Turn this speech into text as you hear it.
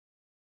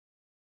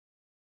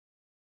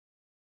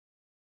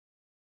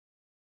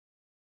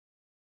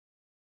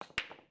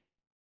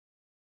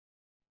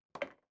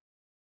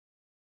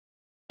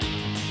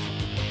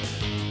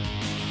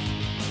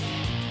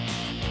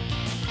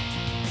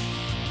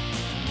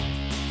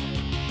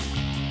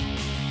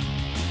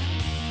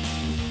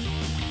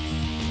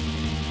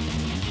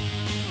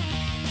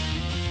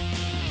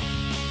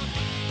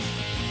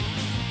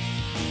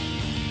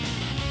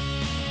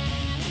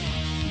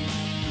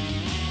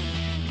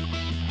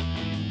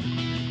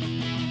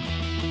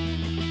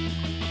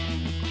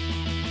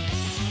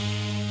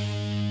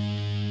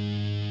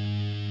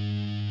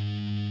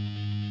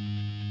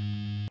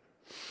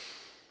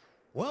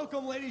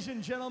Welcome, ladies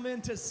and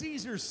gentlemen, to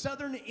Caesars,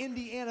 Southern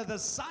Indiana, the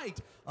site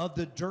of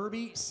the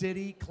Derby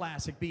City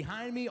Classic.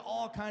 Behind me,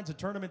 all kinds of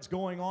tournaments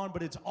going on,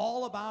 but it's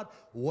all about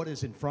what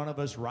is in front of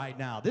us right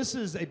now. This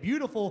is a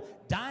beautiful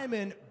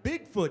diamond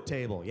Bigfoot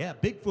table. Yeah,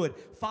 Bigfoot,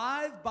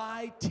 5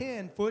 by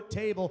 10 foot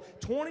table,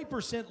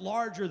 20%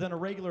 larger than a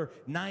regular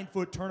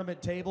 9-foot tournament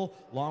table.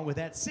 Along with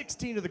that,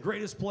 16 of the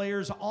greatest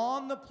players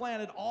on the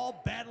planet,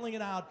 all battling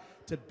it out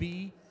to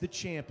be the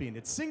champion.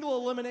 It's single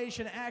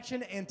elimination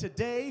action, and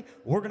today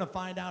we're going to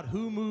find out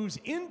who moves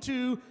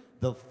into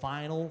the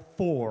Final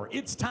Four.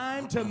 It's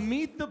time to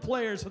meet the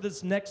players for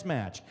this next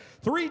match.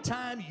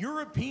 3-time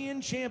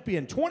European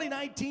champion,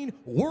 2019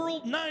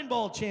 World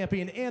 9-Ball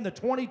champion, and the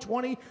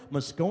 2020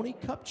 Mosconi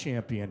Cup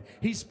champion.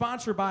 He's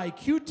sponsored by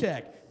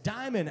Accu-Stats,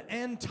 Diamond,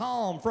 and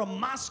Tom from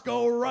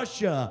Moscow,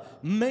 Russia.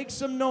 Make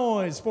some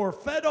noise for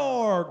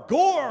Fedor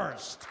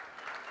Gorst.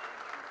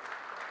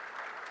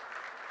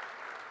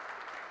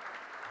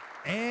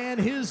 And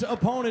his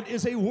opponent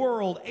is a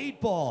world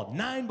 8-ball,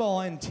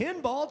 9-ball, and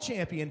 10-ball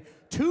champion,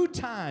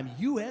 2-time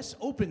U.S.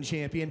 Open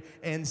champion,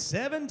 and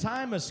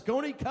 7-time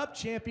Mosconi Cup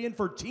champion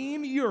for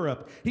Team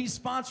Europe. He's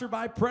sponsored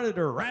by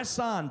Predator,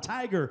 Rasson,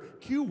 Tiger,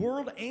 Q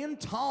World, and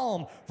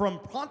Tom from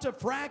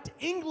Pontefract,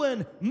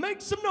 England.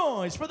 Make some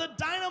noise for the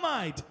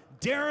Dynamite,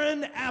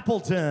 Darren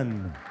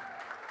Appleton.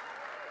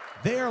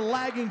 They're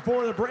lagging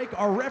for the break.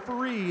 Our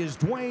referee is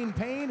Dwayne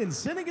Payne, and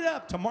sending it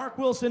up to Mark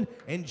Wilson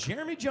and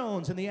Jeremy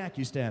Jones in the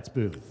Accu-Stats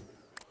booth.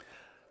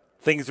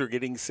 Things are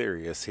getting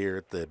serious here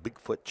at the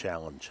Bigfoot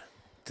Challenge.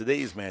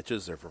 Today's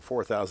matches are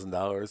for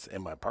 $4,000,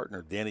 and my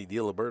partner Danny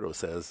DiLiberto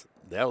says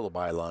that'll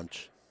buy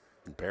lunch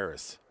in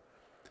Paris.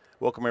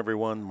 Welcome,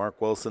 everyone.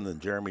 Mark Wilson and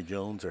Jeremy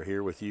Jones are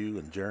here with you.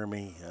 And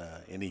Jeremy,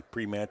 any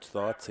pre-match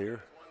thoughts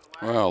here?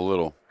 Well, a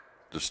little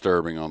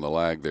disturbing on the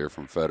lag there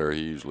from Fedor.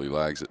 He usually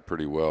lags it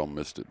pretty well,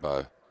 missed it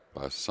by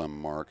some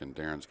mark, and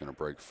Darren's going to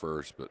break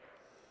first. But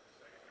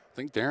I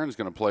think Darren's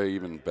going to play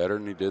even better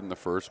than he did in the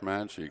first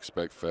match. You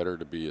expect Fedor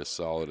to be as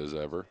solid as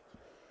ever.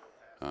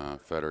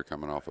 Fedor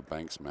coming off a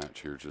Banks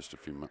match here just a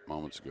few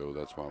moments ago.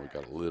 That's why we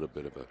got a little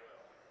bit of a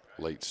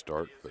late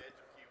start.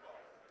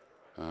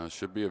 But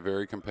should be a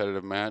very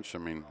competitive match. I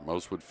mean,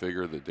 most would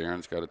figure that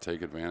Darren's got to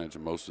take advantage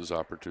of most of his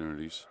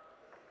opportunities.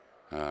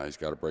 He's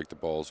got to break the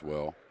balls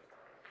well.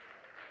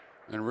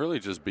 And really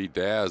just be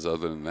Daz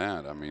other than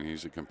that. I mean,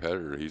 he's a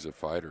competitor. He's a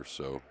fighter.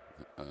 So,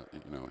 you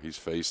know, he's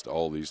faced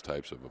all these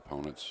types of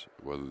opponents,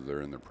 whether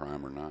they're in their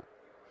prime or not.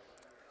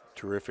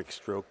 Terrific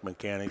stroke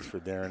mechanics for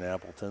Darren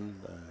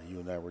Appleton. You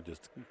and I were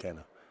just kind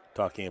of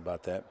talking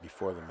about that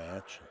before the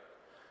match.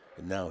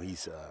 And now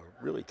he's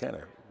really kind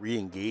of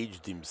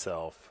re-engaged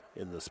himself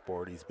in the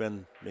sport. He's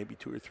been maybe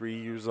 2 or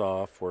 3 years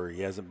off where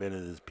he hasn't been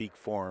in his peak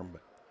form.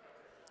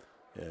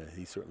 But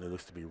he certainly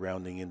looks to be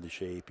rounding into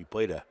shape.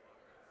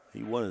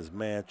 He won his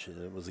match,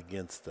 and it was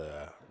against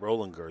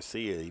Roland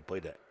Garcia. He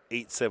played a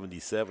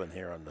 877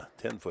 here on the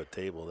 10-foot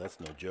table. That's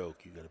no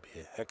joke. You got to be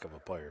a heck of a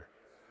player.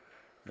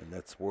 And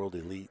that's world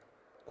elite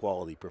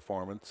quality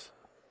performance.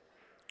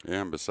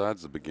 Yeah, and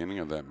besides the beginning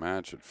of that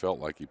match, it felt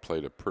like he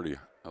played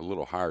a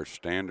little higher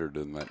standard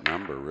than that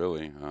number,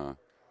 really.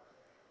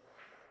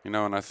 You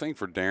know, and I think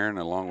for Darren,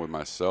 along with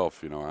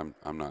myself, you know,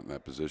 I'm not in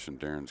that position.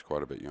 Darren's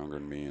quite a bit younger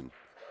than me and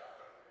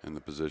in the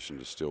position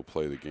to still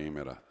play the game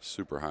at a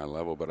super high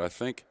level. But I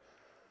think,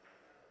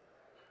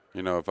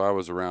 you know, if I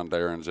was around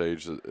Darren's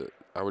age,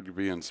 I would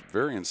be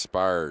very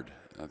inspired.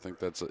 I think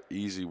that's an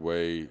easy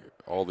way,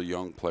 all the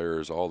young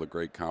players, all the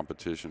great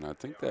competition, I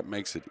think that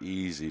makes it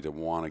easy to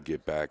want to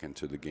get back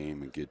into the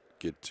game and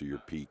get to your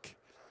peak.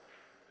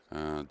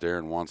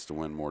 Darren wants to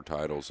win more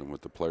titles, and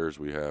with the players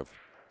we have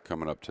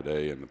coming up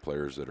today and the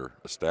players that are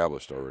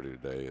established already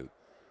today, you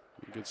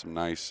get some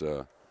nice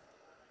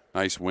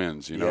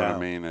wins, you know what I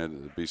mean?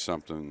 It'd be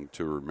something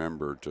to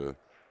remember to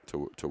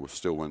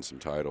still win some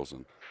titles,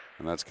 and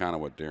that's kind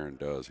of what Darren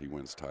does. He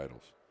wins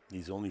titles.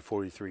 He's only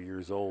 43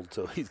 years old,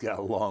 so he's got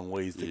a long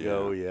ways to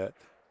go yet.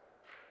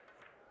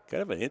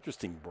 Kind of an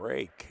interesting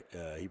break.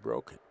 He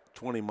broke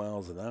 20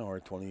 miles an hour,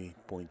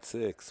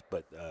 20.6,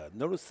 but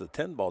notice the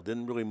 10 ball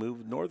didn't really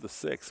move, nor the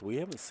 6. We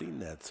haven't seen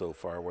that so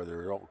far, where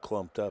they're all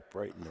clumped up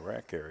right in the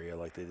rack area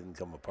like they didn't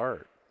come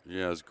apart.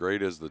 Yeah, as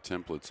great as the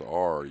templates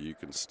are, you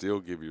can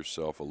still give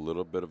yourself a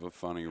little bit of a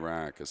funny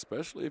rack,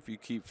 especially if you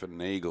keep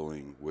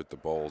finagling with the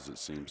balls, it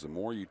seems. The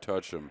more you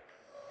touch them,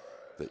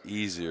 the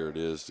easier it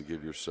is to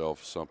give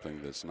yourself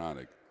something that's not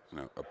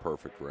a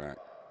perfect rack.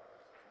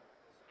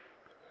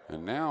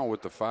 And now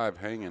with the 5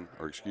 hanging,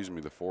 or excuse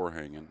me, the 4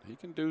 hanging, he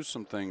can do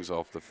some things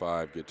off the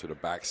 5, get to the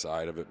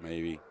backside of it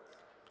maybe.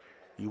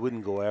 You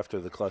wouldn't go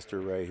after the cluster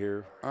right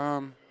here?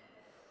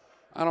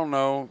 I don't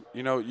know.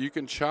 You know, you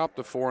can chop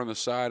the 4 on the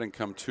side and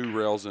come 2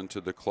 rails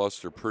into the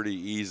cluster pretty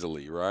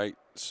easily, right?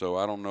 So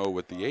I don't know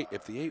with the 8.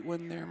 If the 8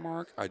 went there,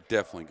 Mark, I'd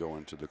definitely go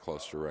into the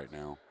cluster right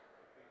now.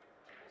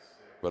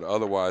 But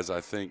otherwise,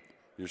 I think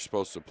you're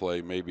supposed to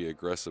play maybe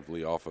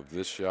aggressively off of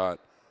this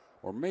shot,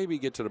 or maybe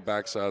get to the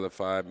backside of the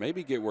 5,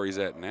 maybe get where he's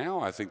at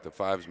now. I think the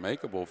 5's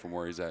makeable from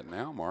where he's at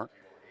now, Mark.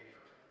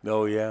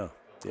 Oh, yeah.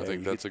 I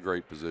think that's a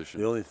great position.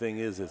 The only thing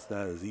is, it's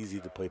not as easy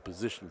to play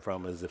position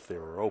from as if they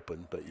were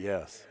open. But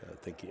yes, I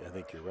think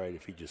you're right.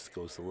 If he just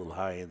goes a little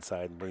high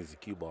inside and brings the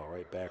cue ball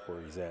right back where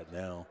he's at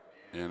now.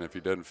 And if he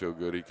doesn't feel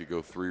good, he could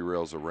go 3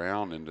 rails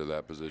around into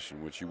that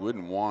position, which you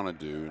wouldn't want to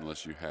do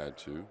unless you had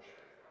to.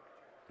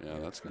 Yeah,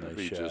 that's going to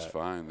be just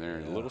fine there.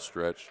 Yeah. A little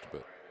stretched,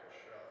 but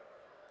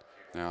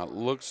now it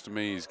looks to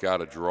me he's got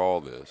to draw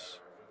this.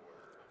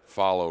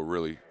 Follow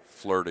really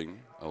flirting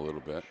a little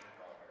bit.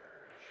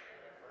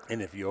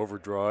 And if you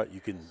overdraw it,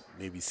 you can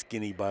maybe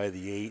skinny by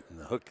the 8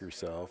 and hook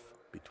yourself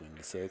between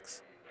the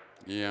 6.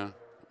 Yeah,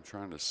 I'm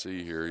trying to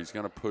see here. He's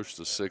going to push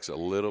the 6 a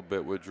little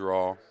bit with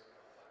draw.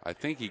 I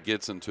think he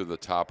gets into the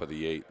top of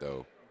the 8,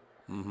 though,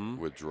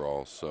 with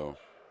draw, so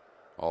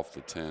off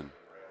the 10.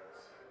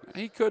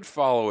 He could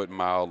follow it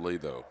mildly,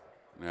 though.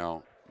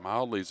 Now,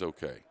 mildly's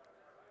okay.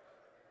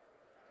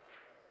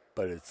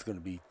 But it's going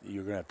to be,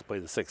 you're going to have to play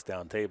the 6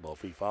 down table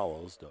if he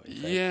follows, don't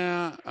you think?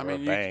 Yeah, I Or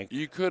mean,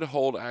 you could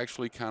hold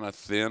actually kind of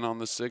thin on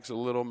the 6 a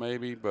little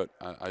maybe, but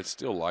I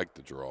still like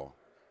the draw.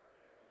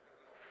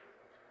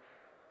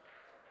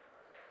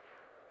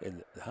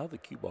 And how the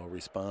cue ball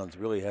responds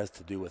really has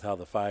to do with how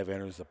the 5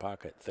 enters the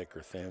pocket, thick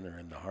or thin, or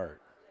in the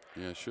heart.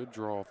 Yeah, it should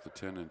draw off the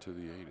 10 into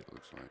the 8, it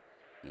looks like.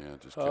 Yeah,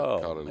 just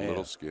caught it a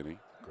little skinny.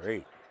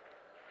 Great.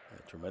 Yeah,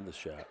 tremendous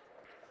shot.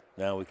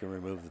 Now we can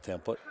remove the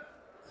template.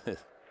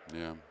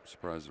 Yeah, I'm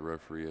surprised the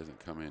referee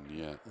hasn't come in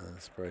yet.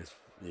 Surprised.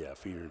 Yeah,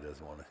 Fedor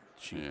doesn't want to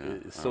shoot.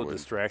 Yeah, It's so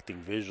distracting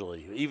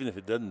visually. Even if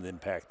it doesn't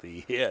impact the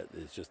hit,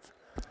 it's just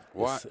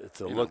it's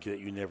a look that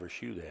you never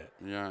shoot at.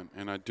 Yeah,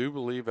 and I do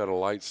believe at a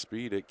light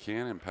speed it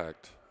can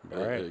impact.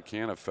 Right. It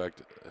can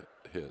affect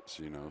hits,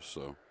 you know,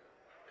 so.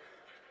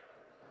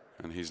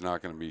 And he's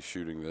not going to be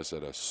shooting this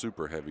at a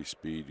super heavy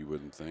speed, you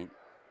wouldn't think.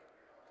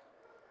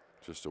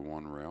 Just a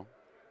 1 rail.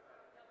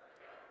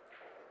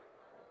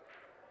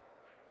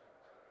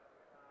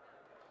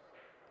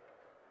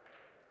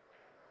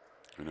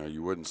 You know,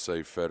 you wouldn't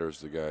say Fedor's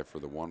the guy for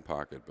the 1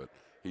 pocket, but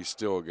he's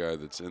still a guy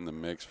that's in the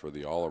mix for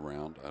the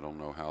all-around. I don't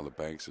know how the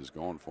Banks is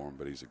going for him,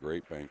 but he's a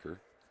great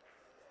banker.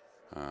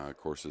 Of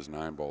course, his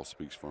 9-ball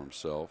speaks for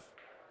himself.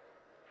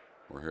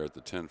 We're here at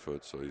the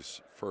 10-foot, so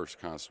he's first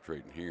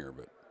concentrating here,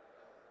 but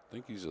I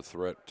think he's a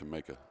threat to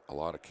make a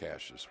lot of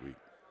cash this week.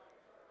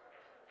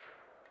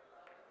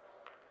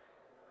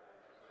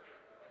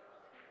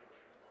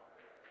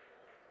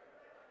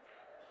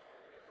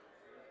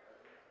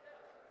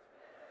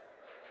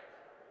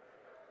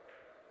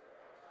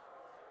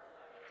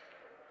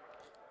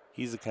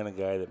 He's the kind of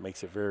guy that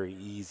makes it very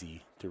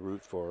easy to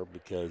root for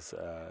because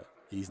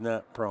he's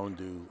not prone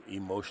to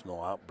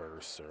emotional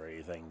outbursts or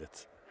anything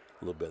that's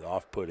a little bit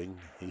off-putting.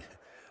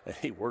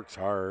 He works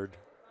hard,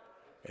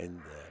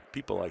 and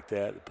people like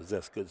that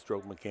possess good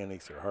stroke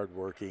mechanics, are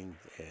hardworking,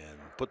 and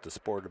put the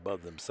sport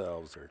above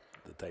themselves are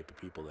the type of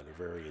people that are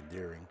very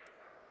endearing.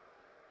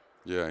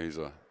 Yeah, he's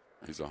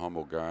a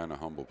humble guy and a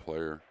humble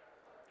player.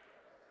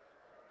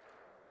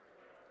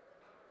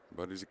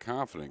 But he's a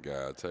confident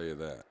guy, I'll tell you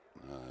that.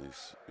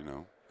 He's, you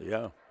know,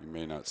 yeah. You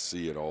may not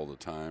see it all the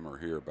time or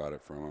hear about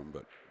it from him,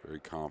 but very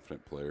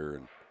confident player.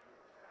 And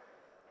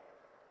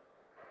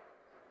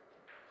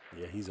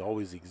yeah, he's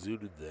always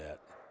exuded that.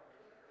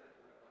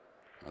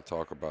 I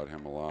talk about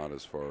him a lot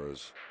as far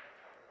as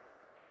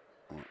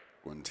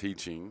when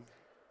teaching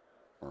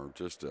or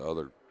just to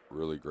other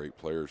really great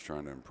players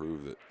trying to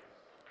improve that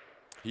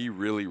he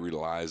really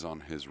relies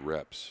on his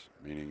reps,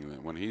 meaning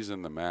that when he's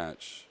in the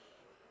match,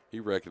 he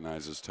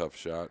recognizes tough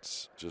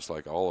shots just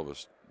like all of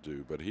us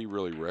do, but he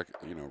really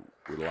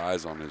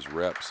relies on his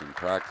reps and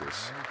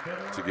practice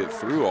to get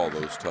through all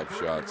those tough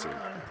shots and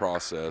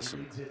process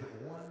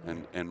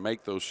and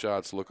make those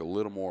shots look a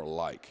little more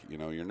alike. You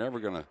know, you're never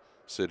going to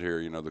sit here,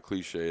 you know, the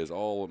cliche is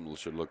all of them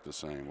should look the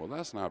same. Well,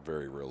 that's not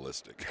very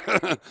realistic.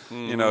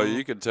 You know,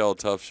 you can tell a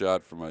tough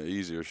shot from an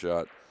easier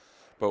shot,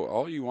 but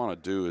all you want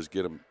to do is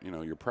get them, you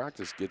know, your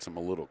practice gets them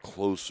a little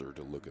closer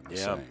to looking the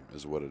same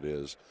is what it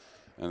is.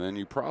 And then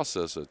you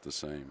process it the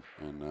same,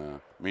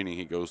 and meaning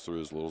he goes through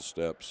his little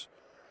steps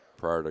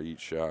prior to each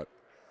shot,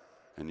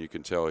 and you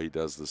can tell he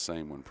does the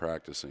same when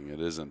practicing. It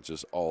isn't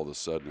just all of a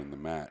sudden in the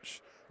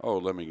match, oh,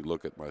 let me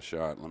look at my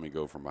shot, let me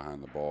go from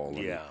behind the ball.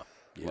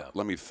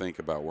 Let me think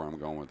about where I'm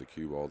going with the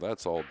cue ball.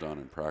 That's all done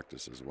in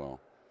practice as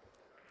well.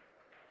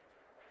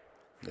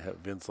 Yeah,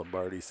 Vince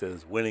Lombardi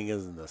says winning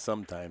isn't a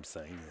sometimes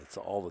thing, it's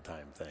an all the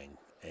time thing.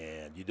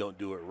 And you don't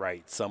do it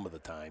right some of the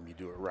time. You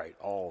do it right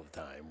all the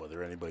time,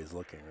 whether anybody's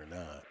looking or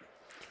not.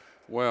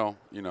 Well,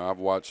 you know, I've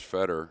watched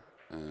Fedor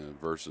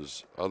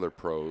versus other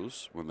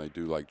pros when they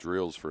do like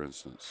drills, for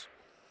instance.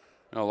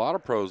 Now, a lot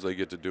of pros, they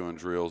get to doing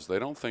drills. They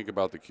don't think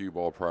about the cue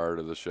ball prior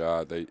to the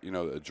shot. They, you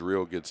know, a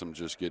drill gets them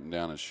just getting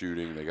down and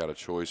shooting. They got a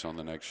choice on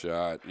the next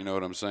shot. You know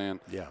what I'm saying?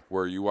 Yeah.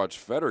 Where you watch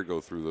Fedor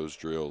go through those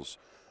drills,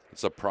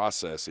 it's a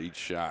process each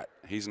shot.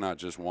 He's not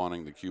just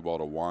wanting the cue ball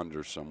to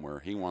wander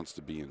somewhere. He wants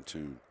to be in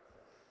tune.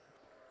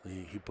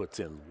 He puts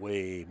in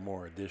way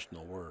more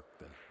additional work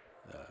than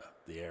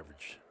the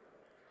average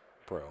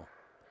pro.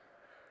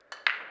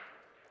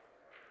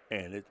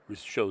 And it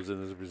shows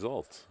in his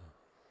results.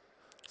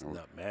 It's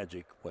not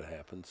magic. What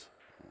happens?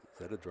 Is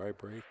that a dry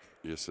break?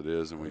 Yes, it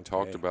is. And we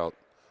talked about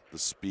the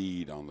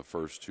speed on the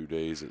first 2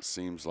 days. It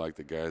seems like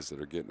the guys that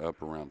are getting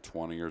up around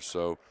 20 or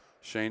so,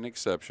 Shane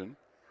exception,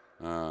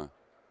 or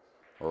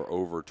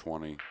over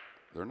 20,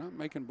 they're not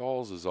making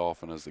balls as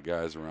often as the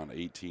guys around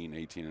 18,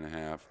 18 and a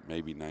half,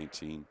 maybe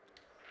 19,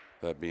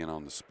 that being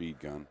on the speed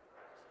gun.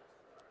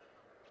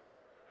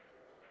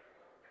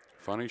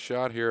 Funny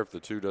shot here if the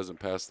 2 doesn't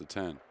pass the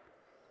 10.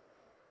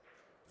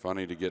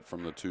 Funny to get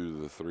from the 2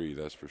 to the 3,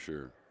 that's for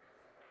sure.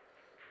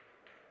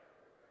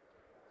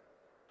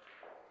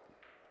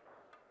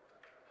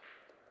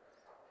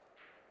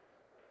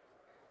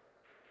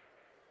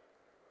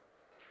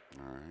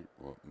 All right,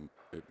 well,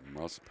 it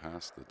must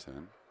pass the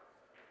 10.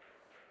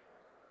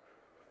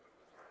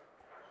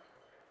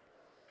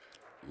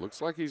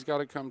 Looks like he's got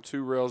to come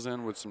 2 rails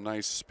in with some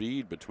nice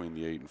speed between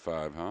the 8 and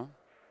 5, huh?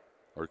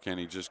 Or can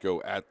he just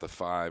go at the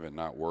 5 and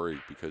not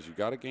worry? Because you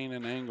got to gain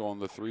an angle on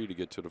the 3 to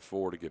get to the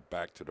 4 to get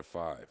back to the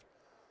 5.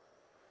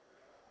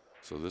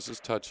 So this is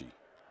touchy.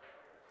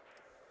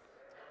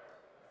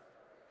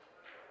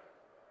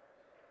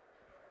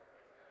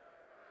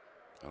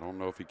 I don't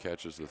know if he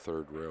catches the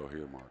 3rd rail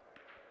here, Mark.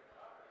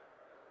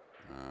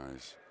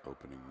 Nice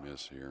opening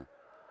miss here.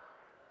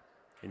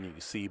 And you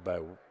can see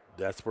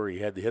that's where he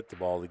had to hit the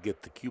ball to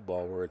get the cue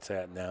ball where it's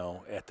at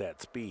now at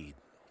that speed.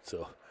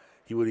 So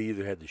he would have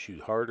either had to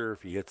shoot harder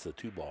if he hits the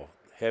 2 ball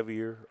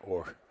heavier,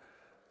 or,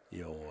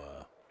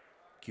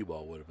 cue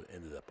ball would have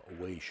ended up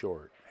way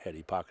short had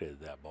he pocketed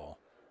that ball.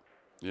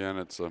 Yeah, and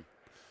it's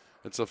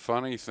a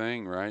funny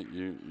thing, right?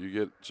 You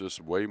get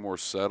just way more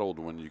settled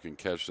when you can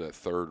catch that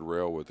 3rd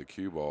rail with the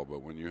cue ball,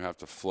 but when you have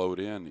to float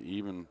in,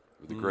 even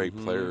with the great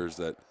players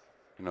that,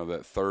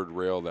 that 3rd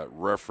rail, that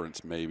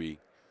reference maybe,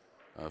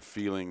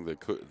 feeling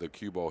the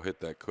cue ball hit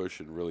that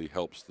cushion really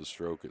helps the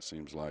stroke, it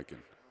seems like.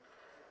 And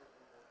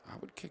I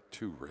would kick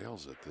 2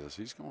 rails at this.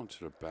 He's going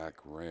to the back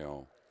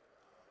rail.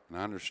 And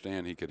I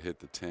understand he could hit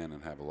the 10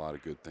 and have a lot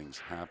of good things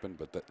happen,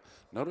 but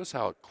notice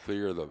how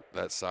clear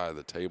that side of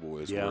the table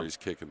is where he's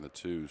kicking the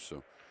 2.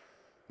 So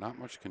not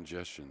much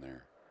congestion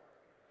there.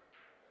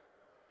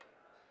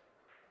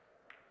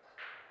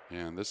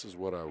 And this is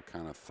what I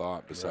kind of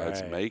thought.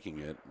 Besides making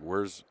it,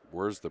 where's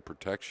the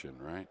protection,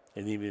 right?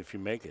 And even if you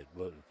make it,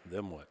 well,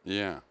 then what?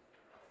 Yeah.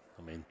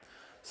 I mean,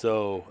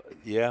 so,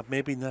 yeah,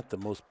 maybe not the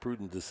most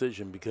prudent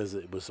decision, because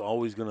it was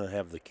always going to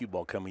have the cue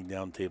ball coming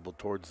down table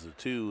towards the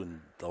 2,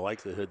 and the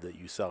likelihood that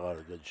you sell out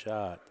a good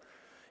shot,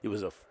 it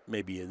was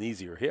maybe an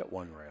easier hit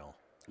 1 rail.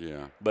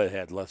 Yeah. But it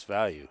had less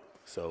value.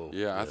 So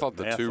yeah, I thought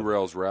the 2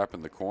 rails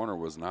wrapping the corner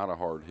was not a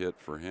hard hit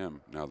for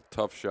him. Now,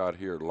 tough shot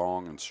here,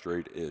 long and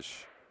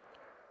straight-ish.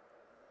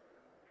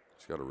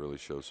 He's got to really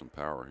show some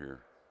power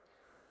here.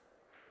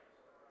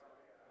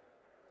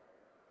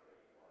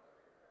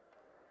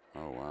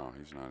 Oh, wow,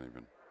 he's not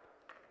even.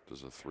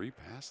 Does a 3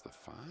 pass the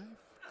 5?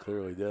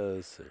 Clearly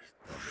does.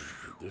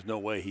 There's no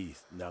way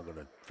he's now going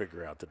to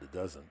figure out that it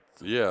doesn't.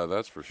 Yeah,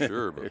 that's for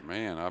sure. But,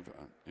 man, I've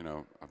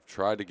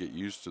tried to get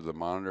used to the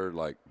monitor,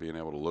 like being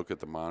able to look at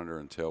the monitor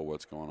and tell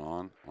what's going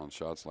on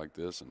shots like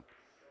this, and it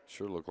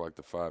sure looked like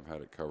the 5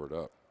 had it covered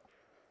up.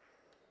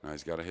 Now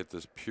he's got to hit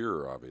this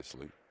pure,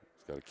 obviously.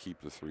 He's got to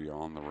keep the 3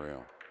 on the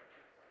rail.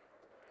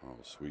 Oh,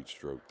 sweet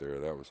stroke there.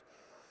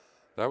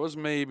 That was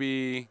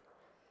maybe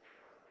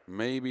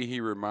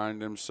he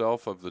reminded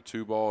himself of the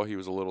 2 ball. He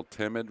was a little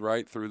timid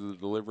right through the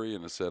delivery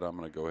and said, I'm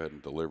going to go ahead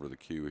and deliver the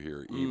cue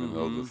here, even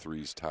though the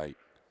 3's tight.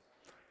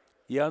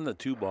 Yeah, on the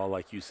 2 ball,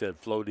 like you said,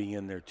 floating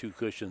in there 2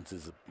 cushions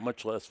is a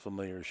much less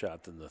familiar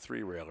shot than the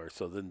 3 railer.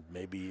 So then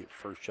maybe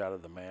first shot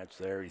of the match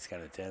there, he's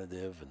kind of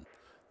tentative, and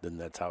then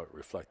that's how it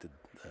reflected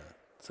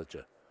such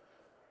a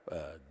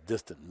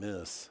distant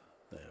miss,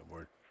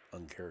 or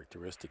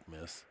uncharacteristic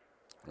miss.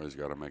 Well, he's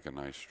got to make a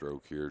nice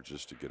stroke here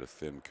just to get a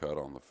thin cut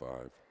on the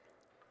 5.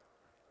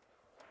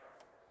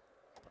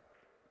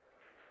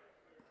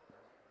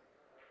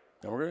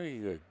 Now we're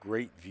going to get a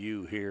great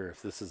view here,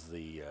 if this is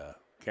the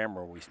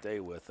camera we stay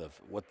with, of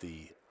what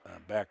the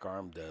back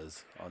arm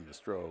does on the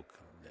stroke.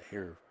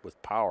 Here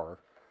with power,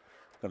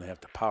 going to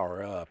have to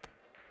power up.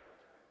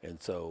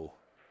 And so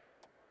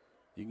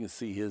you can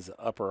see his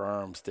upper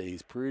arm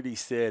stays pretty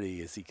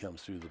steady as he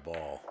comes through the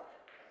ball.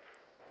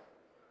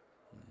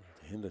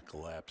 Hint of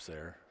collapse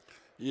there.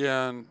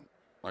 Yeah, and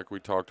like we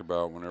talked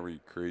about, whenever you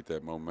create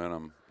that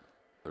momentum,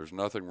 there's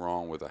nothing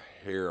wrong with a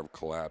hair of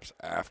collapse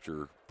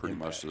after pretty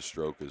much the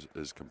stroke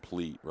is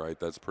complete, right?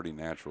 That's a pretty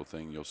natural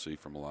thing you'll see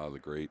from a lot of the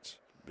greats.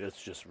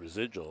 It's just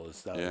residual.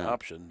 It's not an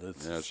option.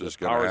 It's just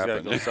going to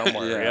happen. Go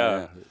somewhere.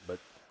 yeah. But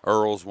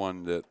Earl's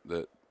one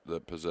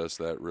that possessed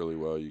that really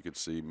well. You could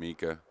see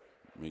Mika.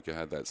 Mika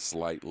had that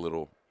slight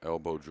little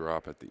elbow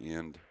drop at the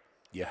end.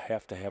 You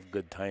have to have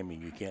good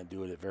timing. You can't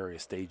do it at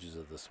various stages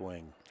of the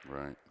swing.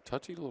 Right.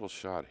 Touchy little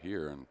shot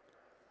here. And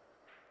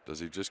does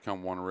he just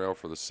come 1 rail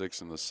for the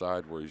 6 in the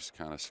side where he's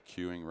kind of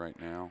skewing right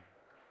now?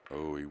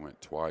 Oh, he went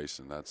twice,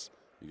 and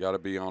you got to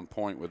be on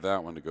point with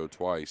that one to go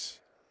twice.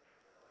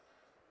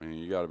 I mean,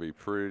 you got to be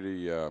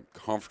pretty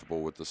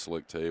comfortable with the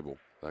slick table.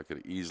 That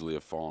could easily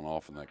have fallen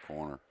off in that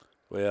corner.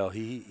 Well,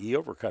 he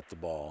overcut the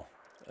ball,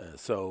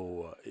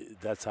 so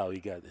that's how he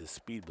got his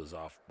speed was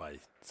off by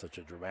such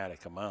a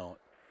dramatic amount.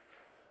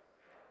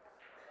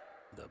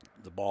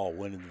 The ball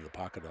went into the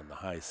pocket on the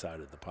high side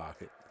of the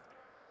pocket.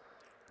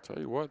 Tell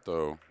you what,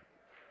 though,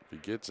 if he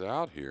gets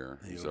out here,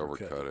 he's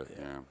overcut it.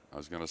 Yeah. Yeah, I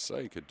was going to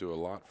say he could do a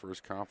lot for his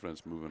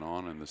confidence moving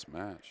on in this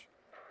match.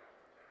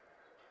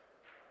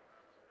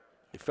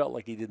 It felt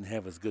like he didn't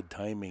have as good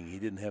timing. He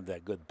didn't have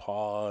that good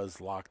pause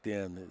locked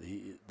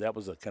in. That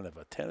was a kind of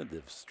a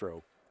tentative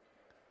stroke.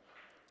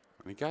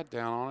 And he got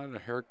down on it a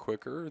hair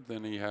quicker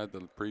than he had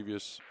the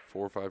previous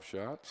 4 or 5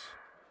 shots.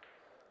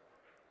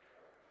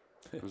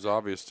 It was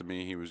obvious to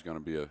me he was going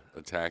to be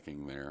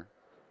attacking there.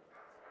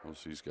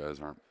 Most of these guys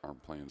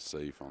aren't playing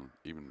safe on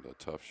even the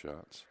tough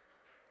shots.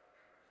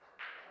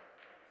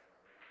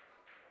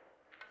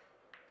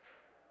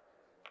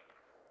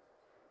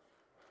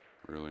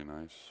 Really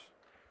nice.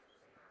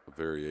 A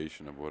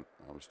variation of what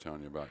I was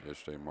telling you about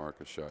yesterday,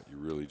 Mark, a shot you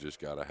really just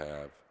got to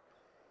have.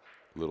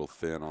 A little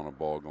thin on a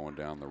ball going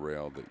down the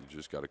rail that you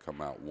just got to come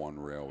out one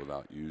rail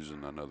without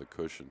using another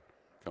cushion.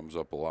 Comes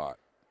up a lot.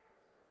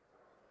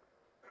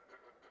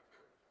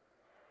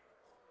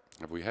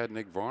 Have we had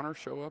Nick Varner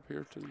show up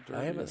here to the Derby?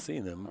 I haven't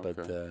seen him, okay.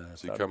 but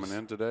is he coming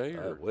in today?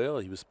 Or? Well,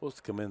 he was supposed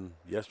to come in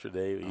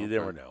yesterday. You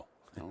never know.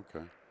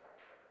 Okay.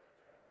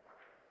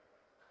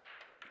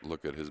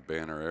 Look at his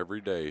banner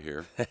every day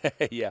here.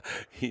 Yeah,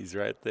 he's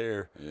right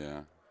there.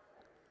 Yeah.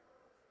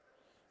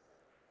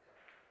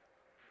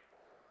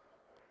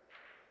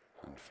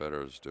 And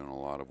Federer's doing a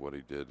lot of what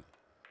he did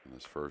in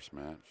his first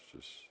match,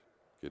 just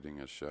getting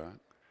a shot.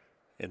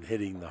 And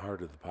hitting the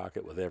heart of the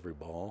pocket with every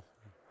ball.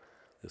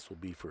 This will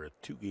be for a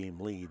 2-game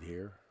lead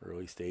here,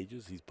 early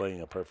stages. He's playing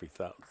a perfect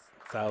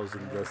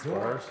 1,000 thus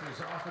far. Gorst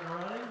is off and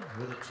running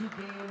with a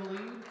 2-game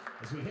lead.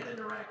 As we head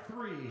into rack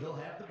 3, he'll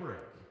have the break.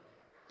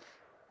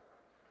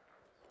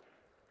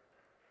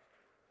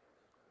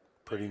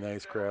 Pretty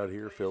nice crowd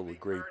here, filled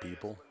with great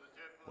people.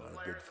 A lot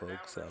of good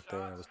folks out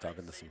there. I was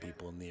talking to some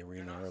people in the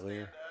arena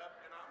earlier.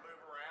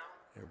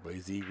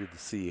 Everybody's eager to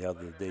see how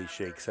the day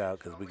shakes out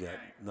because we got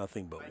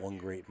nothing but one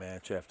great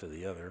match after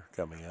the other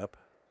coming up.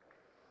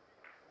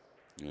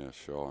 Yeah,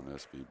 Shaw and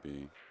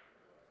SVB.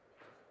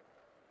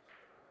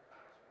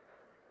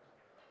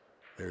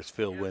 There's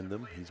Phil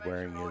Windham. He's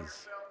wearing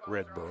his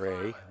red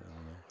beret,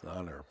 in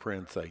honor of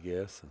Prince, I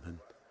guess. And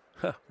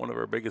then one of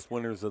our biggest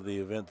winners of the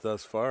event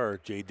thus far,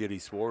 J. Diddy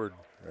Sword,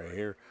 right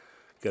here.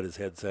 Got his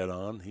headset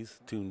on. He's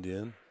tuned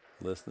in,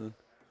 listening.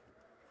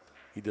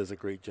 He does a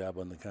great job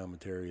on the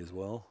commentary as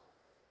well.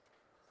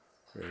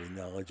 Very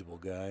knowledgeable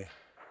guy.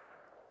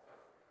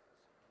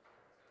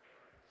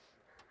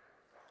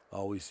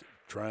 Always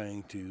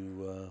trying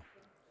to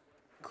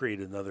create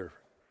another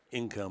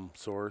income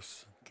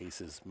source in case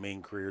his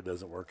main career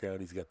doesn't work out.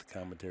 He's got the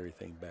commentary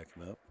thing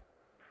backing up.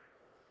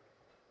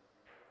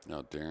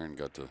 Now, Darren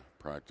got to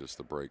practice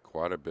the break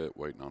quite a bit,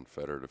 waiting on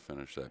Federer to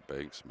finish that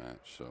Banks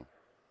match, so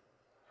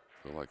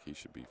I feel like he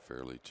should be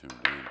fairly tuned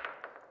in.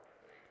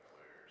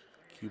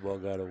 Cue ball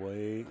got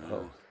away. Yeah,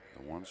 oh.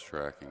 The one's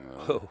tracking,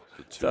 though. Oh,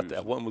 thought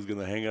that one was going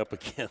to hang up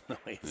again.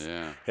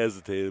 Yeah.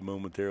 Hesitated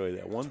momentarily.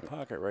 That one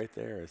pocket right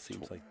there, it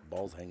seems like the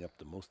balls hang up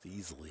the most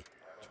easily.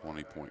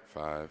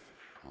 20.5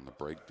 on the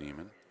break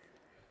demon.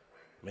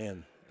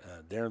 Man,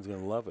 Darren's going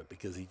to love it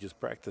because he just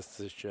practiced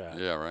this shot.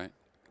 Yeah, right.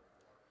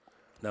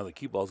 Now the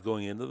cue ball's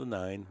going into the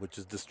 9, which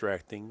is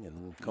distracting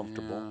and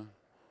uncomfortable.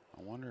 Yeah.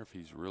 I wonder if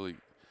he's really,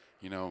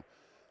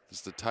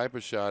 it's the type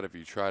of shot if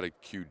you try to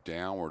cue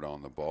downward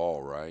on the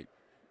ball, right?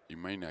 You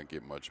may not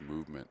get much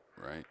movement,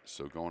 right?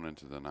 So going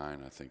into the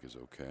 9, I think, is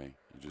okay.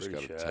 You just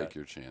got to take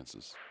your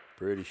chances.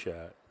 Pretty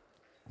shot.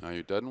 Now,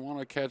 he doesn't want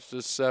to catch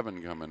this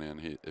 7 coming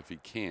in if he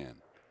can.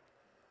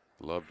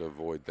 Love to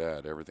avoid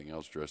that. Everything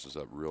else dresses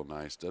up real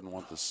nice. Doesn't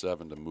want the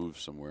 7 to move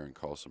somewhere and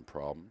cause some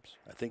problems.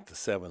 I think the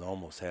 7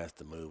 almost has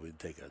to move. It'd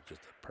take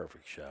just a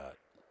perfect shot.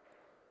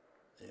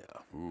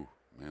 Yeah. Ooh.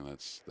 Man,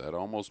 that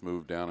almost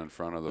moved down in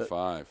front of the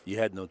 5. You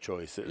had no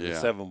choice. The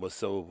 7 was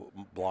so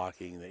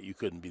blocking that you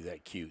couldn't be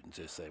that cute and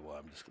just say, well,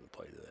 I'm just going to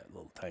play to that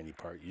little tiny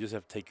part. You just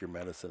have to take your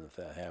medicine if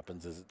that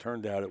happens. As it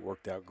turned out, it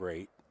worked out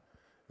great.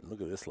 And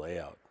look at this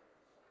layout.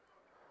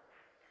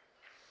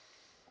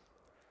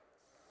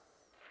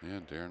 Yeah,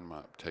 Darren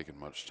not taking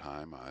much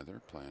time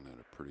either, playing at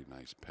a pretty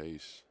nice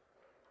pace.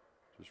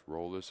 Just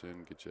roll this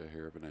in, get you a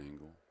hair of an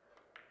angle.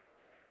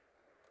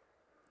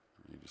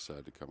 He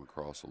decided to come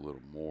across a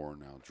little more,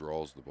 now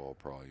draws the ball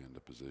probably into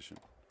position.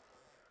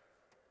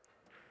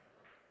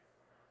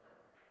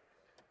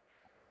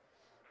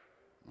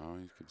 Oh,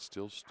 he could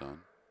still stun.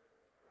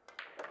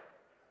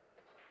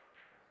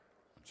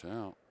 Watch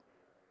out.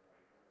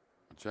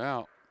 Watch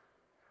out.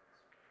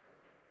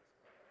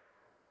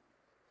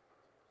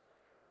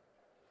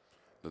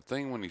 The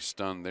thing when he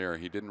stunned there,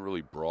 he didn't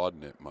really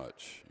broaden it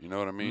much. You know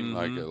what I mean? Mm-hmm.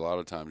 Like a lot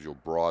of times you'll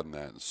broaden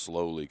that and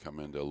slowly come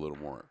into a little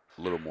more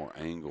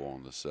angle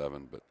on the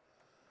 7, but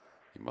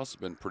he must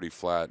have been pretty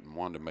flat and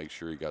wanted to make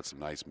sure he got some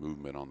nice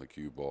movement on the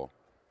cue ball.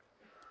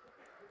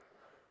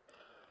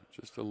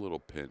 Just a little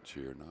pinch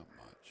here, not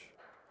much.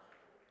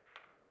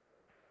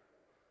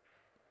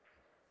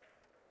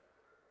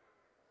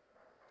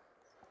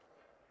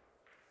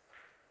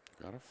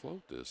 Got to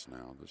float this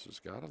now. This has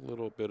got a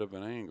little bit of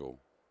an angle.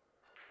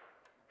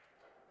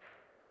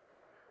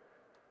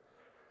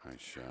 Nice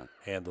shot.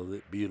 Handled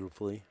it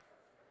beautifully.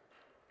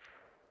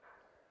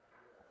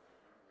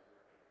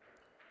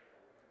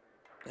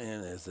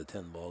 And as the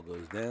 10 ball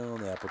goes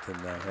down, Appleton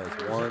now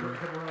has 1.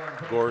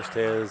 Gorst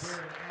has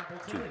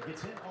 2.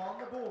 Gets hit on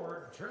the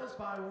board, trails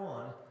by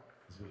 1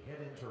 as we head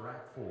into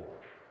rack 4.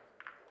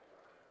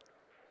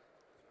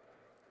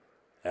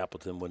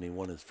 Appleton, when he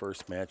won his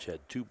first match, had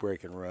 2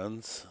 breaking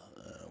runs.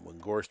 When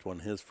Gorst won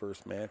his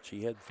first match,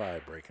 he had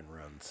 5 breaking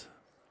runs.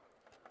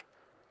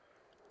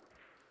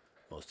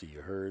 Most of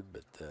you heard,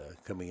 but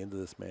coming into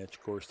this match,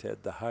 Gorst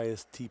had the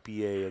highest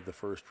TPA of the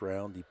first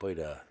round. He played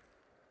a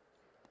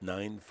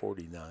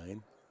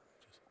 949.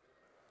 Just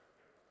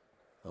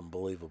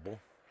unbelievable.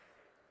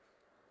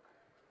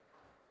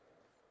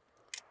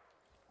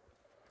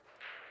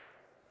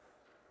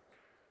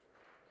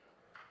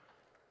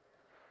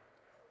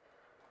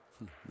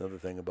 Another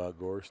thing about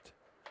Gorst,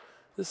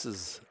 this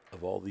is,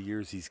 of all the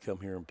years he's come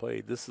here and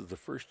played, this is the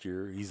first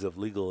year he's of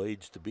legal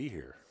age to be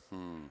here.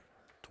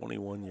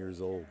 21 years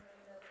old.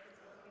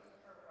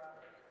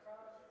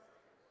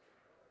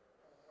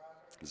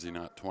 Is he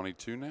not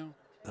 22 now?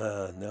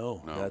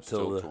 No, not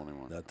still till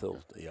 21. Not till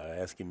yeah. I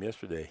asked him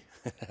yesterday,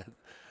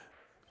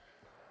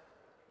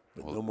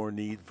 but Well, no more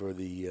need for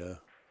the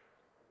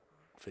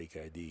fake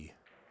ID.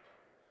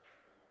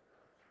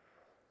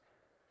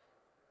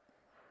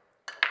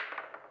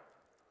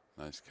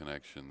 Nice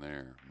connection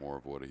there. More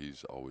of what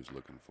he's always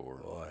looking for.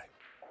 Boy,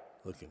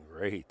 looking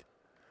great.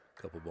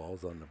 Couple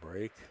balls on the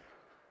break.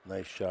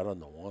 Nice shot on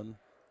the 1.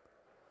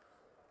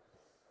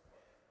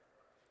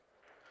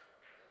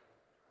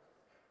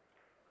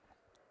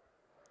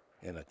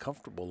 And a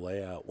comfortable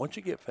layout. Once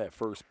you get that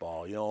first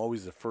ball, you know,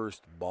 always the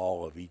first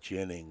ball of each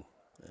inning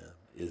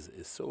is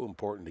so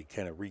important to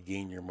kind of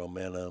regain your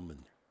momentum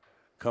and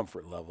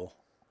comfort level.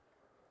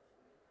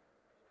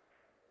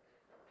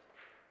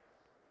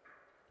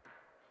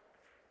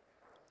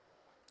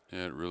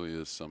 Yeah, it really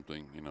is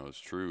something, you know, it's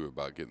true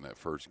about getting that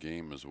first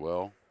game as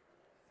well.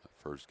 That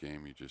first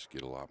game, you just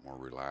get a lot more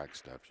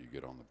relaxed after you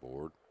get on the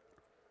board.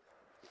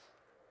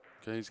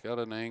 Okay, he's got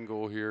an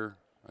angle here.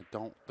 I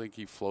don't think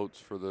he floats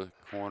for the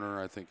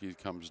corner. I think he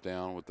comes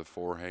down with the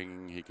 4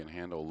 hanging. He can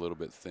handle a little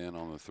bit thin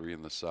on the 3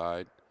 in the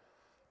side.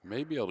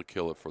 May be able to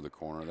kill it for the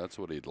corner. That's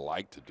what he'd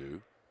like to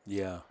do.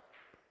 Yeah.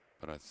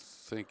 But I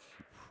think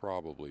he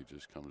probably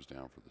just comes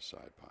down for the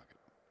side pocket.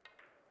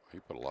 He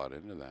put a lot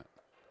into that.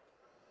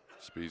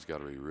 Speed's got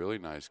to be really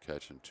nice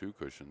catching 2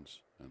 cushions.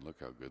 And look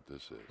how good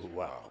this is.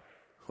 Wow.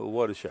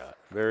 What a shot.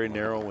 Very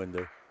narrow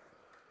window.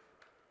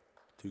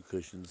 2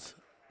 cushions.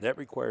 That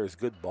requires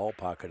good ball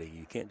pocketing.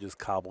 You can't just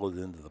cobble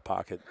it into the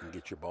pocket and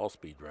get your ball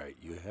speed right.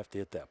 You have to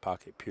hit that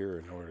pocket pure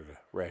in order to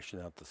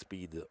ration out the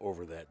speed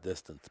over that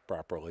distance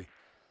properly.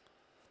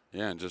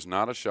 Yeah, and just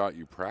not a shot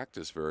you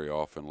practice very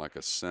often, like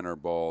a center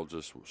ball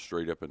just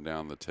straight up and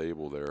down the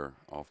table there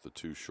off the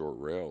 2 short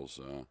rails.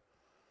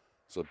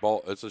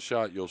 It's a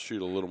shot you'll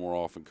shoot a little more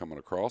often coming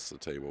across the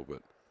table,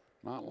 but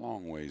not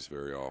long ways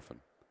very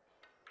often.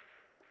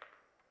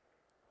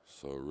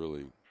 So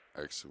really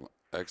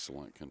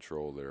excellent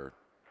control there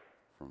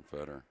from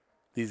Fedor.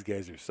 These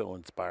guys are so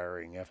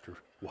inspiring. After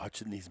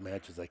watching these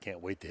matches, I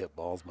can't wait to hit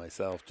balls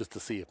myself just to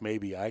see if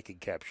maybe I could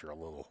capture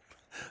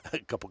a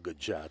couple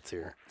good shots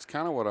here. It's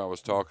kind of what I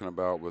was talking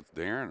about with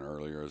Darren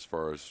earlier, as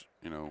far as,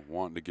 you know,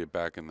 wanting to get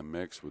back in the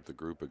mix with the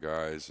group of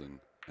guys and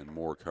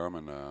more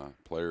coming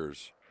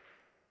players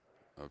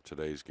of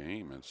today's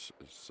game.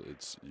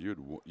 It's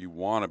you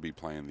want to be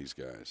playing these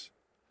guys,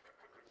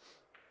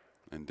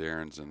 and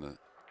Darren's in the,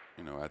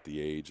 you know, at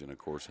the age and of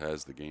course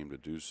has the game to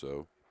do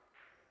so.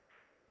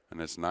 And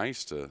it's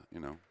nice to,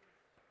 you know,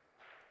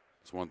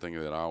 it's one thing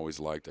that I always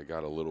liked. I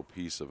got a little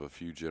piece of a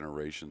few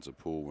generations of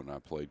pool when I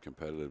played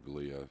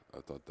competitively. I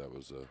thought that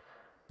was a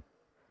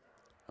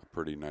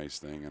pretty nice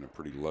thing and a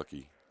pretty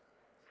lucky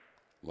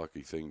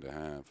thing to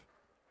have.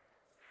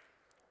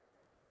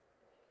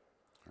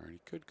 All right, he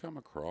could come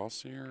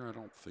across here. I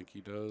don't think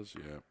he does.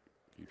 Yeah,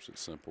 keeps it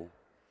simple.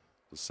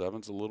 The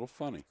 7's a little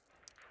funny.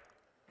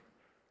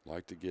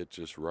 Like to get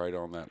just right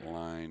on that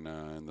line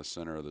in the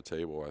center of the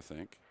table, I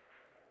think.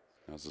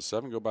 Now, does the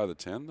 7 go by the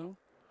 10, though?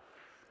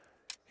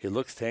 It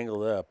looks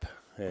tangled up.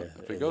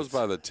 If it goes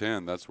by the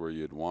 10, that's where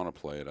you'd want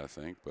to play it, I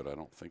think, but I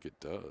don't think it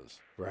does.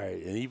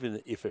 Right, and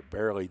even if it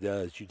barely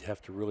does, you'd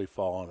have to really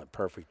fall on it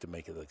perfect to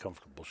make it a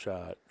comfortable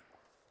shot.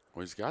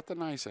 Well, he's got the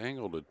nice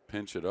angle to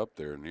pinch it up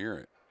there near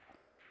it.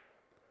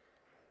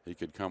 He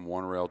could come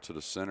 1 rail to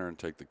the center and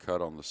take the cut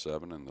on the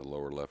 7 in the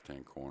lower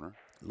left-hand corner.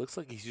 It looks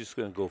like he's just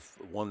going to go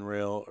 1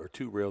 rail or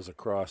 2 rails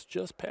across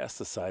just past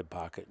the side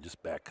pocket and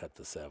just back cut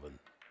the 7.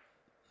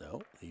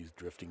 No, he's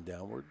drifting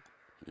downward.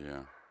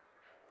 Yeah.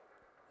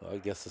 Well, I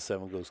guess the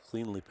 7 goes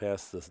cleanly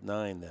past this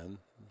 9 then.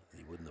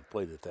 He wouldn't have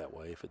played it that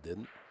way if it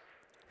didn't.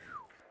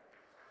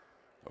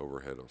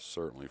 Overhead will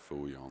certainly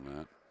fool you on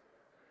that.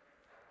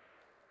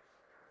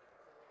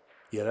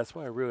 Yeah, that's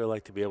why I really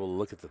like to be able to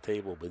look at the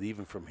table. But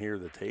even from here,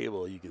 the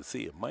table, you can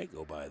see it might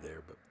go by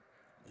there, but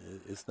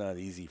it's not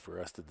easy for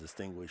us to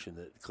distinguish, and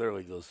it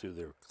clearly goes through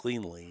there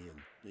cleanly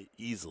and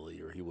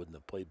easily, or he wouldn't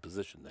have played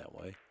position that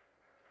way.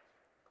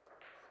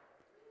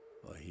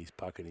 Well, he's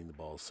pocketing the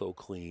ball so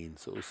clean,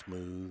 so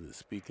smooth. His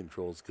speed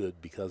control's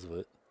good because of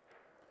it.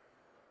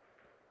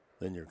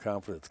 Then your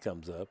confidence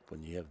comes up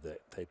when you have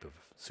that type of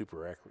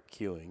super accurate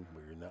cueing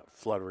where you're not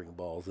fluttering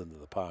balls into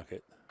the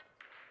pocket.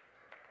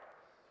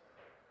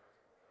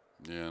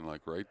 Yeah, and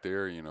like right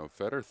there, you know,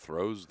 Fedor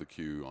throws the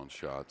cue on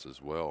shots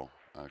as well.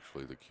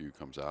 Actually, the cue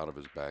comes out of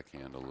his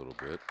backhand a little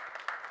bit,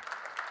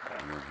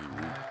 and then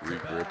he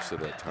re-grips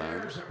it at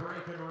times. There's a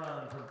break and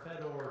run from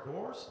Fedor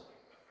Gorst.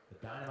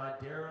 The Dynamite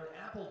Darren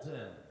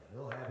Appleton.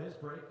 He'll have his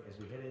break as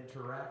we head into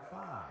rack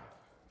 5.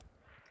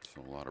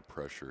 So a lot of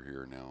pressure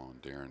here now on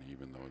Darren,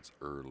 even though it's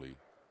early.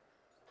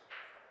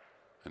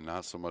 And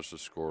not so much the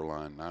score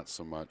line, not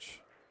so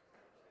much,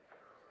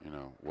 you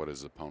know, what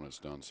his opponent's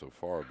done so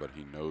far, but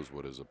he knows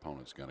what his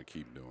opponent's going to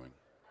keep doing.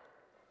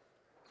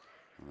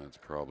 And that's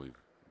probably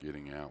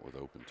getting out with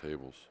open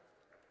tables.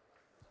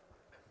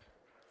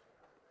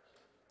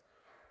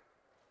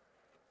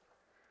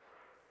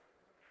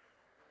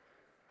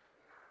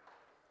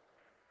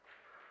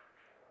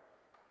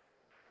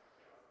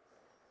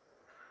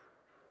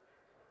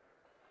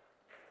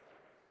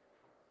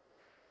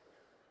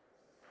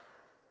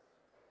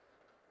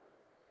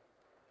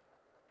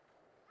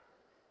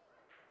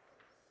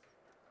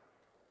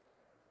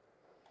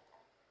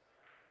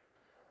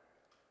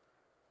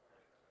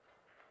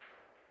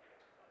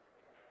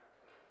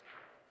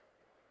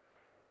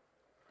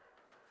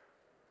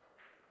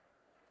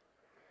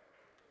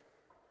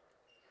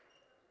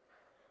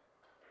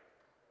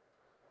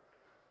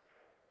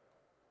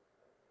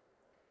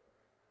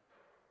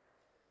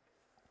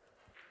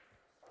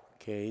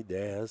 Okay,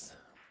 Daz.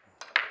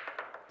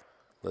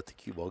 Let the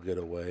cue ball get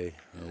away.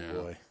 Oh,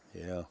 boy.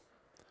 Yeah.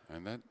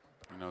 And that,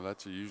 you know,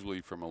 that's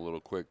usually from a little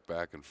quick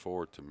back and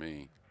forth to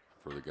me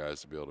for the guys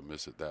to be able to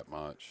miss it that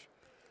much.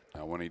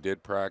 Now, when he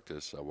did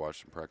practice, I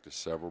watched him practice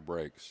several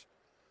breaks.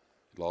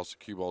 He lost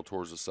the cue ball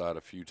towards the side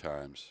a few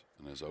times.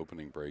 In his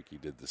opening break, he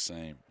did the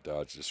same,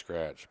 dodged a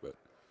scratch. But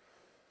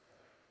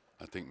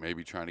I think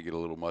maybe trying to get a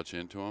little much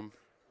into him.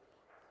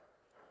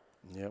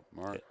 Yep.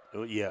 Mark?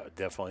 Yeah,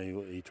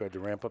 definitely. He tried to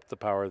ramp up the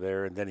power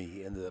there, and then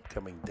he ended up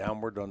coming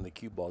downward on the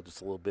cue ball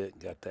just a little bit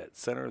and got that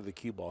center of the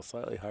cue ball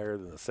slightly higher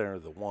than the center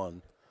of the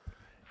one.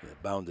 And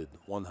it bounded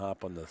one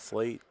hop on the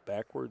slate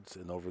backwards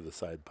and over the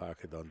side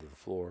pocket onto the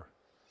floor.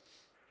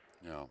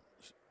 You know,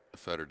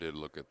 Fedor did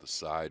look at the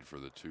side for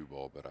the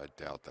 2-ball, but I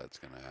doubt that's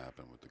going to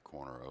happen with the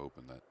corner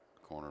open. That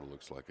corner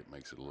looks like it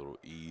makes it a little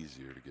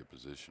easier to get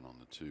position on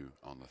the 2,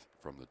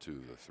 from the 2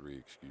 to the 3,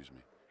 excuse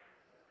me.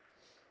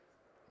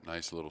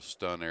 Nice little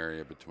stun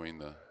area between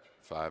the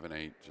 5 and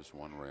 8, just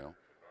one rail.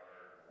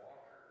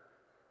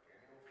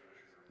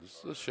 This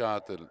is a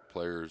shot that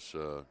players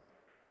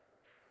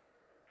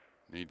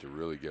need to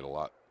really get a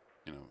lot,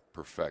 you know,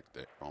 perfect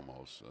it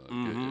almost.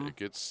 It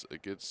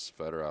gets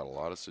Fedor out a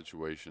lot of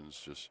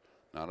situations. Just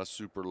not a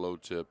super low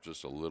tip,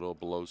 just a little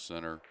below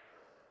center,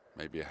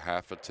 maybe a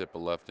half a tip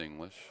of left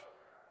English,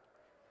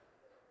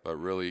 but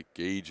really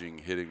gauging,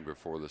 hitting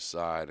before the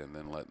side, and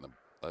then letting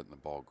the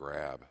ball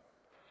grab.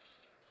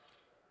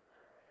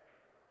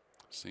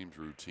 Seems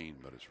routine,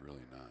 but it's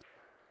really not.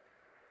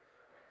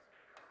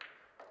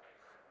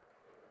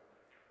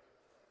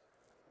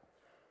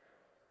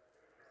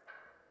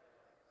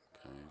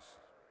 Okay,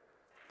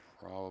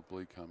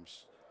 probably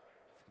comes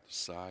for the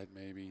side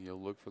maybe. He'll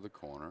look for the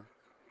corner.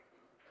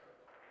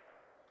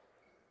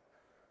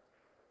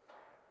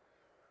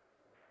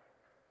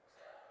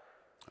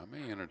 I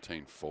may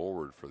entertain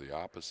forward for the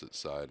opposite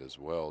side as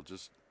well.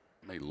 Just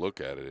may look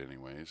at it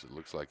anyways. It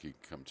looks like he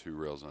can come 2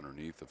 rails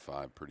underneath the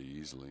 5 pretty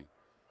easily.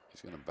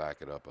 He's going to back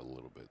it up a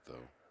little bit,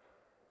 though.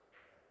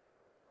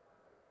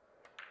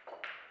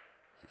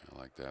 I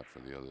like that for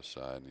the other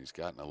side. And he's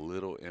gotten a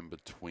little in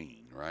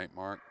between, right,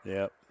 Mark?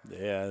 Yep.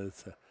 Yeah.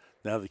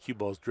 Now the cue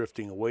ball's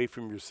drifting away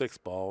from your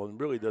 6-ball and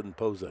really doesn't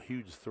pose a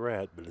huge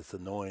threat, but it's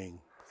annoying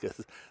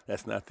because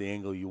that's not the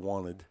angle you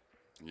wanted.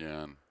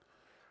 Yeah, and,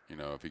 you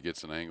know, if he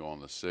gets an angle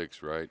on the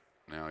 6, right,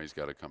 now he's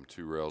got to come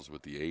 2 rails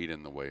with the 8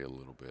 in the way a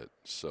little bit.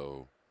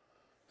 So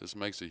this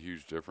makes a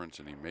huge difference,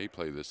 and he may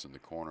play this in the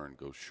corner and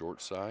go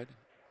short side.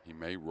 He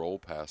may roll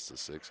past the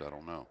 6. I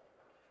don't know.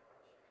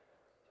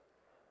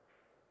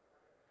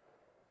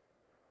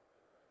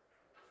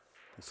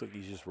 Looks like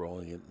he's just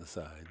rolling it in the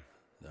side.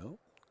 No,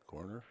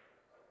 corner.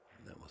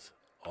 And that was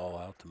all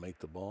out to make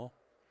the ball.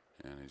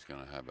 And he's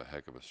going to have a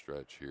heck of a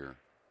stretch here.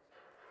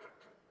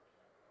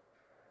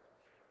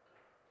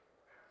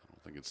 I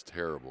don't think it's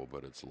terrible,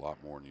 but it's a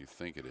lot more than you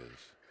think it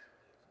is.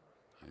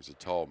 He's a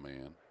tall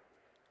man.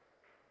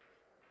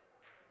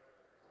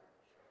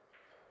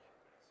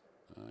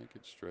 I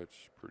could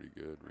stretch pretty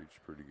good, reach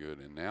pretty good.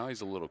 And now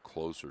he's a little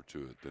closer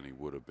to it than he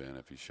would have been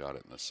if he shot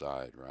it in the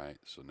side, right?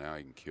 So now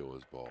he can kill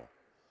his ball.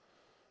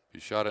 If he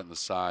shot it in the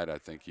side, I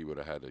think he would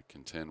have had to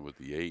contend with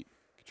the 8,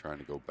 trying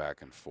to go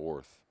back and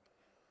forth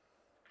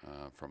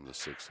from the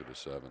 6 to the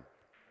 7.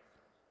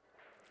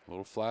 A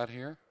little flat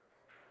here?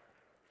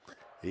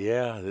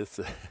 Yeah, it's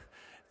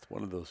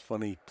one of those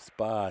funny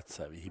spots.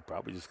 I mean, he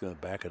probably just going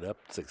to back it up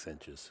 6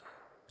 inches.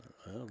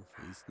 Well,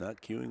 he's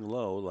not cueing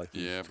low like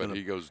he's Yeah, but gonna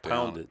he goes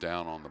pound down it.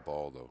 down on the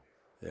ball though.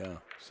 Yeah.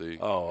 See?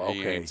 Oh, He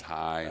okay. aims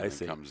high I and then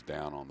see. comes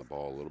down on the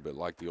ball a little bit,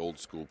 like the old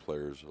school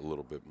players a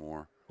little bit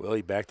more. Well,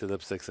 he backed it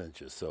up 6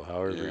 inches, so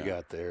however he Yeah.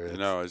 got there,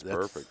 It's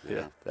perfect.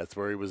 Yeah. that's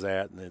where he was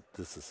at, and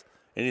this is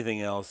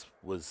anything else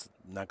was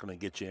not going to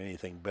get you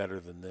anything better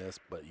than this,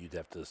 but you'd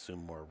have to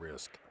assume more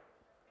risk.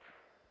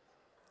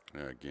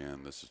 Yeah,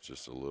 again, this is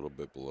just a little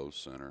bit below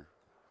center.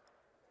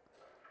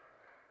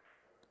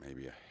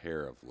 Maybe a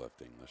hair of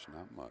left English,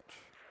 not much.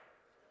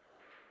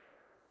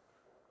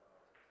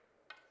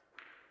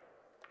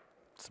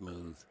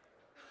 Smooth.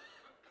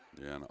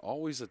 Yeah, and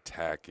always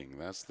attacking.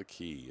 That's the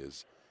key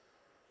is,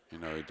 you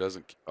know, he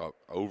doesn't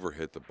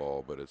overhit the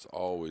ball, but it's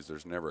always,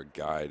 there's never a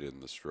guide in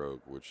the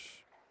stroke,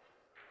 which,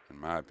 in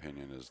my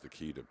opinion, is the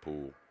key to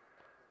pool.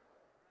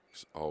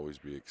 Just always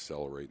be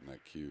accelerating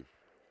that cue.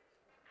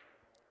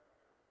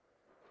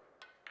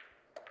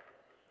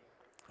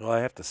 Well,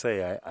 I have to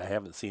say, I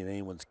haven't seen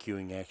anyone's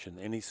cueing action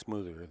any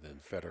smoother than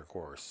Fedor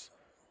Gorst,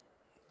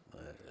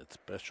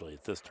 especially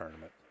at this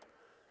tournament.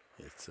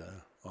 It's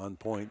on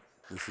point.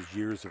 This is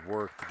years of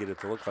work to get it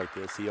to look like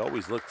this. He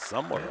always looked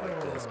somewhat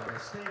like this,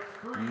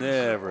 but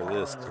never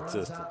this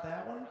consistent.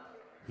 That one.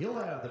 He'll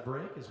have the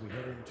break as we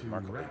head into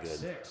rack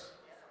 6.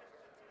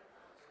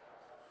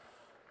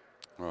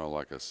 Well,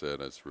 like I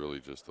said, it's really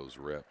just those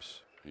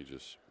reps. He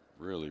just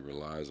really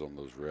relies on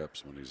those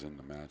reps when he's in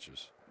the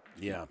matches.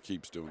 Yeah. He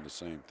keeps doing the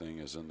same thing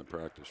as in the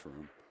practice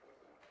room.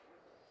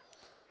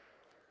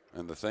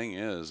 And the thing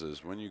is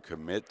when you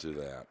commit to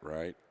that,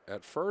 right,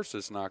 at first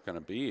it's not going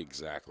to be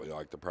exactly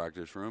like the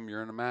practice room.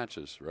 You're in the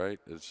matches, right?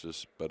 It's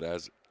just, but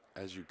as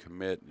you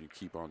commit and you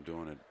keep on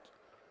doing it,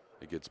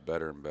 it gets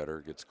better and better.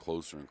 It gets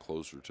closer and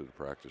closer to the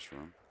practice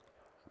room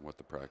and what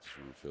the practice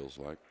room feels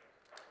like.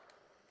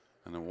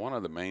 And then one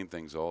of the main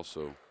things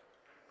also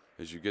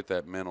is you get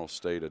that mental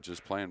state of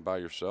just playing by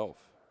yourself,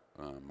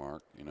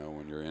 Mark, you know,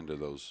 when you're into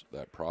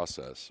that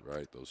process,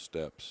 right, those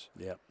steps.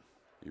 Yep.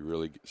 You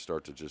really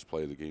start to just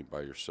play the game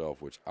by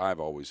yourself, which I've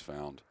always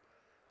found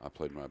I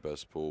played my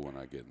best pool when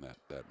I get in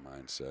that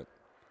mindset.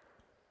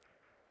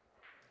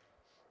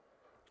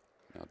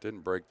 Now,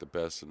 didn't break the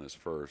best in his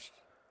first.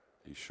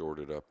 He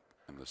shorted up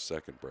in the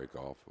second break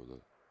off with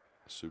a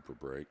super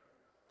break,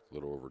 a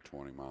little over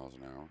 20 miles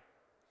an hour.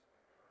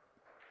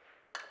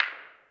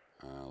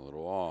 A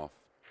little off.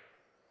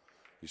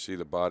 You see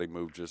the body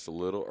move just a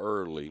little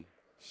early,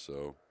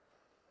 so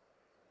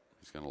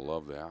he's going to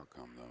love the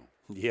outcome, though.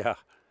 Yeah.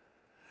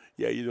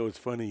 Yeah, you know, it's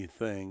a funny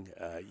thing.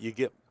 You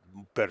get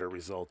better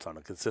results on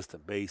a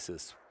consistent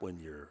basis when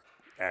you're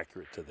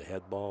accurate to the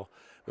head ball.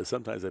 But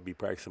sometimes I'd be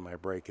practicing my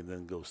break and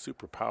then go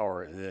super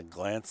power and then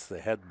glance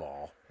the head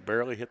ball,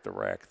 barely hit the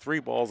rack. 3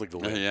 balls would go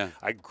in. Yeah.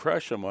 I'd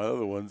crush them on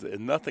other ones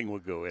and nothing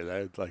would go in.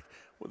 I'd like,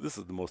 well, this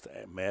is the most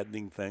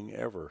maddening thing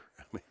ever.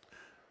 I mean,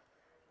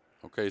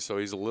 okay, so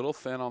he's a little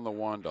thin on the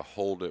one to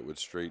hold it with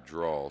straight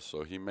draw.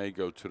 So he may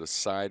go to the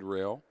side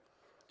rail,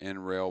 in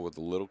rail with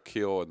a little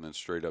kill, and then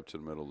straight up to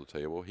the middle of the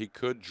table. He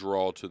could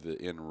draw to the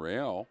in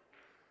rail,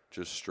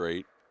 just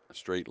straight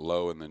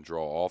low, and then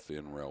draw off the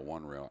in rail,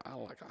 1 rail.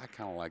 I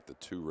kind of like the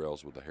 2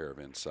 rails with the hair of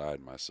inside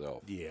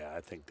myself. yeah,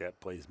 I think that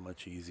plays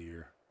much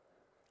easier.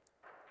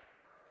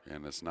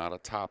 And it's not a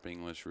top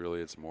English, really.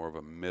 It's more of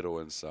a middle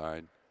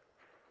inside.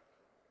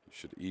 You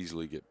should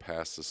easily get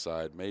past the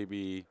side.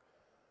 Maybe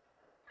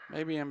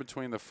in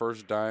between the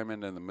first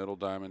diamond and the middle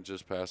diamond,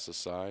 just past the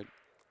side.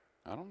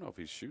 I don't know if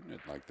he's shooting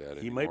it like that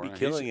anymore. He might be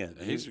killing it.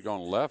 He's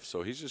going left,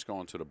 so he's just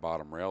going to the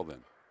bottom rail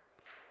then.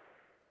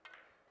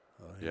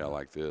 Oh, Yeah,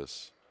 like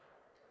this.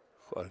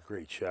 What a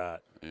great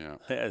shot. Yeah.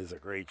 That is a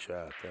great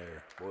shot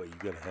there. Boy, you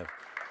got to have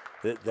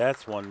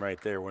that's one right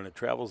there. When it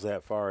travels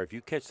that far, if you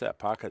catch that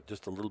pocket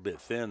just a little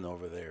bit thin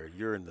over there,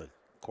 you're in the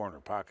corner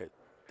pocket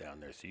down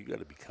there. So you got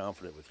to be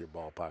confident with your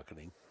ball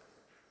pocketing.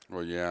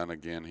 Well, yeah, and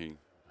again, he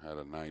had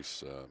a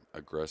nice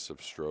aggressive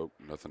stroke.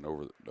 Nothing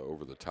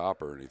over the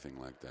top or anything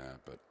like that,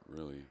 but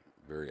really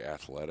very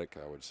athletic,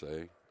 I would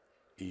say.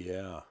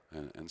 Yeah.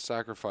 And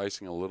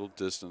sacrificing a little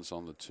distance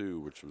on the 2,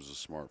 which was a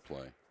smart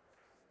play.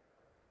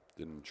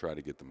 Didn't try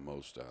to get the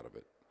most out of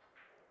it.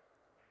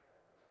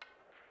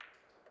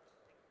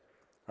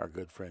 Our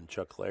good friend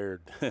Chuck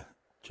Laird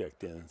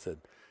checked in and said,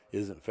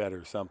 isn't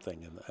Fedor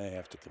something? And I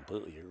have to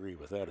completely agree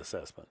with that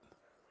assessment.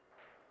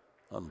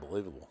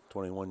 Unbelievable.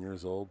 21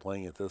 years old,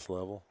 playing at this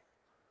level.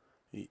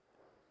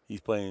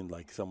 He's playing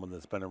like someone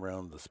that's been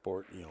around the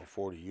sport,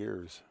 40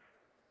 years.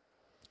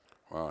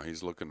 Wow,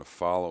 he's looking to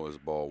follow his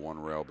ball 1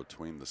 rail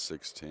between the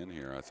 6-10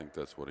 here. I think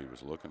that's what he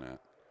was looking at.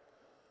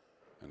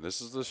 And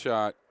this is the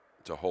shot.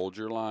 To hold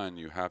your line,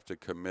 you have to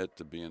commit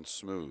to being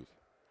smooth.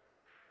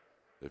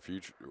 If you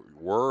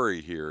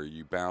worry here,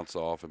 you bounce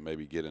off and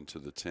maybe get into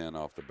the 10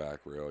 off the back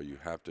rail. You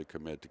have to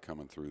commit to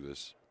coming through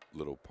this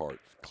little part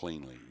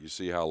cleanly. You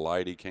see how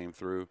light he came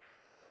through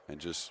and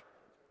just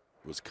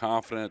was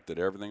confident that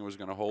everything was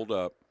going to hold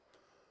up,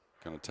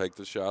 going to take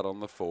the shot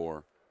on the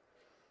 4,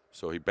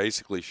 So he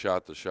basically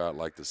shot the shot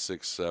like the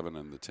 6, 7,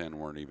 and the 10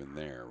 weren't even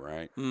there,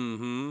 right?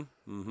 Mm-hmm.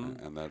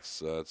 Mm-hmm. And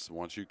that's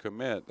once you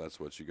commit, that's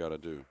what you got to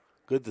do.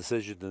 Good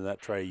decision to not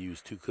try to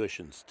use 2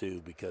 cushions,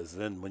 too, because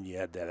then when you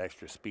add that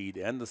extra speed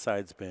and the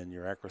side spin,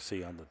 your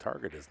accuracy on the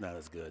target is not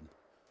as good.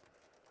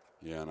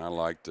 Yeah, and I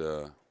liked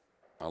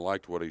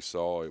what he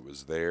saw. It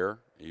was there,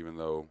 even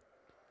though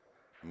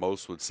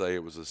most would say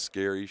it was a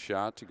scary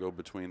shot to go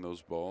between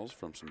those balls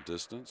from some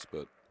distance,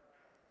 but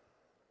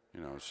you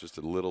know, it's just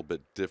a little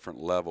bit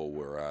different level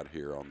we're at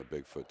here on the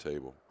Bigfoot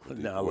table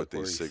with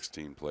these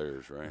 16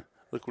 players, right?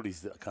 Look what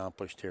he's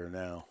accomplished here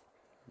now.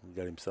 He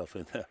got himself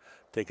in,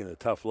 taking a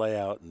tough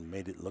layout and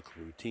made it look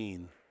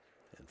routine,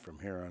 and from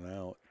here on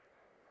out.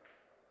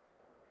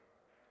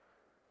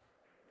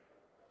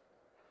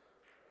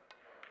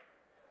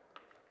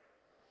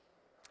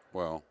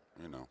 Well,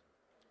 you know,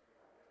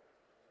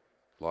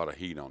 a lot of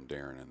heat on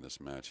Darren in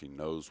this match. He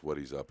knows what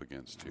he's up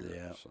against here.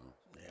 Yeah. So.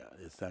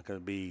 Yeah, it's not going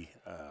to be,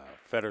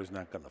 Fedor's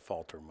not going to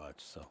falter much,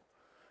 so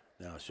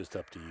now it's just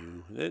up to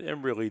you.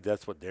 And really,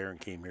 that's what Darren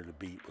came here to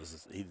beat,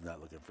 he's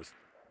not looking for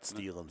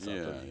stealing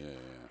something. Yeah.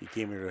 He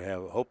came here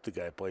to hope the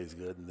guy plays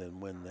good and then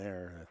win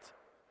there.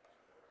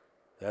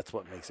 That's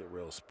what makes it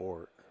real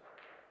sport.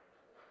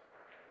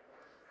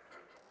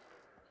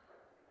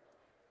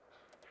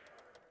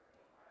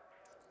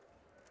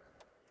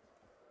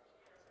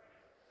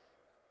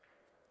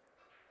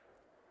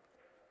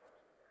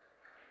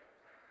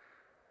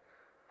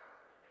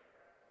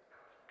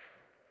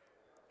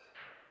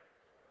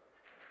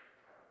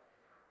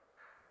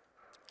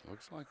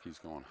 Looks like he's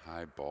going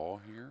high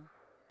ball here,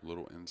 a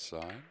little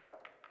inside.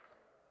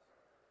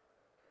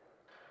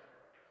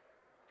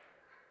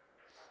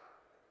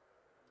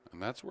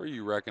 And that's where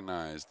you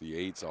recognize the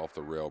 8's off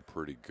the rail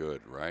pretty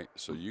good, right?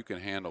 So you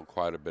can handle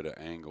quite a bit of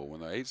angle.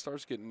 When the 8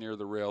 starts getting near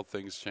the rail,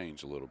 things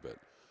change a little bit.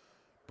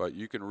 But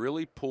you can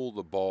really pull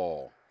the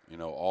ball, you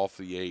know, off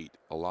the 8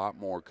 a lot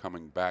more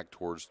coming back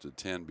towards the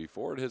 10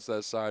 before it hits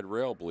that side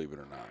rail, believe it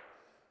or not,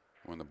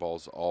 when the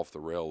ball's off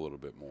the rail a little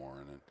bit more.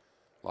 And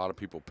a lot of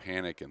people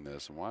panic in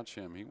this, and watch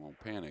him. He won't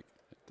panic.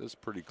 This is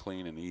pretty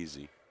clean and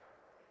easy.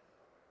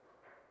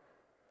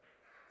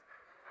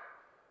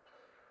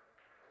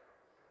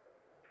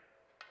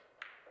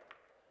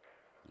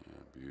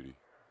 Yeah, beauty.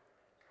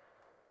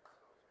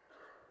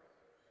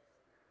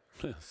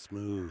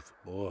 Smooth,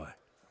 boy.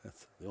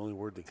 That's the only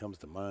word that comes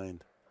to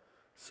mind.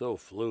 So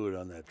fluid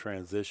on that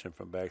transition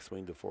from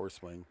backswing to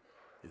foreswing.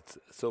 It's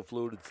so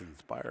fluid, it's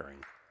inspiring.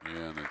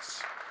 Yeah, and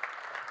it's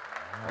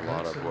a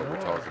lot of what we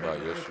talked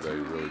about yesterday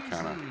really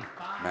kind of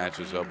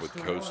matches up with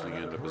coasting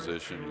into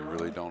position. You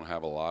really don't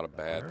have a lot of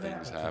bad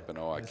things happen.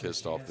 Oh, I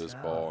kissed off this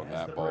ball and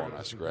that ball and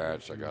I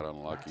scratched. I got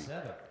unlucky.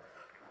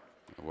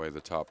 The way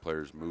the top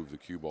players move the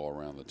cue ball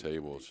around the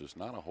table, it's just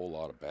not a whole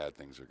lot of bad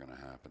things are going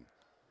to happen.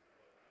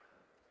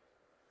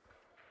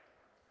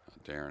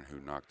 Darren, who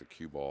knocked the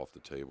cue ball off the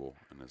table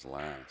in his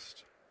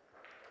last.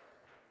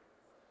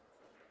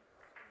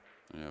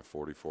 Yeah,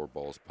 44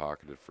 balls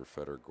pocketed for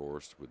Fedor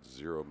Gorst with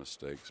 0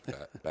 mistakes,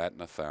 batting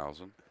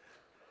 1,000.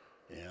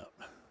 Yeah.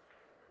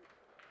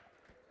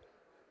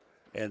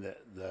 And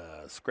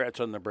the scratch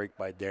on the break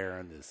by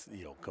Darren is,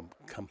 you know,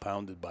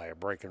 compounded by a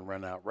break and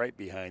run out right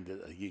behind it.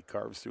 He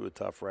carves through a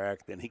tough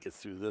rack, then he gets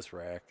through this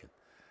rack,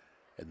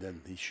 and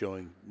then he's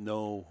showing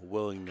no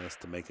willingness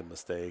to make a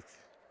mistake.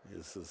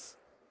 This is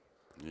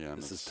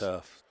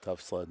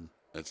tough sledding.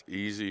 It's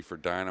easy for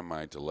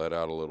Dynamite to let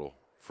out a little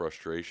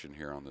frustration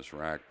here on this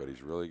rack, but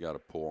he's really got to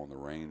pull on the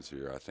reins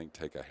here. I think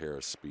take a hair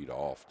of speed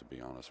off, to be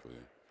honest with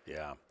you.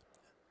 Yeah,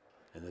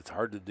 and it's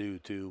hard to do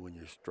too when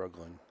you're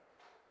struggling.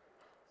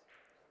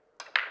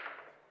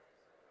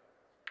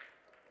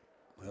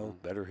 Well,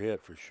 better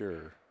hit for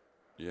sure.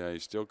 Yeah,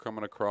 he's still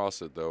coming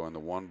across it though, and the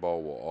one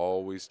ball will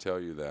always tell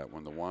you that.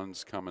 When the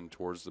one's coming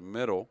towards the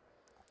middle,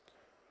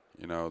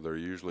 you know, they're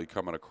usually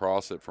coming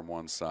across it from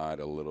one side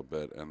a little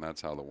bit, and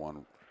that's how the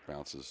one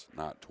bounces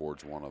not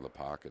towards one of the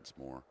pockets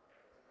more.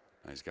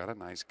 Now he's got a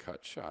nice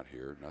cut shot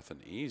here, nothing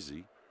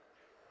easy.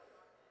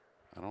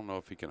 I don't know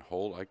if he can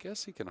hold. I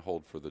guess he can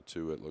hold for the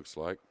 2, it looks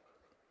like.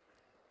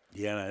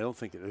 Yeah, and I don't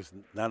think there's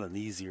not an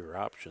easier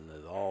option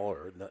at all,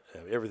 or not,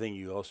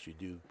 everything else you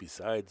do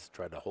besides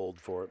try to hold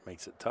for it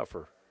makes it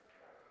tougher.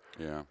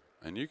 Yeah,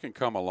 and you can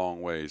come a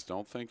long ways.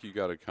 Don't think you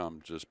got to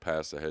come just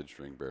past the head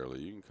string barely.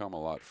 You can come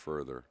a lot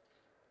further.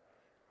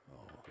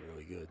 Oh,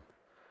 really good.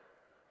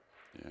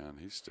 Yeah, and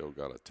he's still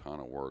got a ton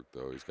of work,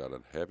 though. He's got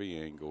a heavy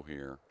angle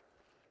here.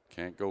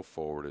 Can't go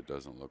forward, it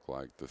doesn't look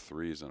like. The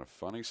 3 is in a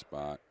funny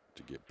spot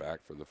to get back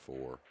for the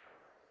 4.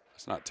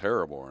 It's not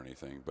terrible or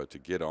anything, but to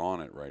get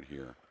on it right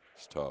here,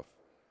 it's tough.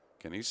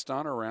 Can he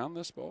stun around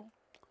this ball?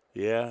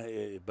 Yeah,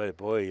 but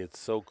boy, it's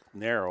so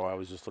narrow. I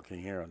was just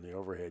looking here on the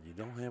overhead. You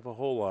don't have a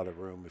whole lot of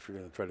room if you're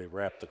going to try to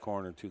wrap the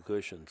corner 2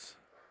 cushions.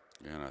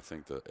 Yeah, and I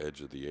think the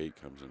edge of the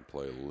 8 comes in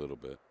play a little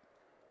bit.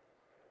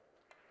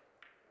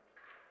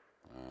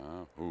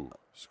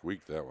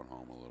 Squeaked that one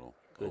home a little.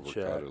 Good Overcut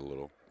shot. it a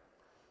little.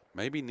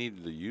 Maybe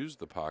needed to use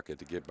the pocket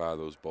to get by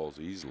those balls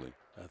easily.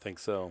 I think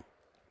so.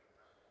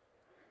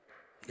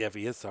 Yeah, if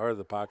he hits the heart of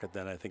the pocket,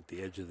 then I think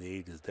the edge of the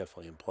 8 is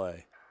definitely in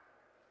play.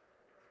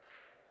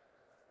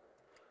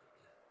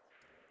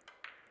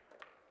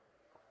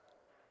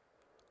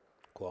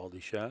 Quality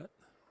shot.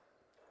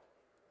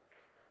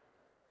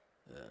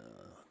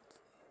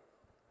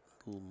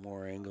 A little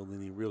more angle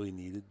than he really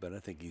needed, but I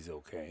think he's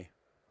okay.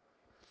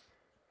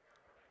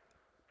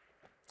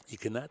 You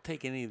cannot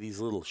take any of these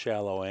little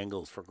shallow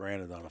angles for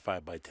granted on a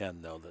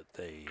 5x10, though, that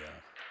they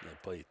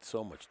play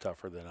so much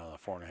tougher than on a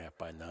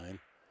 4.5x9.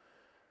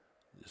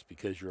 Just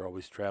because you're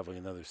always traveling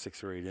another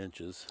 6 or 8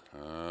 inches.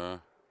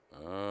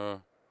 Oh,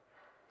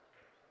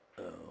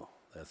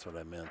 that's what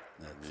I meant.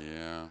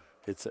 Yeah.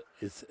 It's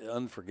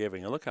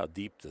unforgiving. And look how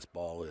deep this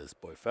ball is.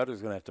 Boy,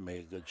 Fedor's going to have to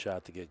make a good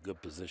shot to get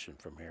good position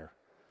from here.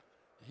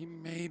 He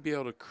may be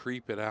able to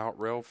creep it out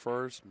rail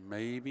first,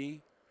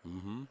 maybe.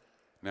 Mm-hmm.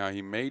 Now,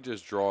 he may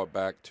just draw it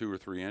back 2 or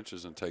 3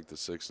 inches and take the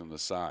 6 in the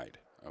side,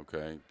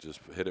 okay? Just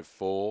hit it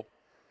full.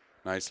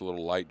 Nice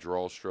little light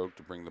draw stroke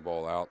to bring the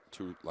ball out,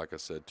 like I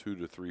said, 2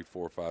 to 3,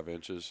 4, 5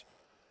 inches.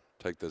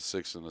 Take the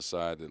 6 in the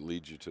side that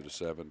leads you to the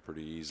 7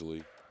 pretty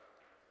easily.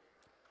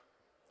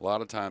 A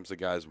lot of times the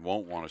guys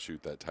won't want to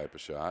shoot that type of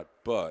shot,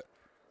 but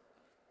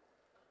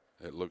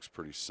it looks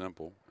pretty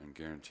simple and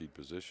guaranteed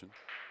position.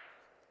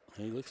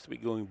 He looks to be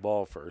going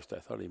ball first. I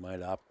thought he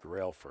might opt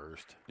rail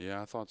first.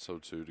 Yeah, I thought so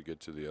too, to get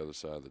to the other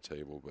side of the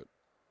table, but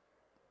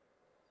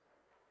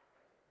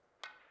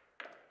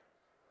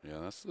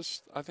yeah,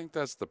 I think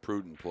that's the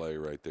prudent play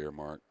right there,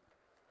 Mark.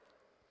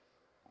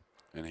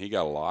 And he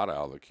got a lot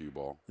out of the cue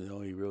ball. You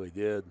know, he really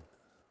did.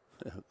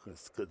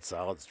 It's a good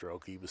solid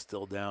stroke. He was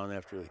still down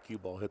after the cue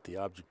ball hit the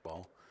object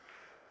ball.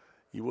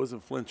 He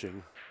wasn't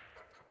flinching.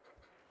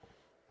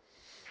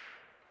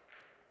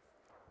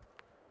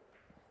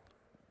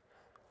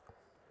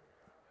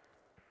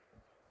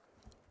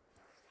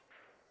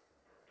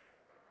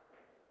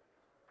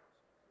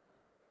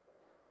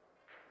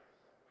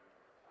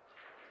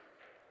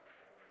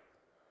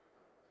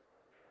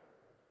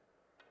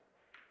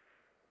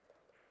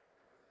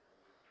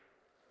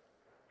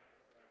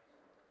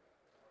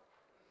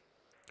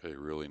 Okay,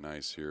 really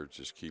nice here,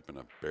 just keeping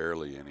a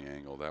barely any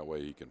angle. That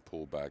way he can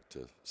pull back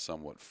to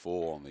somewhat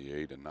full on the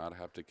 8 and not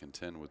have to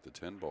contend with the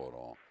 10 ball at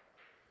all.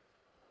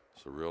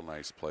 So real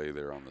nice play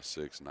there on the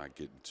 6, not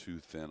getting too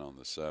thin on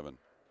the 7,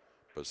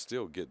 but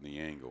still getting the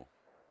angle.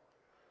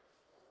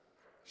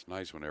 It's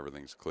nice when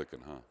everything's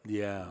clicking, huh?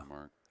 Yeah.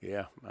 Mark?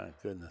 Yeah, my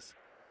goodness.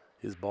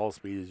 His ball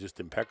speed is just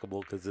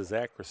impeccable because his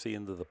accuracy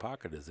into the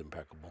pocket is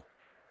impeccable.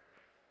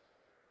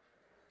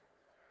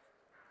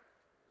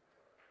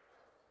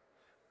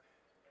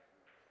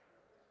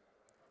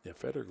 Yeah,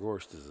 Fedor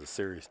Gorst is a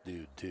serious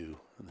dude, too.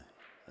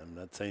 I'm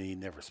not saying he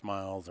never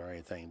smiles or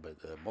anything, but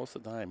most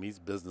of the time he's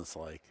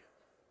businesslike.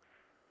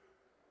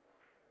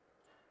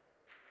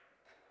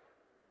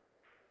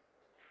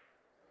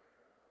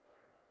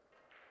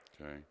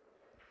 Okay.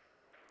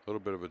 A little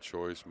bit of a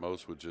choice.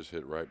 Most would just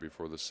hit right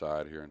before the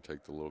side here and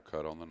take the little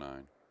cut on the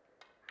 9.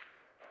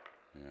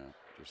 Yeah,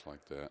 just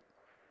like that.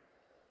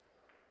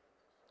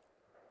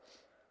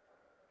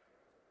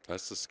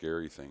 That's the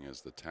scary thing, is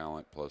the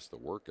talent plus the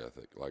work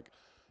ethic. Like,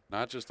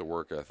 not just the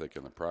work ethic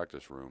in the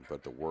practice room,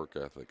 but the work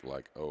ethic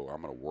like, oh,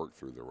 I'm going to work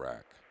through the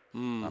rack.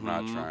 I'm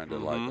not trying to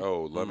like,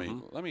 oh,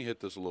 let me hit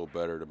this a little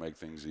better to make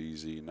things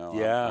easy. No,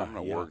 yeah, I'm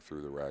going to work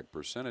through the rack.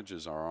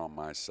 Percentages are on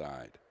my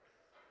side.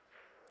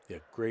 Yeah,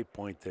 great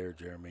point there,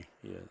 Jeremy.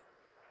 Yeah.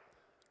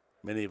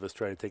 Many of us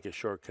try to take a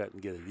shortcut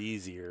and get it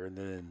easier, and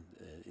then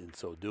in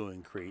so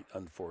doing create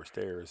unforced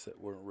errors that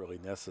weren't really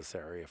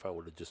necessary if I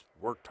would have just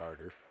worked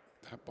harder.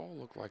 That ball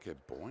looked like it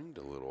boinged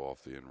a little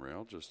off the end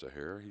rail, just a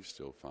hair. He's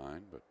still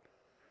fine, but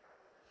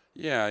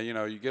yeah, you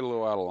know, you get a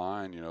little out of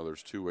line. You know,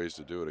 there's 2 ways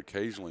to do it.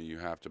 Occasionally, you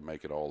have to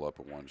make it all up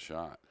in one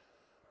shot,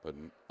 but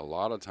a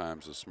lot of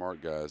times the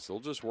smart guys,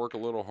 they'll just work a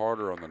little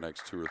harder on the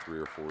next 2 or 3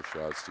 or 4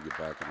 shots to get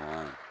back in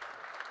line.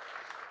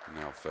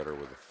 Now Fedor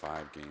with a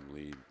 5-game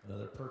lead.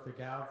 Another perfect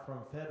out from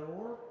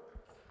Fedor.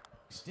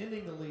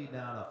 Extending the lead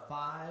now to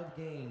 5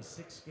 games,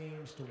 6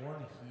 games to 1.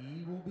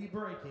 He will be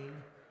breaking.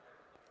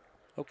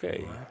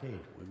 Okay,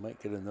 we might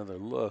get another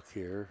look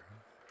here.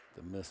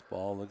 The missed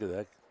ball, look at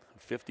that.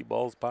 50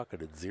 balls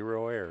pocketed,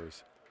 0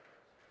 errors.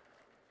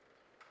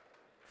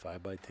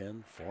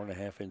 5x10,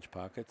 4.5-inch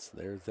pockets.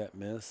 There's that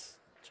miss.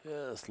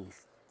 Just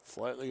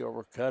slightly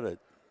overcut it.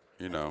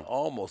 You know.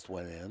 Almost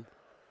went in.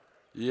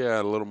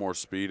 Yeah, a little more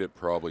speed it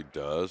probably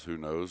does. Who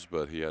knows?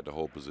 But he had to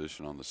hold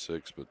position on the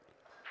 6. But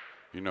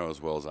you know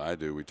as well as I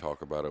do, we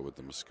talk about it with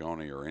the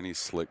Moscone or any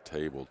slick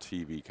table,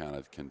 TV kind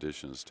of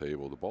conditions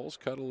table. The ball's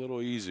cut a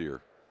little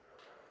easier.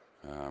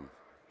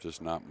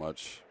 Just not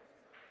much.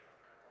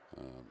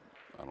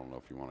 I don't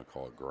know if you want to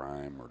call it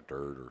grime or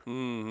dirt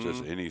or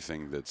just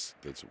anything that's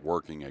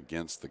working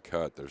against the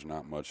cut. There's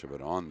not much of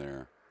it on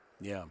there.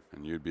 Yeah.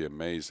 And you'd be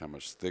amazed how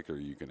much thicker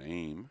you can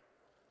aim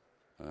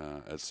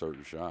at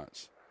certain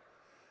shots.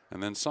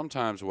 And then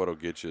sometimes what'll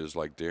get you is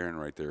like Darren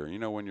right there. You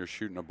know, when you're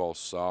shooting a ball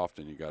soft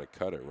and you got to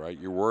cut it, right?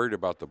 You're worried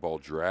about the ball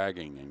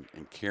dragging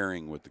and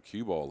carrying with the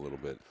cue ball a little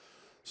bit.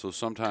 So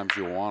sometimes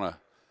you'll want to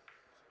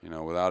you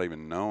know, without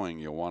even knowing,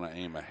 you'll want to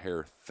aim a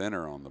hair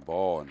thinner on the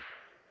ball,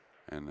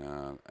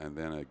 and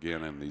then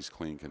again in these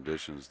clean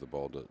conditions, the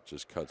ball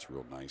just cuts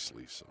real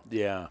nicely. So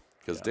Yeah.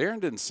 because Darren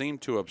didn't seem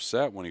too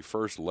upset when he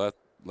first let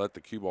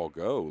the cue ball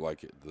go.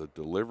 Like the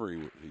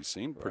delivery, he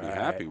seemed pretty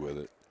happy with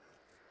it.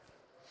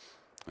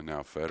 And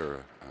now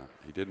Fedor,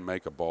 he didn't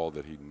make a ball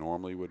that he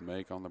normally would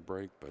make on the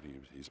break, but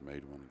he's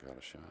made one and got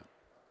a shot.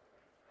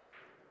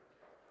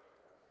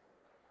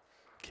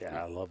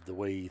 Yeah, I love the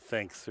way he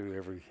thinks through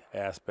every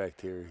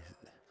aspect here.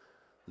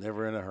 He's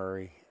never in a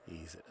hurry.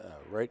 He's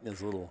right in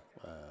his little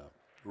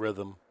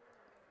rhythm.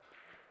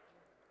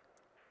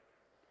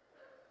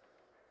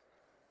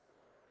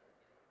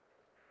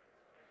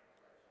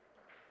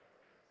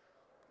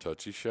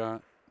 Touchy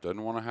shot.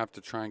 Doesn't want to have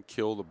to try and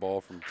kill the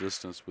ball from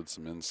distance with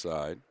some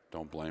inside.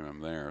 Don't blame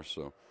him there.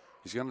 So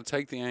he's going to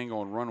take the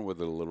angle and run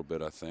with it a little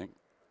bit, I think.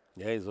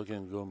 Yeah, he's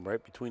looking to go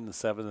right between the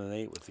 7 and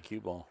 8 with the cue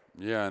ball.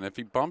 Yeah, and if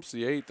he bumps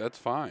the 8, that's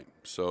fine.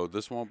 So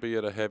this won't be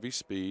at a heavy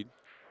speed.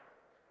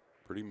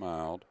 Pretty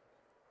mild.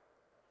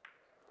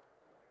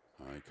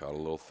 He caught a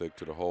little thick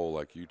to the hole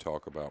like you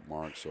talk about,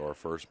 Mark. So our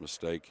first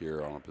mistake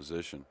here on a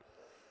position.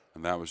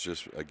 And that was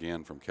just,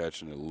 again, from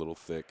catching it a little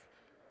thick.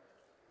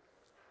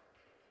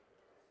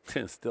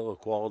 It's still a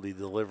quality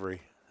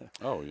delivery.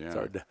 Oh, yeah. It's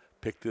hard to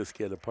pick this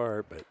kid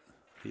apart, but,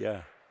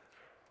 yeah,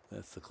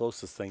 that's the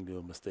closest thing to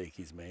a mistake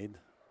he's made.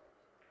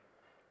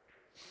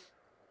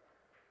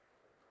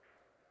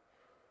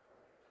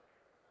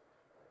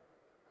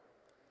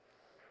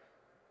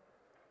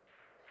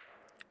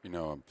 You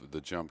know,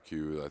 the jump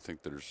cue, I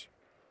think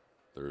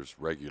there's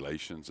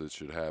regulations it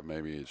should have.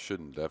 Maybe it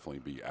shouldn't definitely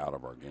be out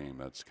of our game.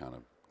 That's kind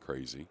of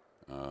crazy.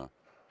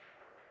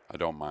 I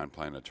don't mind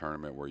playing a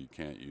tournament where you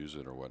can't use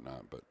it or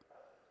whatnot, but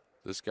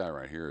this guy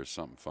right here is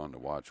something fun to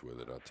watch with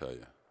it, I'll tell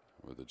you,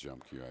 with the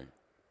jump cue.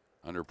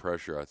 Under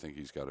pressure, I think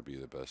he's got to be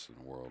the best in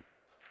the world.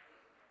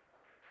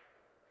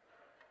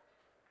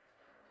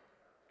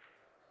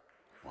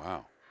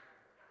 Wow.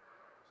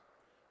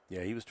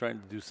 Yeah, he was trying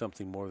to do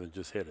something more than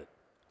just hit it.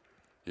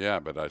 Yeah,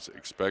 but I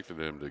expected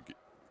him to,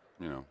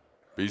 you know,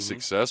 be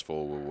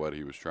successful with what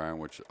he was trying,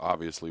 which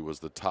obviously was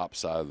the top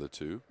side of the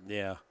two.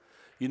 Yeah.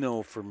 You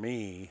know, for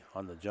me,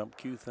 on the jump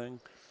cue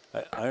thing,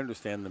 I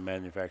understand the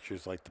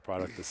manufacturers like the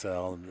product to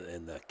sell,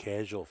 and the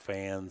casual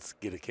fans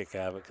get a kick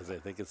out of it because they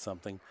think it's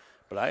something.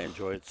 But I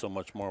enjoy it so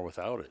much more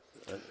without it.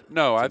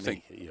 No, I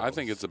think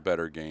it's a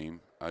better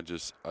game. I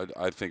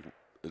think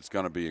it's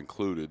going to be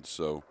included,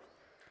 so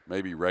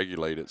maybe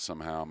regulate it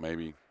somehow.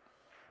 Maybe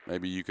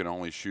you can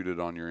only shoot it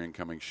on your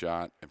incoming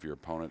shot. If your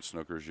opponent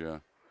snookers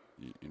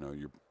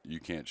you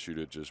can't shoot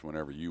it just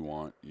whenever you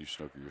want. You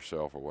snooker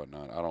yourself or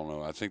whatnot. I don't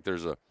know. I think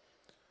there's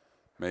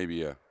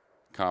maybe a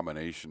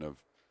combination of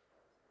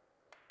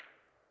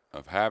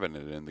having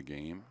it in the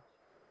game,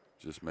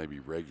 just maybe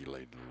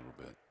regulate it a little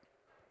bit.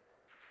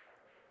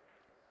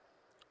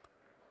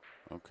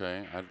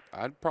 Okay,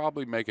 I'd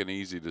probably make an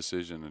easy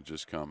decision and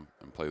just come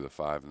and play the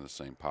 5 in the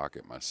same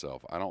pocket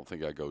myself. I don't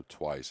think I go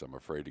twice. I'm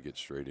afraid to get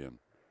straight in.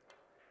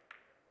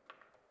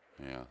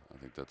 Yeah, I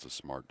think that's a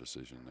smart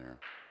decision there.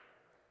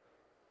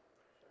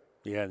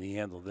 Yeah, and he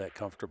handled that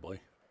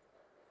comfortably.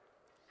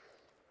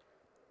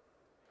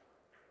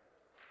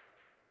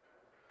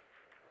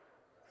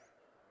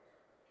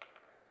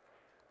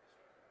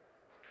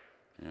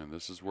 And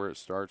this is where it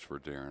starts for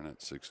Darren at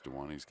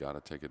 6-1. He's got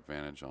to take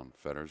advantage on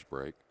Fedor's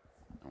break,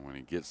 and when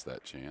he gets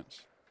that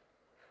chance.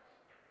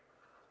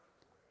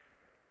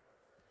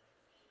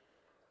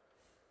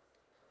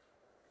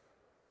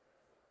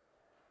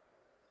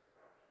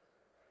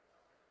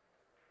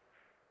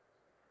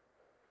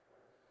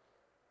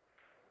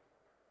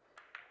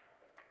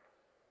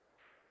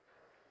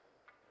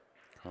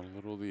 Caught a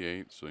little of the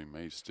 8, so he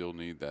may still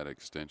need that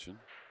extension.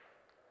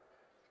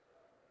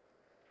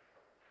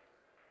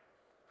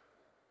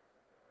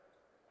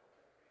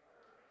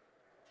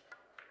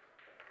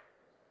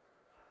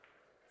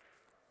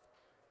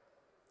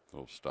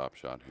 Little stop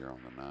shot here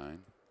on the 9.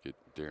 Get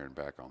Darren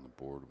back on the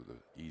board with an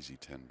easy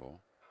 10 ball.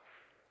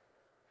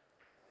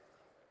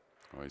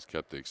 Oh, he's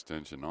kept the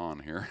extension on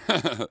here.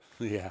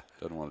 Yeah.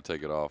 Doesn't want to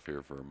take it off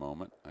here for a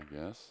moment, I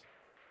guess.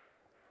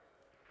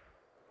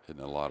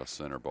 Hitting a lot of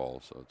center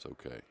balls, so it's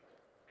okay.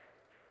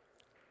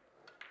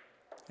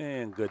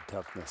 And good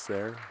toughness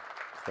there.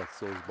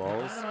 Cuts those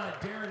balls.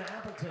 Darren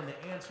Appleton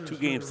answers 2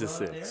 games to run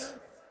 6. there.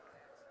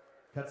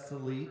 Cuts the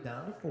lead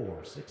down to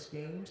 4. 6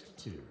 games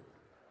to 2.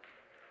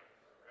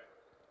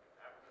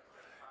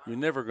 You're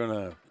never going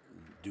to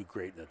do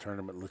great in a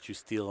tournament unless you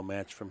steal a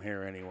match from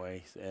here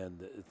anyway.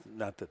 And it's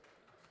not that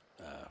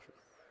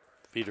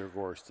Fedor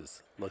Gorst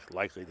is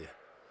likely to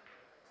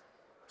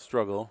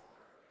struggle.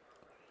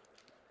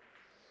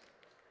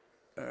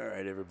 All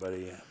right,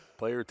 everybody.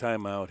 Player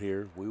timeout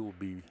here. We will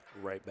be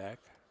right back.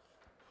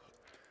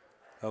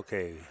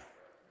 Okay,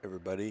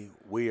 everybody.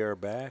 We are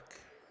back.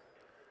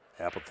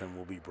 Appleton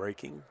will be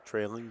breaking,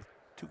 trailing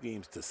 2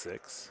 games to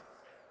 6.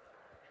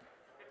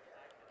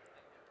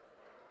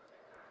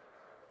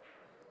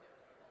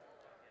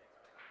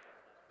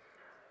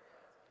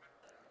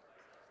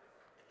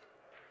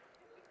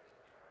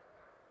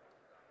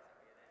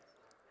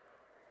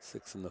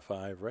 6 and the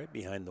 5, right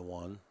behind the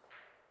 1.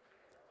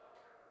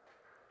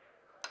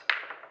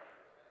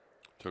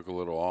 Took a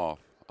little off.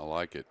 I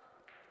like it.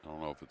 I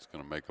don't know if it's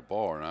going to make a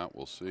ball or not.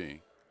 We'll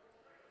see.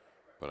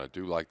 But I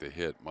do like the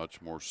hit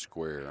much more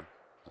square.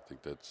 I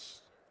think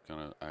that's going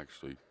to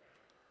actually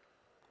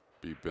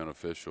be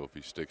beneficial if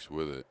he sticks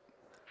with it.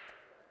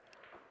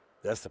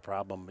 That's the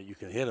problem. But you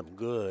can hit them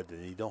good,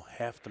 and you don't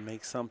have to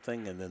make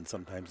something. And then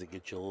sometimes it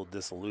gets you a little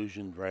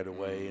disillusioned right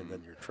away, and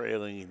then you're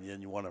trailing, and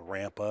then you want to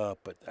ramp up.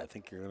 But I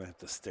think you're going to have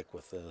to stick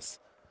with this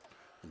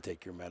and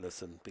take your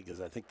medicine, because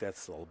I think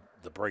that's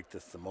the break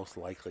that's the most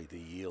likely to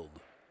yield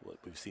what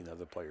we've seen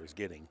other players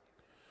getting.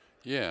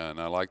 Yeah, and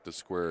I like the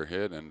square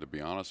hit. And to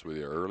be honest with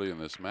you, early in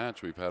this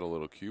match, we've had a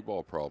little cue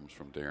ball problems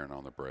from Darren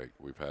on the break.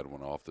 We've had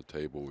one off the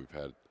table. We've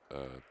had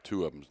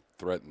 2 of them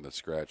threaten the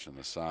scratch in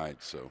the side.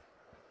 So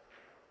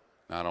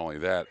not only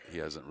that, he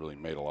hasn't really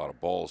made a lot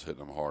of balls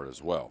hitting them hard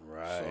as well.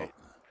 Right. So,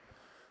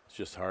 it's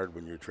just hard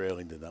when you're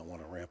trailing to not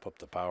want to ramp up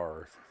the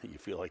power. You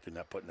feel like you're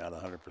not putting out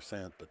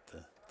 100%, but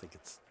I think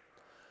it's,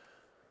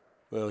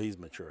 well, he's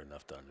mature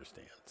enough to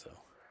understand. So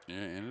yeah,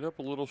 ended up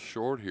a little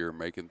short here,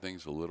 making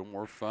things a little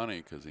more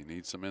funny because he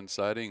needs some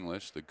inside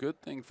English. The good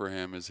thing for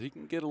him is he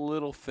can get a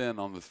little thin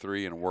on the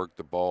 3 and work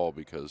the ball,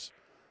 because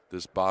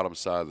this bottom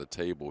side of the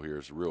table here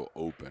is real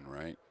open,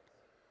 right?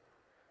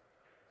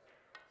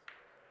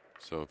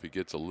 So if he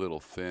gets a little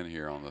thin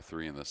here on the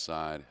 3 and the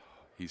side,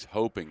 he's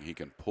hoping he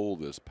can pull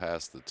this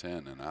past the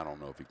 10, and I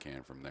don't know if he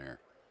can from there.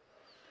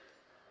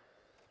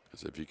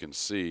 Because if you can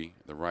see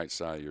the right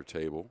side of your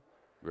table,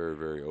 very,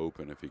 very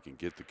open if he can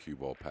get the cue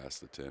ball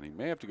past the 10. He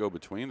may have to go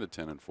between the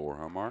 10 and 4,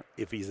 huh, Mark?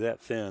 if he's that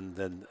thin,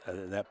 then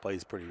that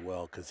plays pretty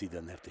well, because he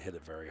doesn't have to hit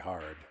it very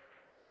hard.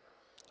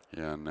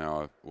 Yeah,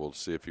 now we'll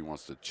see if he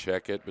wants to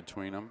check it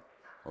between them,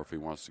 or if he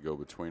wants to go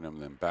between them,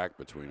 then back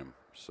between them.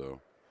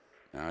 So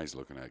now he's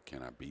looking at,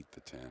 can I beat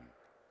the 10?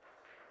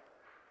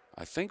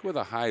 I think with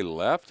a high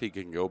left, he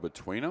can go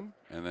between them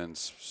and then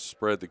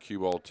spread the cue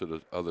ball to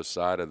the other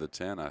side of the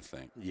 10, I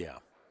think. Yeah.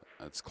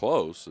 It's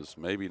close. It's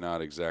maybe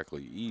not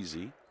exactly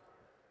easy.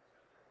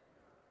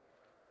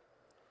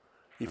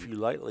 If you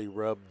lightly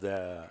rub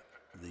the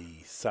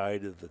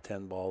side of the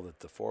 10 ball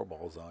that the 4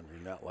 ball's on,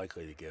 you're not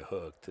likely to get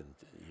hooked. And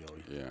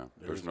Yeah,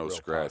 there's a no real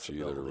scratch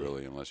either, possibility.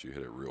 really, unless you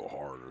hit it real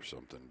hard or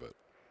something. But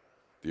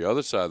the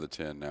other side of the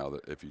 10 now,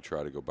 that if you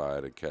try to go by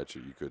it and catch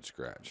it, you could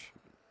scratch.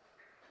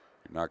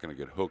 You're not going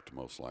to get hooked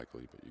most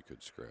likely, but you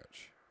could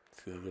scratch.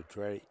 So go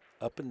right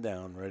up and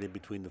down, right in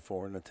between the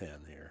 4 and the 10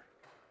 here.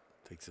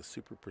 Takes a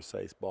super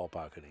precise ball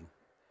pocketing.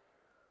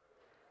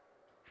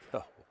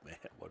 Oh, man,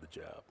 what a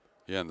job.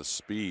 Yeah, and the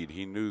speed,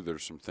 he knew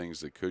there's some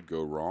things that could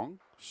go wrong,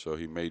 so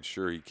he made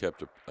sure he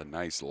kept a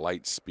nice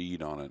light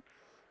speed on it,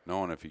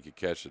 knowing if he could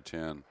catch the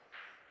 10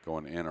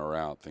 going in or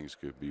out, things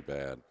could be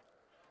bad.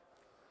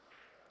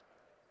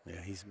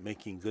 Yeah, he's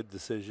making good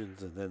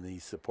decisions, and then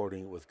he's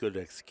supporting it with good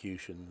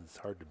execution. It's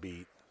hard to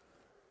beat.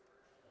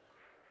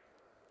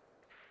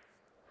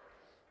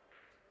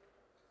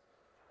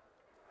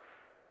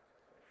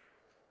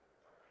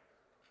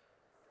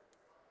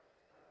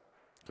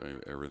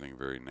 Everything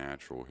very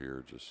natural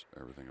here, just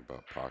everything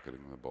about pocketing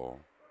the ball.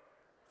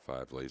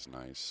 5 lays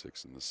nice,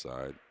 6 in the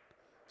side,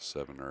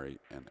 7 or 8,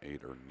 and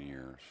 8 are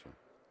near. So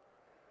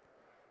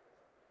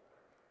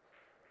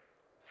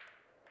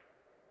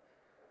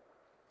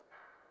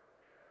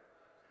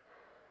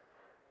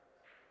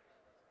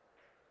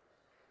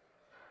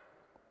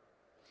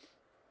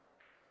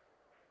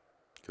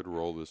could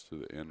roll this to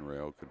the end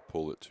rail, could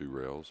pull it 2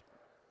 rails.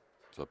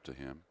 It's up to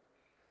him.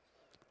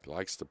 He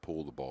likes to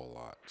pull the ball a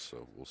lot,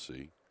 so we'll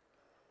see.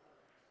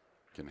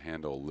 Can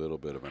handle a little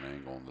bit of an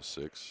angle on the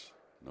 6.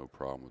 No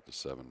problem with the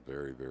 7.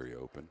 Very, very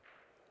open.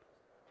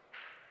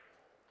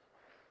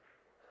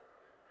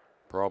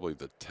 Probably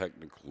the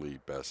technically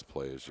best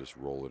play is just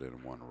roll it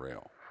in 1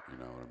 rail. You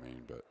know what I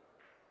mean? But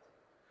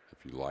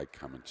if you like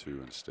coming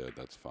 2 instead,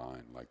 that's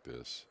fine, like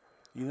this.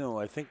 You know,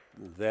 I think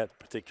that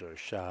particular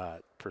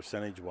shot,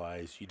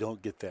 percentage-wise, you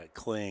don't get that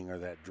cling or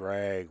that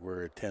drag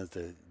where it tends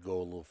to go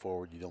a little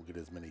forward. You don't get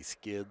as many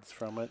skids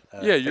from it.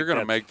 Yeah, you're going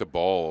to make the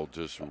ball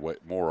just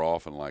more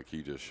often like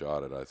he just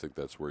shot it. I think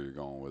that's where you're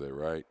going with it,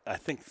 right? I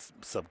think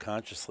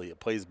subconsciously it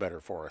plays better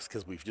for us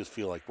because we just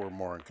feel like we're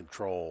more in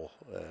control.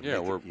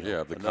 Yeah,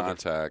 the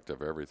contact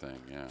of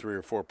everything, yeah. 3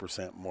 or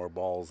 4% more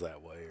balls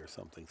that way or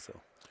something, so.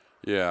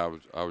 Yeah,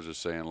 I was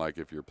just saying, like,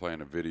 if you're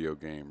playing a video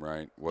game,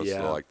 right, what's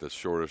the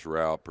shortest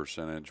route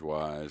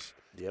percentage-wise?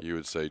 Yep. You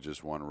would say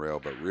just 1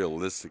 rail. But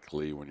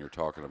realistically, when you're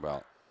talking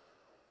about,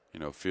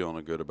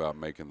 feeling good about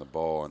making the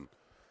ball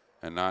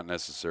and not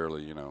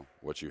necessarily,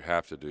 what you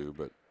have to do,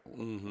 but,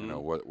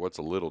 what's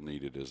a little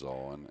needed is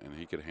all. And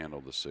he could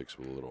handle the 6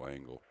 with a little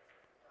angle.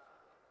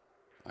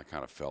 I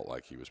kind of felt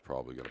like he was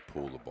probably going to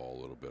pull the ball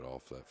a little bit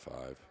off that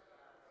 5.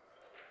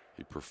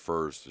 He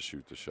prefers to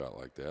shoot the shot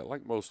like that,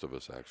 like most of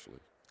us actually.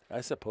 I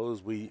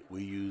suppose we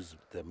use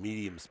the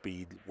medium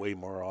speed way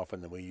more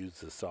often than we use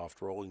the soft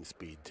rolling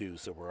speed too,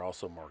 so we're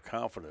also more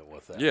confident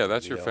with that. Yeah,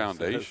 that's your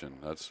foundation.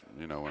 That's,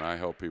 when I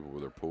help people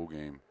with their pool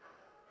game,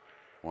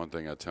 one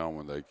thing I tell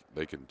them when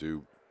they can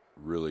do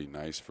really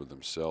nice for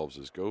themselves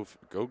is go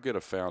get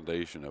a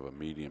foundation of a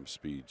medium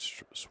speed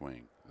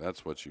swing.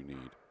 That's what you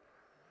need.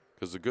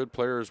 Because the good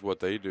players, what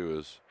they do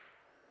is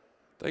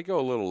they go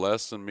a little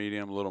less than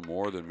medium, a little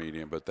more than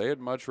medium, but they'd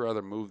much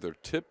rather move their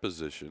tip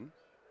position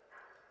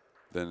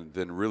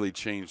than really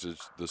change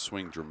the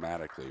swing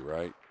dramatically,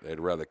 right? They'd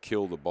rather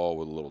kill the ball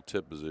with a little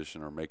tip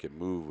position or make it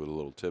move with a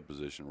little tip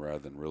position rather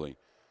than really,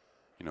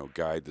 you know,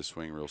 guide the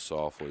swing real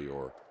softly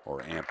or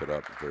amp it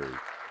up very,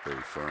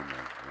 very firmly,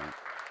 right?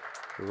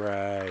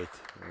 Right.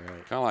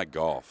 Kind of like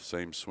golf,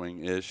 same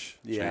swing-ish,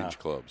 Yeah. change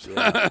clubs.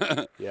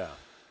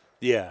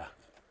 Yeah.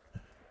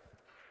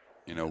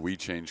 You know, we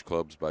change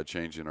clubs by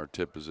changing our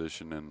tip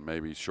position and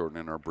maybe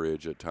shortening our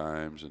bridge at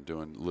times and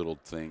doing little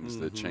things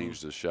that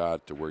change the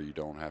shot to where you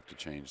don't have to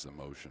change the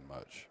motion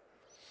much.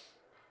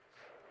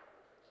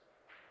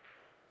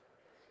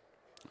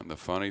 And the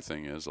funny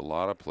thing is, a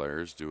lot of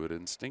players do it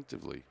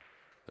instinctively.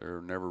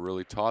 They're never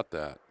really taught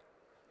that.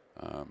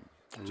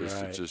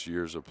 Just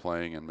years of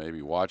playing and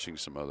maybe watching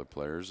some other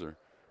players. They're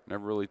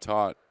never really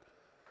taught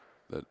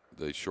that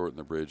they shorten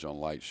the bridge on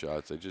light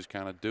shots. They just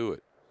kind of do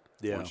it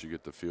once you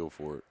get the feel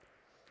for it.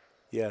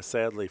 Yeah,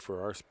 sadly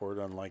for our sport,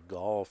 unlike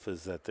golf,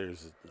 is that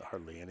there's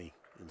hardly any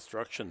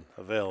instruction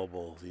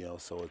available, you know,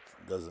 so it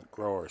doesn't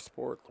grow our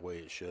sport the way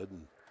it should.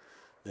 And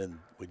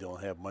then we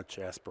don't have much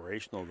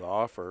aspirational to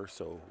offer,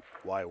 so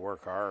why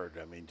work hard?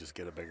 I mean, just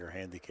get a bigger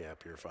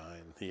handicap, you're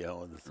fine, you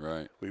know. And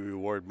right. We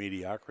reward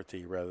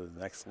mediocrity rather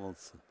than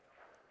excellence.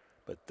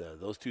 But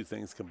those two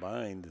things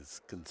combined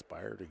has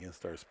conspired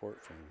against our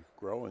sport from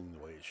growing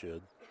the way it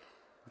should.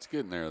 It's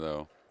getting there,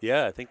 though.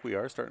 Yeah, I think we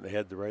are starting to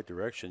head the right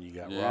direction. You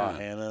got Raw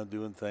Hannah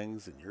doing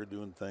things, and you're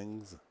doing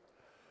things.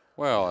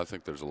 Well, I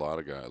think there's a lot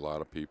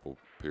of people,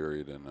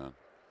 period. And, you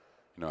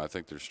know, I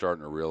think they're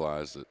starting to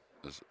realize that,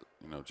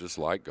 you know, just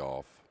like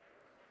golf,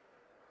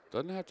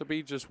 doesn't have to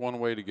be just one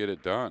way to get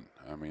it done.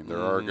 I mean,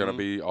 there are going to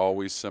be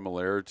always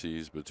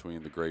similarities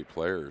between the great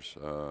players.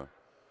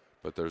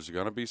 But there's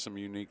going to be some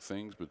unique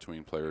things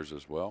between players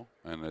as well,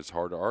 and it's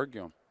hard to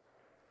argue them.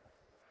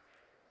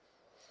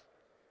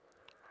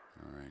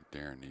 All right,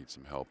 Darren needs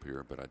some help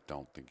here, but I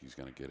don't think he's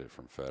going to get it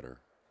from Fedor.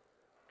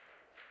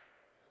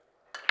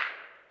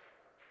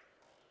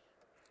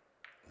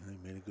 He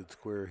made a good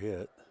square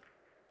hit.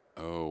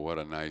 Oh, what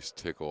a nice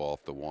tickle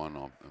off the one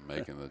on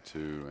making the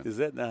two. Is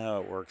that not how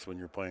it works when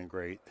you're playing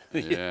great?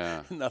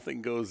 Yeah.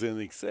 Nothing goes in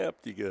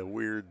except you get a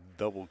weird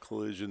double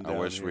collision down I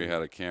wish here. we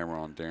had a camera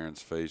on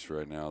Darren's face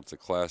right now. It's a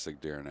classic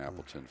Darren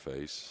Appleton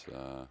face.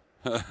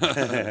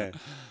 But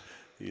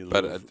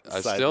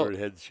I still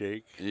head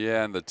shake.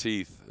 Yeah, and the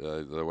teeth,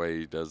 the way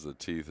he does the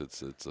teeth,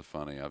 it's a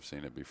funny. I've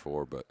seen it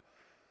before, but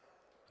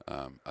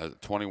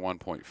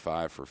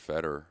 21.5 for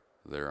Fedor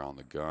there on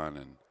the gun,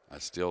 and I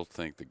still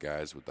think the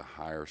guys with the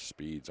higher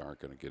speeds aren't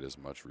going to get as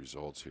much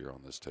results here on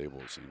this table,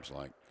 it seems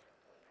like.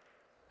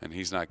 And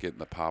he's not getting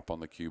the pop on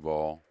the cue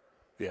ball.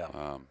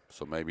 Yeah.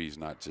 So maybe he's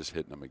not just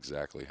hitting them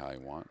exactly how he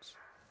wants.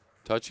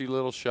 Touchy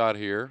little shot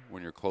here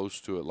when you're close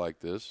to it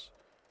like this.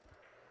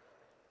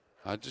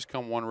 I'd just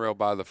come one rail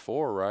by the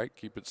 4, right?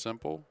 Keep it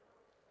simple.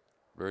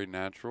 Very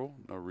natural.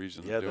 No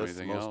reason to do anything else.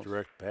 Yeah, that's the most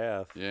direct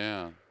path.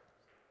 Yeah.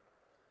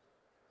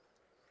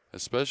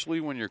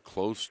 Especially when you're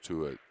close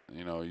to it.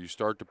 You know, you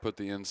start to put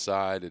the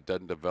inside, it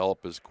doesn't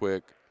develop as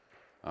quick.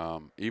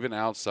 Even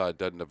outside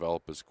doesn't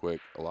develop as quick.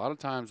 A lot of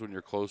times when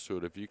you're close to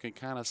it, if you can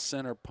kind of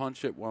center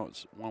punch it one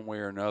way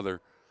or another,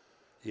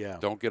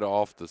 don't get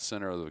off the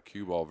center of the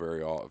cue ball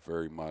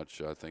very much.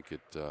 I think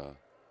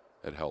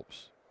it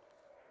helps.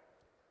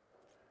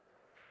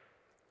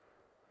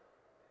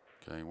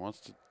 Okay, he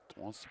wants to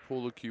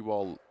pull the cue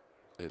ball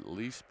at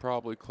least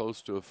probably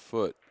close to a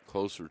foot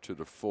closer to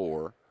the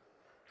 4.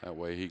 That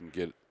way he can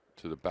get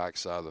to the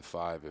backside of the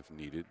 5 if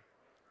needed.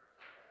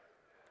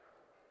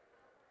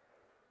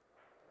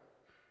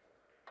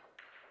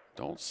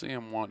 Don't see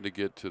him wanting to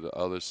get to the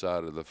other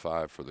side of the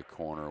 5 for the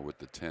corner with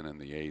the 10 and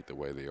the 8 the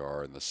way they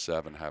are, and the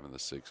 7 having the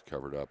 6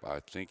 covered up. I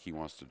think he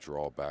wants to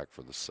draw back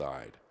for the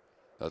side.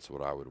 That's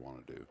what I would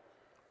want to do.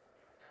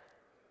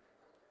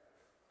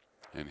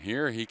 And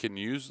here he can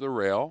use the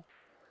rail.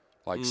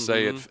 Like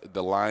say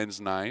the line's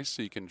nice,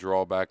 he can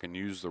draw back and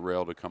use the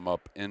rail to come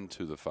up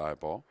into the 5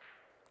 ball.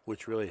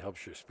 Which really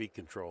helps your speed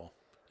control.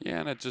 Yeah,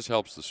 and it just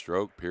helps the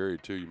stroke,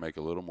 period, too. You make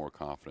a little more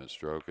confident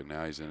stroke, and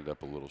now he's ended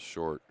up a little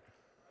short.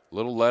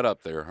 Little let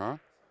up there, huh?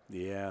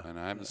 Yeah. And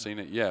I haven't seen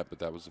it yet, but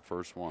that was the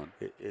first one.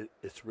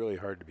 It's really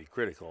hard to be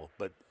critical,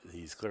 but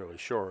he's clearly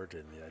short,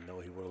 and I know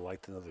he would have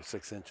liked another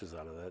 6 inches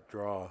out of that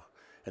draw.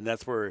 And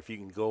that's where if you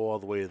can go all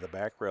the way to the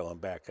back rail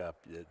and back up,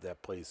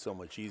 that plays so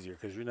much easier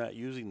because you're not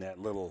using that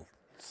little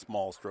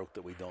small stroke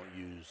that we don't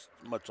use,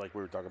 much like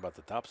we were talking about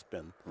the top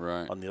spin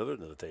on the other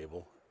end of the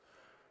table.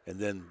 And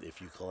then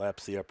if you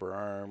collapse the upper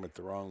arm at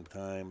the wrong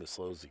time, it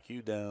slows the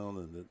cue down,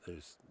 and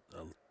there's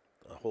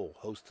a whole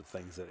host of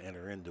things that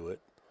enter into it.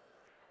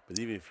 But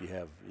even if you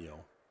have, you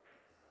know,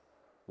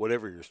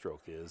 whatever your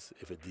stroke is,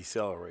 if it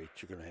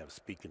decelerates, you're going to have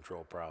speed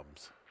control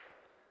problems.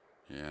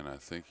 Yeah, and I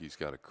think he's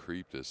got to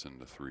creep this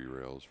into 3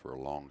 rails for a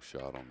long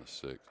shot on the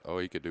 6. Oh,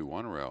 he could do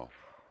 1 rail.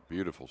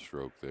 beautiful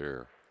stroke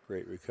there.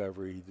 Great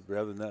recovery. He'd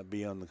rather not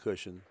be on the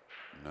cushion.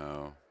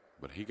 No,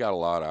 but he got a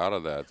lot out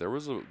of that. There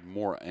was a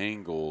more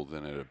angle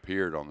than it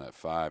appeared on that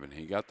 5, and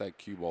he got that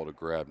cue ball to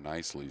grab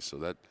nicely. So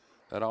that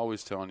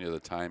always telling you the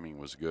timing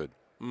was good.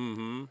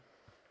 Mm-hmm.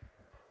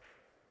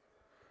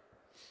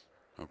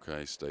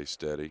 Okay, stay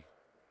steady,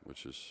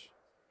 which is,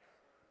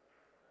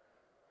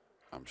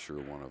 I'm sure,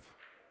 one of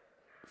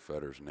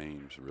Fedor's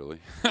names, really.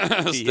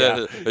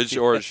 Yeah.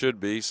 Or it should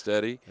be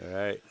steady. All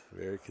right,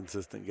 very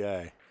consistent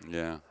guy.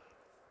 Yeah,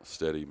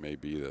 steady may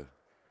be a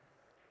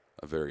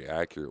very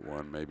accurate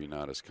one, maybe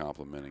not as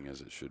complimenting as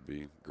it should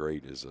be.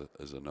 Great is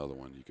another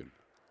one you can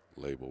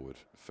label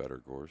with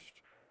Fedor Gorst.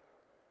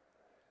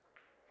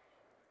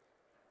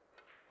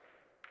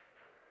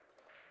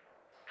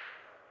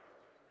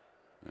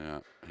 Yeah,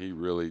 he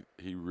really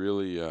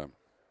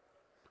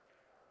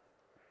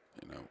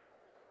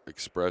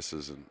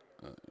expresses and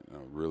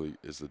really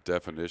is the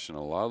definition.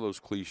 A lot of those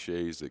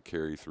cliches that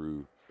carry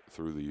through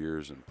the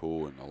years in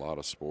pool and a lot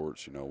of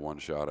sports. One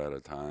shot at a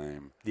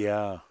time.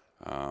 Yeah.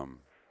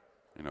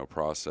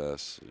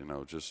 Process.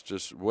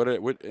 Just what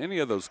any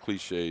of those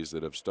cliches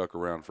that have stuck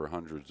around for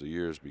hundreds of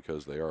years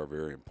because they are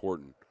very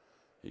important.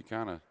 He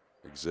kind of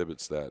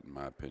exhibits that, in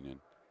my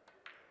opinion.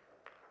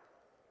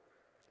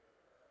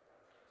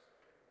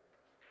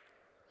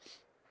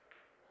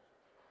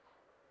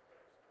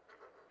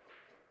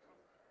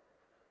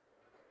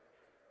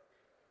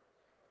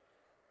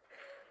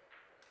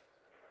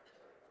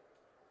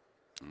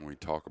 And we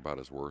talk about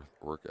his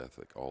work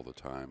ethic all the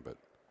time, but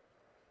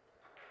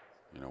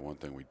one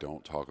thing we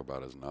don't talk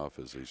about as enough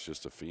is he's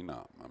just a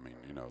phenom. I mean,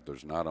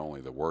 there's not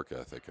only the work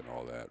ethic and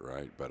all that,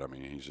 right? But I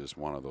mean, he's just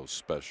one of those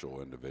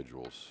special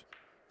individuals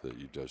that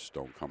you just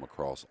don't come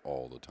across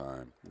all the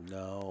time.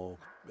 No,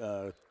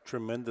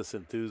 tremendous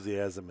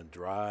enthusiasm and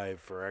drive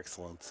for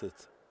excellence.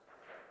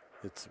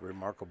 It's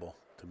remarkable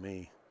to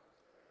me.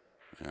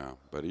 Yeah,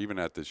 but even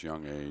at this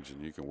young age,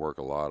 and you can work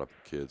a lot of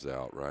kids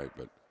out, right?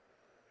 But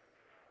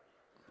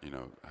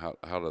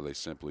how do they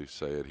simply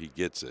say it? He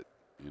gets it.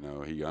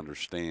 He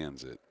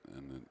understands it,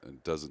 and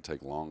it doesn't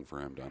take long for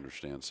him to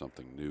understand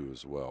something new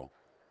as well.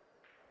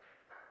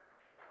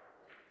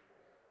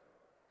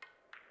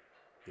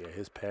 Yeah,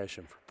 his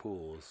passion for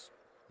pool is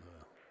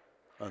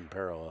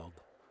unparalleled.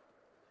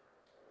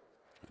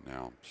 And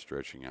now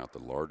stretching out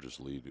the largest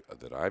lead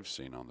that I've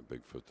seen on the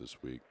Bigfoot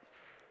this week.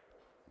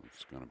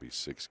 It's going to be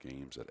 6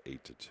 games at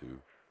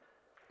 8-2.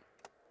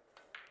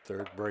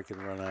 Third break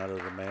and run out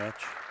of the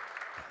match.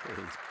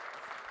 He's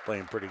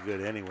playing pretty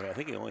good anyway. I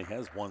think he only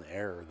has 1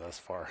 error thus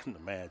far in the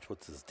match.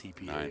 What's his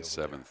TPA?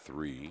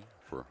 9.73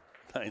 for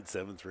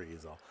 9.73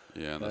 is all.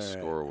 Yeah, and the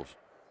score was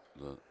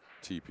the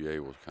TPA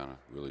will kind of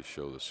really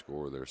show the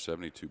score there.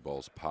 72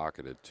 balls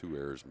pocketed, 2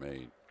 errors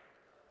made.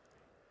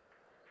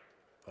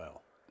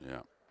 Wow.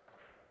 Yeah.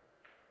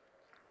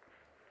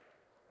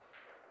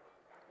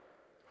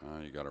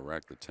 You got to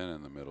rack the 10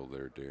 in the middle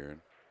there, Darren.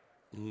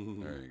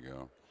 Mm-hmm. There you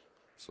go.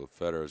 So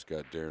Fedor's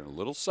got Darren a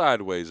little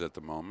sideways at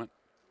the moment.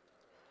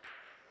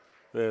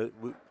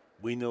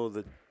 We know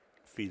that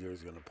Fedor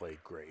is going to play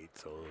great,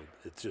 so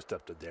it's just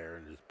up to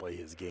Darren to just play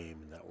his game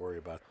and not worry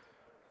about.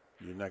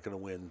 You're not going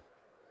to win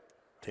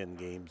 10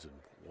 games in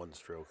 1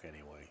 stroke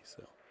anyway.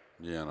 So.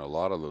 Yeah, and a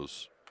lot of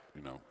those,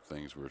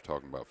 things we were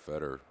talking about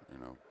Fedor.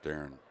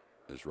 Darren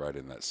is right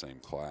in that same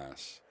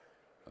class.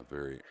 A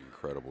very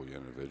incredible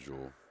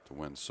individual to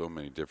win so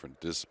many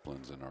different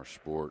disciplines in our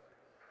sport.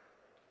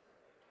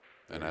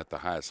 And at the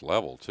highest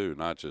level, too,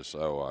 not just,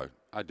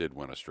 I did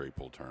win a straight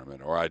pull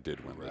tournament or I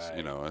did win this.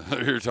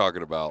 You're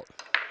talking about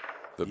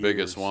the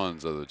biggest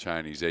ones of the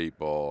Chinese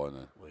 8-ball and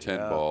the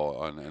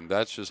 10-ball. And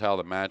that's just how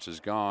the match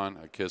has gone.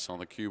 A kiss on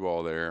the cue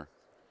ball there.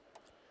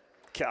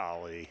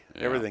 Golly.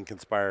 Yeah. Everything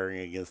conspiring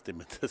against him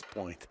at this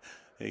point.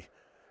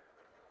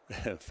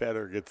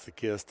 Fedor gets the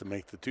kiss to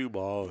make the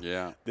 2-ball.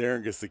 Yeah.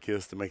 Darren gets the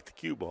kiss to make the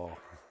cue ball.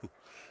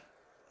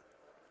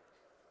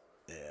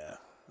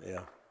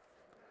 Yeah.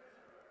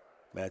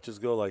 Matches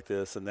go like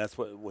this, and that's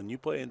what when you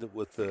play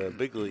with the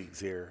big leagues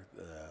here,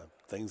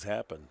 things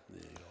happen.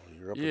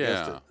 You're up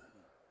against it.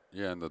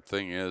 Yeah, and the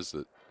thing is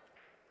that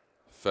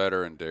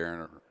Fedor and Darren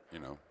are,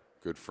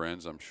 good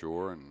friends, I'm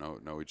sure, and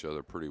know each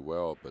other pretty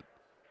well. But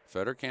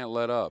Fedor can't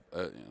let up.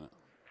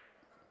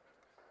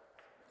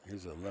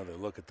 Here's another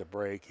look at the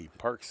break. He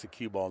parks the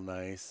cue ball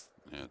nice.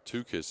 Yeah,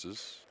 2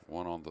 kisses,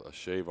 one on a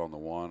shave on the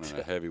 1 and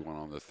a heavy one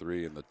on the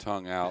 3, and the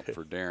tongue out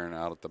for Darren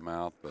out at the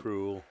mouth. But,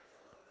 cruel.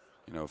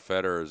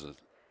 Fedor is a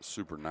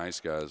super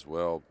nice guy as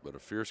well, but a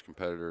fierce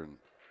competitor and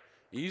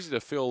easy to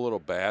feel a little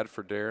bad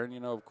for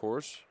Darren, of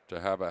course, to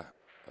have a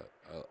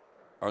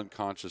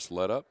unconscious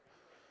let up.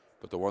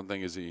 But the one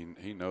thing is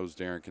he knows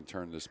Darren can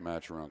turn this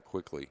match around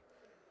quickly.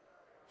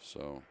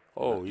 So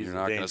you're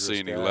not going to see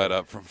any let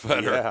up from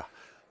Fedor. Yeah.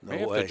 May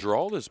have to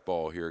draw this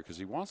ball here because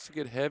he wants to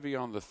get heavy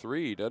on the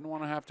 3. He doesn't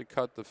want to have to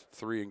cut the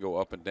 3 and go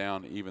up and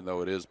down, even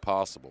though it is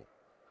possible.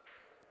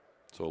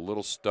 So a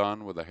little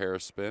stun with a hair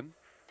spin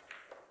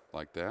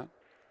like that.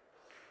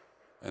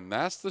 And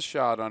that's the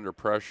shot under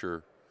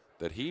pressure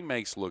that he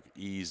makes look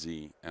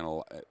easy.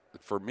 And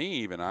for me,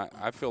 even,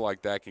 I feel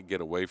like that can get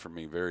away from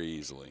me very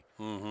easily.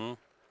 Mm-hmm.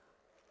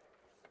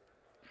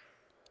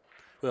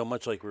 Well,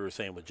 much like we were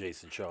saying with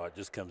Jason Shaw, it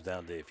just comes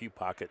down to if you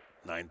pocket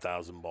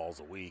 9,000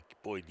 balls a week,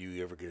 boy, do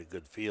you ever get a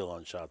good feel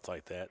on shots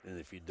like that. And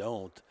if you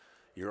don't,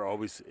 you're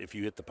always, if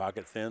you hit the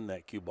pocket thin,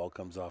 that cue ball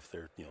comes off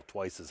there,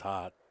 twice as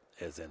hot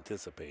as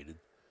anticipated.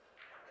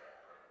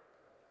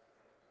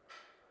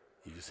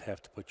 You just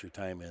have to put your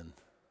time in.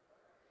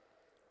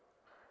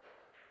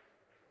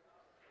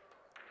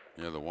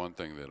 Yeah, the one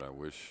thing that I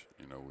wish,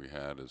 we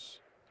had is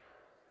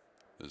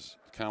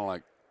kind of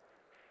like,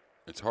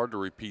 it's hard to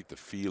repeat the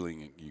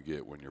feeling you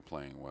get when you're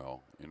playing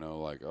well.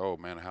 Like, oh,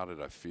 man, how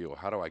did I feel?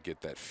 How do I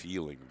get that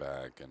feeling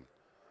back? And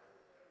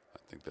I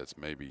think that's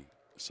maybe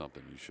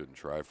something you shouldn't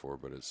try for,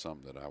 but it's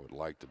something that I would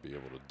like to be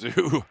able to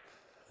do.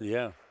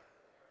 Yeah.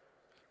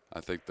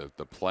 I think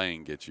the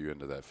playing gets you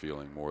into that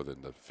feeling more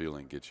than the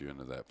feeling gets you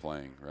into that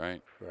playing,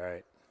 right?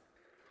 Right.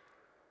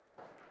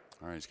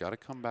 All right, he's got to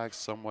come back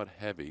somewhat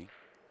heavy.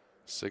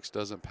 6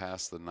 doesn't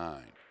pass the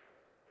 9.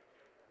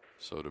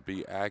 So to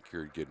be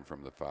accurate getting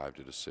from the 5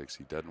 to the 6,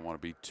 he doesn't want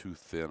to be too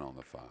thin on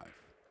the 5.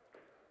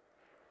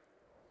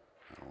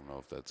 I don't know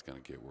if that's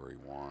going to get where he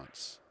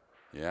wants.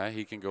 Yeah,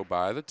 he can go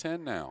by the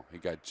 10 now. He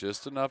got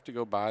just enough to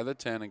go by the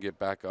 10 and get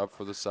back up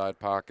for the side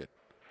pocket.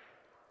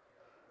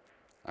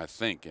 I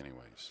think,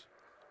 anyways.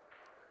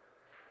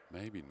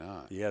 Maybe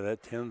not. Yeah,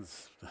 that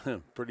 10's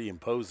pretty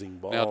imposing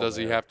ball. Now, does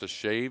he there. have to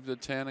shave the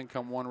 10 and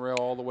come one rail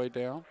all the way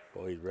down?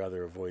 Boy, he'd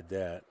rather avoid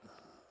that.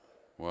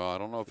 Well, I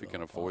don't know if he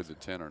can avoid the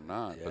 10 or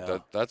not, Yeah.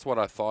 but that's what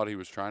I thought. He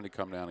was trying to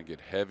come down and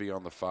get heavy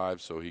on the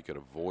 5 so he could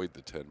avoid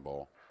the 10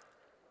 ball.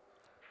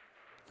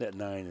 That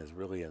 9 is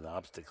really an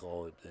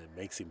obstacle. It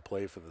makes him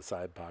play for the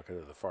side pocket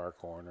or the far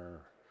corner.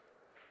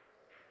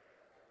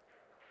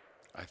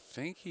 I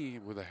think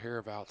with a hair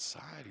of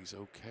outside, he's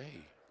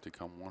okay to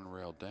come one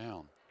rail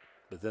down.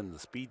 But then the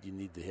speed you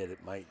need to hit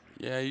it might.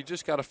 Yeah, you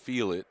just got to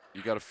feel it.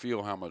 You got to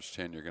feel how much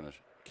 10 you're going to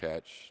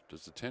catch.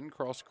 Does the 10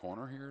 cross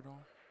corner here at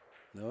all?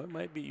 No, it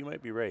might be. You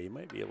might be right. He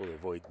might be able to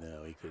avoid.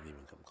 No, he couldn't even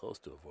come close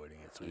to avoiding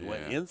it. So he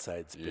went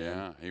inside spin.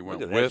 Yeah, he Look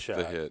went at that with shot.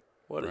 the hit.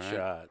 What right? a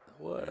shot.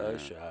 What a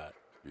shot.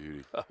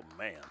 Beauty. Oh,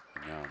 man.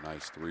 And now a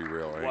nice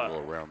 3-rail angle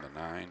around the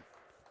 9.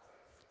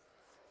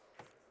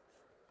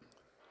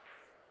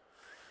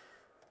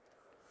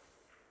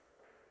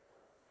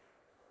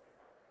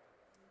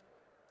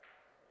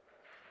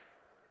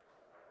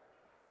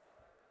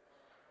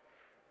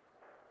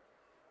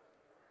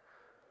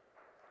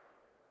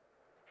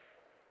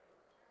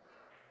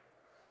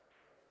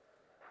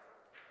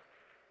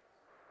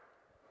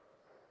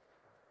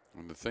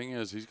 And the thing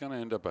is, he's going to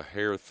end up a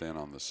hair thin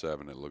on the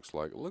 7, it looks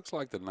like. It looks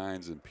like the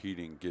 9's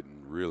impeding,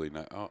 getting really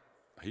nice. Oh,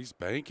 he's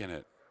banking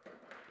it.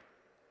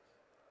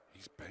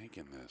 He's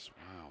banking this.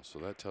 Wow. So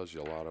that tells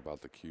you a lot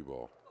about the cue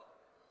ball.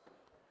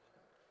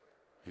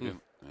 He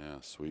didn't. Yeah,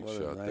 sweet what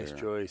shot a nice there.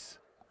 choice.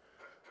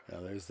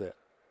 Now there's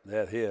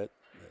that hit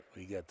that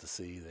we got to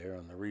see there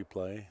on the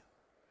replay.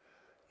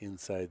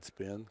 Inside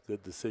spin,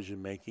 good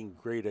decision making,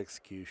 great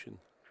execution.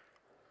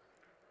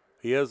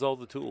 He has all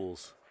the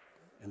tools.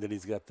 And then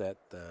he's got that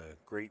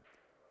great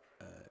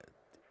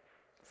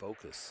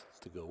focus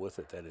to go with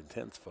it, that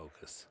intense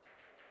focus.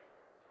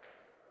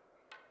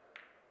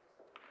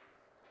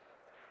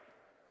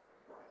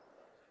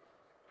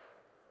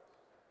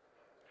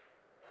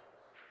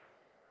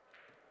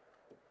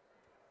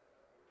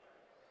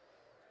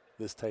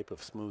 This type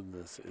of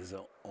smoothness is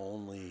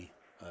only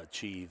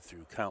achieved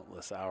through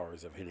countless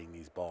hours of hitting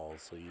these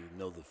balls. So you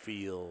know the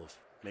feel of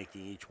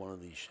making each one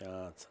of these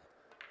shots.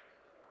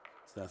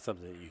 It's not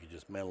something that you can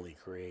just mentally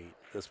create.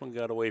 This one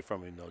got away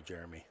from him, though,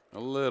 Jeremy. A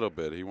little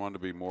bit. He wanted to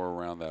be more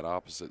around that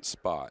opposite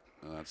spot,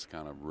 and that's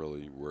kind of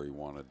really where he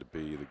wanted to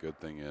be. The good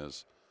thing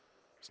is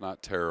it's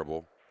not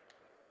terrible.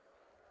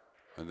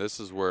 And this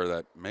is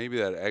where maybe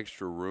that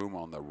extra room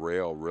on the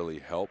rail really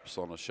helps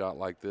on a shot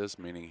like this,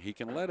 meaning he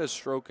can let his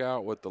stroke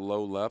out with the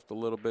low left a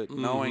little bit,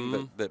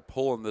 knowing that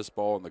pulling this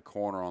ball in the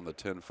corner on the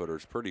 10-footer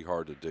is pretty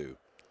hard to do.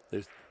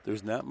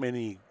 There's not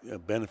many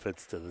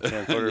benefits to the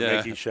 10-footer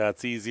making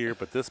shots easier,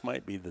 but this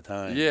might be the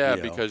time. Yeah,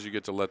 because you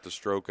get to let the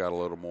stroke out a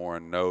little more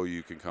and know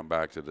you can come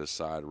back to this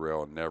side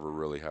rail and never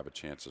really have a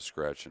chance of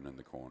scratching in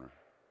the corner.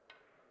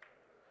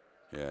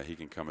 Yeah, he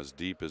can come as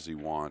deep as he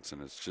wants,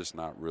 and it's just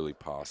not really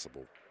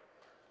possible.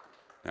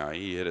 Now,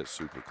 he hit it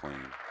super clean,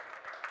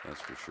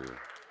 that's for sure.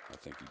 I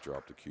think he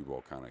dropped the cue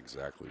ball kind of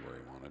exactly where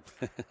he wanted.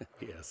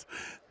 Yes,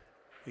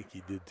 I think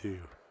he did too.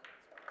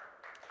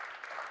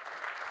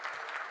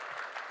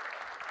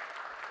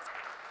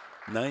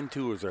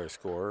 9-2 is our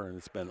score, and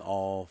it's been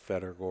all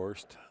Fedor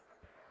Gorst.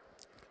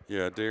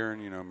 Yeah,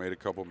 Darren, made a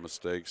couple of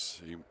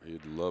mistakes.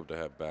 He'd love to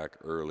have back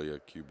early. A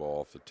cue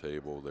ball off the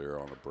table there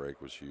on a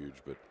break was huge,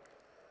 but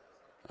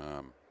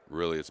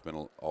really it's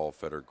been all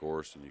Fedor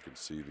Gorst, and you can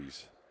see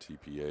these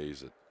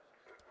TPAs at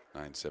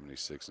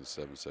 976 and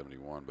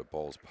 771, but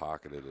balls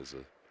pocketed is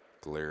a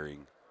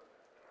glaring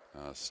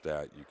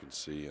stat you can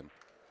see.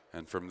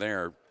 And from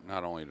there,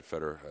 not only the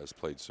Fedor has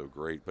played so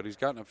great, but he's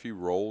gotten a few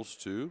rolls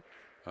too.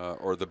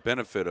 or the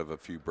benefit of a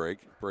few break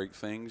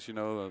things. You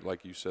know,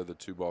 like you said, the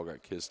 2-ball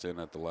got kissed in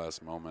at the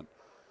last moment,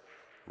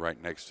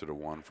 right next to the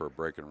 1 for a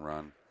break and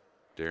run.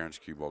 Darren's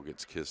cue ball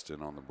gets kissed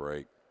in on the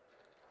break.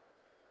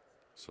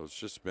 So it's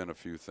just been a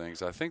few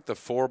things. I think the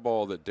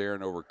 4-ball that Darren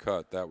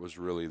overcut, that was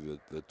really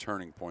the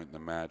turning point in the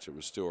match. It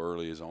was still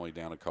early. He was only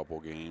down a couple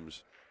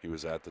games. He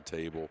was at the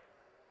table.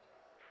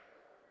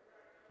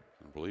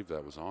 I believe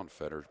that was on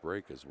Fedor's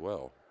break as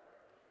well.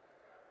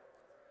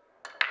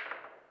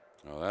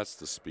 Oh, that's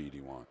the speed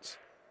he wants.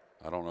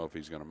 I don't know if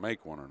he's going to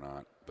make one or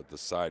not, but the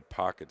side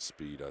pocket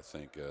speed, I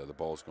think, the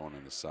ball's going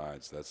in the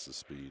sides. That's the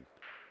speed.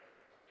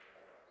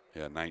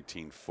 Yeah,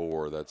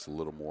 19-4. That's a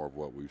little more of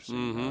what we've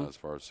seen as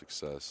far as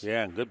success.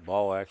 Yeah, and good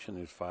ball action.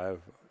 There's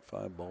five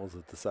balls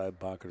at the side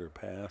pocket are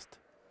passed.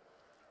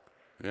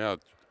 Yeah,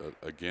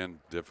 again,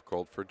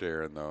 difficult for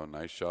Darren, though.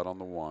 Nice shot on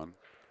the 1.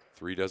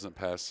 3 doesn't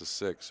pass the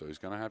 6, so he's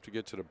going to have to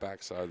get to the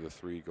backside of the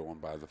 3 going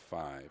by the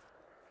 5.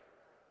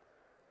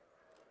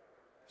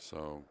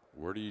 So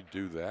where do you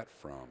do that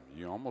from?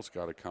 You almost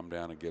got to come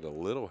down and get a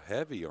little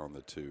heavy on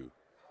the 2,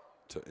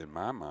 in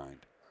my mind.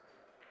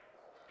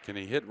 Can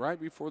he hit right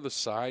before the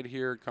side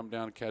here, come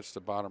down and catch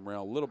the bottom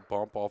rail, a little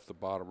bump off the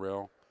bottom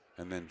rail,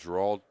 and then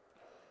draw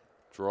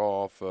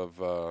off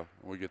of,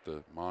 we get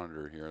the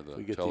monitor here,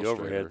 we get the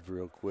overhead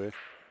real quick.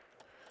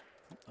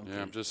 Okay.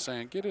 Yeah, I'm just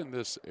saying, get in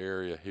this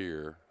area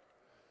here,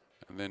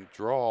 and then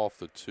draw off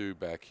the 2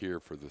 back here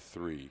for the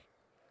 3.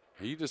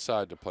 He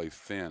decided to play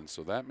thin,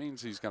 so that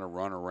means he's going to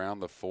run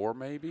around the 4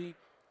 maybe.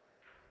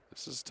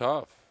 This is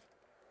tough.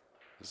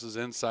 This is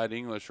inside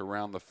English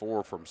around the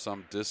 4 from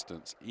some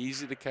distance.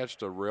 Easy to catch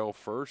the rail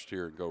first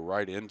here and go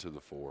right into the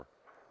 4.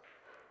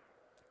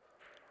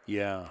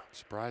 Yeah.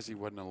 Surprised he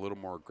wasn't a little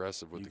more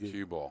aggressive with the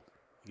cue ball.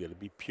 You got to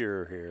be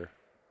pure here.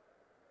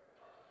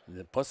 And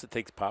then plus it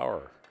takes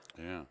power.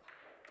 Yeah.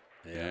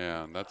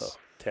 Yeah, and that's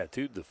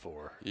tattooed the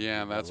 4.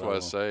 Yeah, and that's why I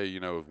say,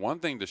 you know, one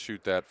thing to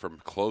shoot that from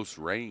close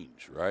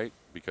range, right?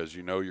 Because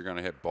you know you're going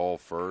to hit ball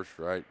first,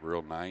 right?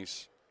 Real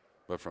nice.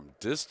 But from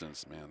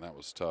distance, man, that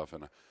was tough.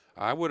 And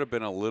I would have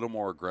been a little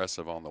more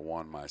aggressive on the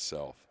 1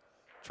 myself,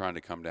 trying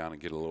to come down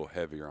and get a little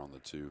heavier on the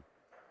 2.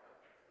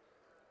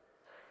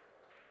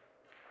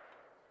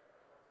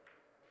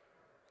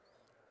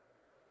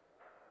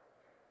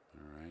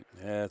 All right.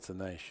 Yeah, that's a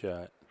nice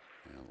shot.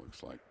 Yeah, it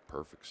looks like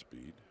perfect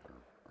speed, or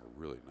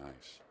really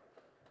nice.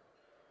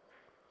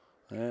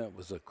 That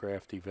was a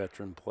crafty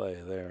veteran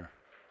play there.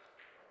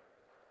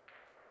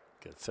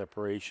 Got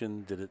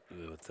separation, did it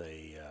with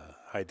a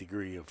high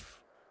degree of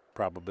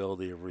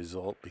probability of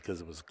result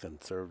because it was a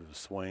conservative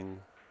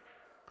swing.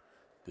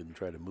 Didn't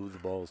try to move the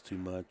balls too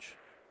much.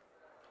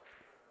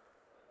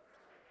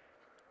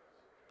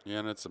 Yeah,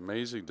 and it's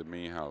amazing to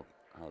me how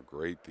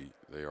great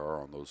they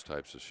are on those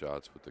types of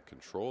shots with the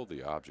control of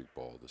the object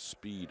ball, the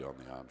speed on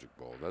the object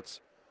ball.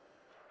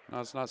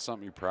 It's not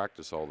something you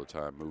practice all the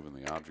time, moving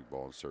the object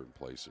ball in certain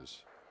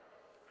places,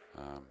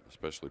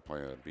 especially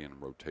being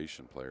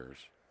rotation players.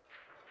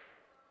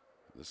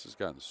 This has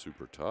gotten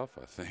super tough,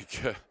 I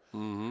think.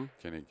 Can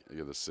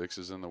he? The 6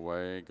 is in the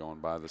way, going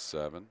by the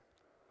 7.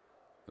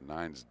 The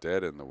 9's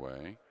dead in the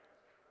way.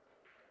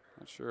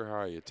 Not sure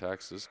how he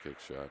attacks this kick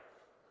shot.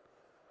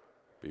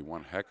 Be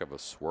one heck of a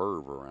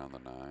swerve around the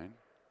 9.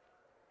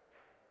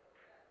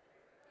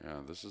 Yeah,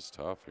 this is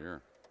tough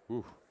here.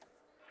 Whew.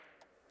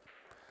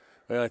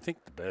 Well, I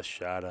think the best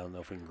shot, I don't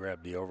know if we can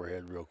grab the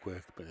overhead real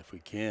quick, but if we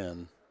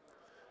can,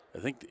 I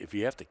think if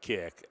you have to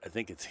kick, I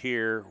think it's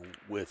here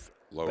with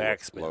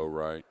backspin. Low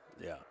right.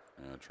 Yeah.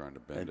 Yeah, trying to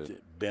bend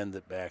it. Bend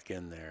it back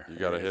in there. You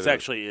got to hit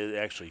it. It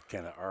actually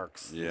kind of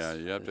arcs. Yeah,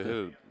 you have to hit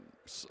it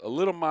a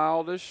little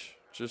mildish,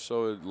 just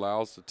so it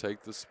allows to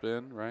take the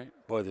spin, right?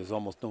 Boy, there's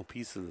almost no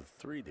piece of the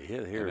 3 to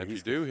hit here. And if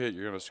you do hit,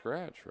 you're going to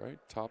scratch, right?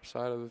 Top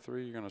side of the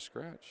 3, you're going to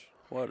scratch.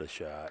 What a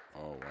shot.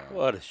 Oh, wow.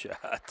 What a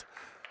shot.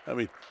 I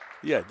mean,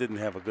 yeah, it didn't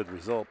have a good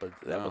result, but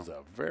that was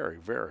a very,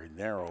 very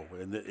narrow.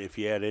 And if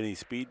you add any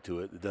speed to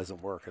it, it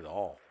doesn't work at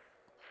all.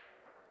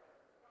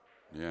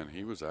 Yeah, and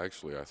he was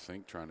actually, I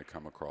think, trying to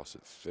come across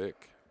it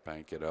thick,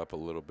 bank it up a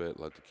little bit,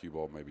 let the cue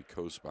ball maybe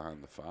coast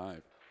behind the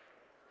 5.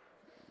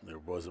 There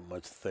wasn't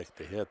much thick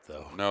to hit,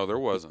 though. No, there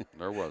wasn't.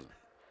 There wasn't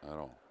at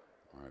all.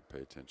 All right, pay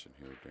attention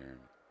here, Darren.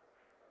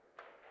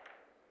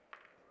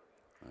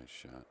 Nice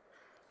shot.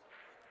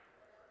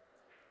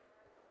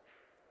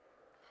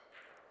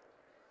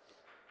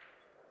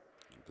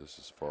 This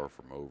is far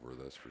from over,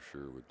 that's for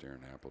sure, with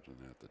Darren Appleton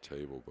at the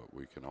table, but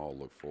we can all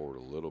look forward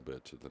a little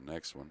bit to the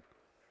next one.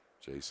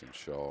 Jason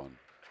Shaw and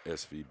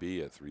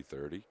SVB at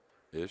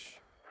 3:30-ish.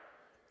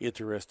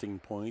 Interesting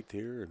point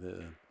here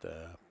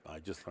that I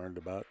just learned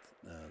about.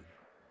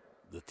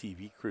 The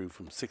TV crew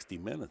from 60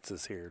 Minutes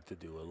is here to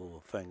do a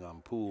little thing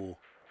on pool.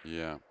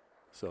 Yeah.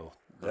 So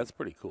that's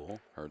pretty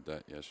cool. Heard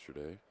that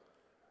yesterday.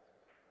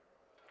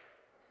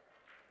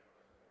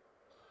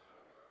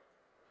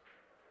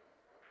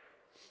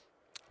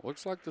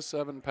 Looks like the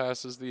 7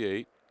 passes the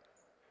 8,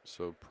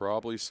 so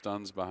probably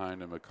stuns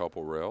behind him a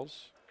couple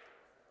rails.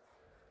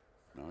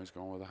 Now he's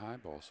going with a high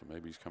ball, so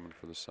maybe he's coming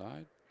for the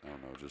side. Oh,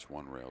 no, just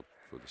one rail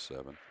for the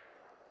 7.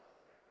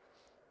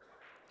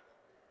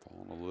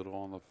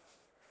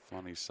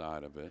 funny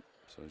side of it,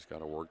 so he's got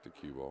to work the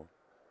cue ball.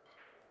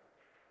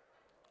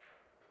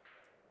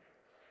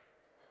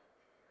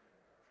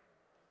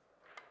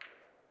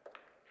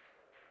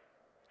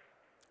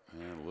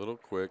 And a little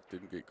quick,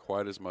 didn't get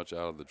quite as much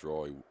out of the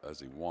draw as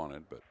he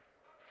wanted, but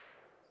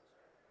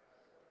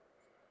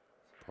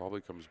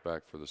probably comes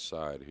back for the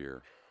side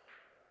here.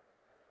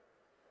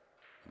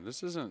 And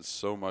this isn't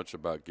so much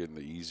about getting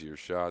the easier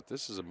shot.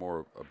 This is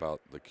more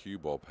about the cue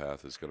ball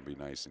path is going to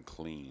be nice and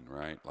clean,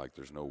 right? Like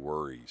there's no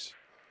worries.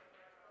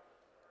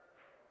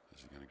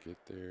 Is he going to get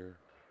there?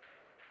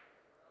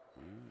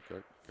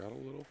 Got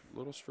a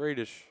little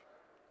straightish.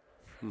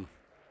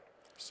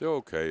 Still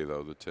okay,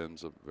 though. The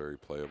 10's a very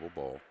playable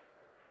ball.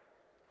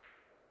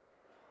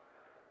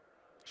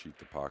 Cheat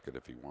the pocket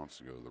if he wants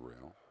to go to the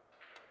rail.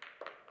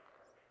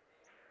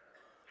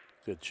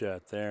 Good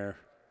shot there.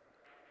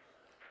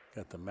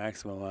 Got the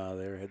maximum out of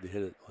there. Had to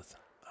hit it with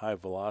high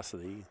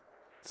velocity.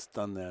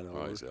 Stun that over.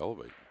 Oh, he's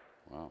elevating.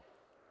 Wow.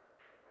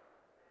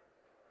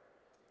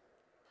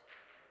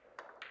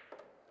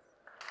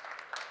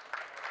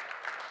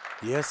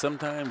 Yeah,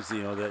 sometimes,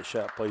 you know, that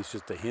shot plays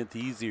just a hint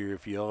easier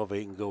if you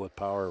elevate and go with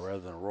power rather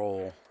than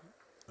roll.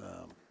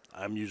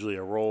 I'm usually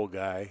a roll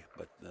guy,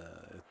 but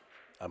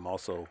I'm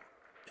also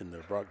in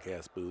their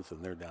broadcast booth,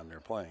 and they're down there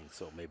playing,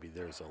 so maybe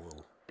there's a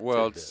little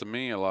Well, tidbit. to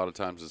me, a lot of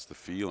times it's the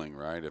feeling,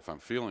 right? If I'm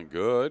feeling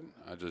good,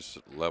 I just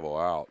level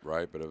out,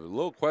 right? But if a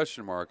little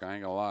question mark, I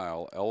ain't gonna lie,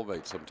 I'll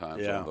elevate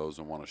sometimes on those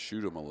and want to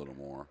shoot them a little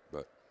more.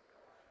 But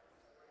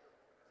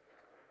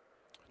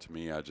to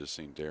me, I just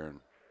seen Darren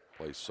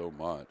play so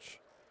much,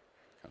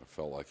 kind of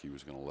felt like he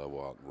was going to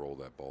level out and roll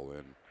that ball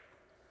in.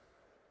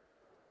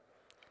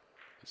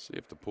 Let's see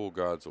if the pool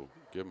gods will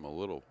give him a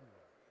little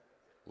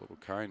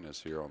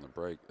kindness here on the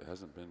break. It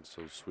hasn't been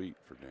so sweet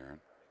for Darren.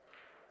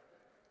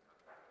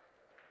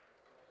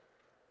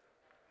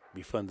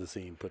 Be fun to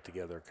see him put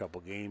together a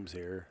couple games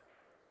here.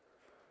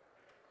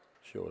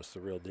 Show us the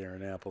real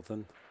Darren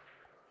Appleton.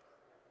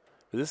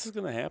 But this is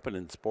going to happen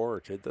in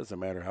sport. It doesn't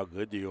matter how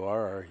good you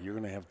are. You're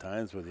going to have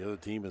times where the other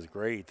team is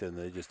great and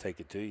they just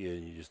take it to you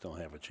and you just don't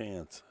have a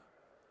chance.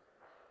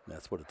 And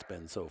that's what it's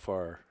been so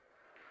far.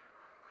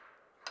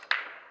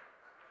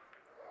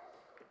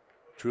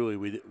 Truly,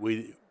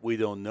 we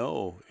don't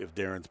know if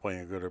Darren's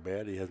playing good or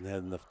bad. He hasn't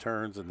had enough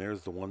turns, and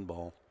there's the one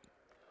ball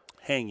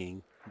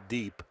hanging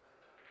deep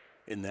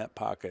in that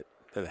pocket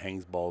that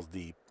hangs balls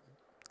deep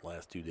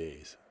last 2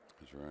 days.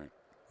 That's right.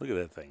 Look at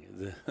that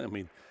thing. I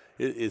mean,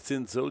 it's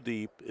in so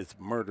deep, it's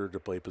murder to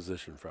play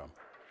position from.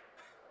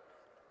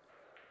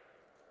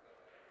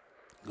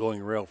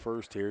 Going rail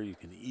first here, you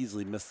can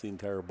easily miss the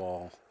entire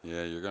ball.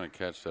 Yeah, you're going to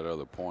catch that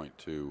other point,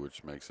 too,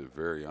 which makes it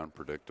very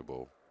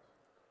unpredictable.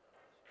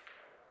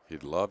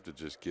 He'd love to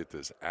just get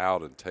this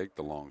out and take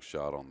the long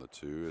shot on the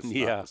 2.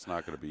 It's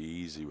not going to be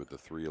easy with the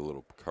 3 a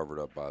little covered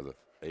up by the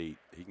 8.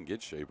 He can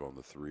get shape on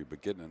the 3,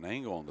 but getting an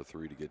angle on the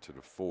 3 to get to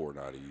the 4,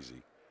 not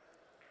easy.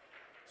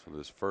 So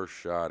this first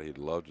shot, he'd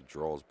love to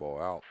draw his ball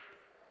out.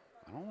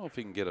 I don't know if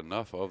he can get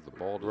enough of the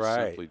ball to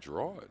simply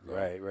draw it. Though.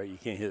 Right. You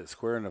can't hit it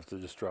square enough to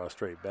just draw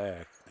straight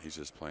back. He's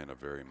just playing a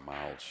very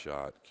mild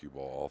shot. Cue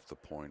ball off the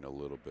point a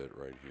little bit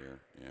right here.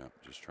 Yeah,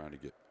 just trying to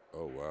get,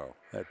 oh, wow.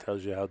 That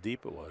tells you how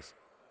deep it was.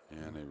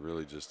 Yeah, and he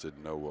really just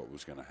didn't know what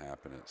was going to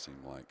happen. It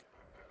seemed like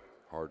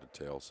hard to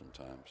tell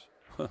sometimes.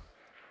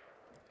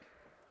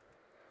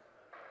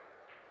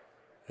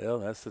 Well,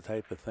 that's the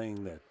type of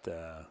thing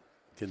that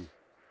can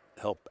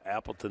help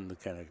Appleton to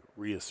kind of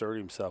reassert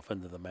himself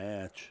into the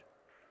match.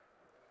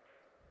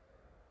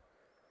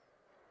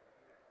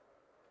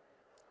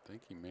 I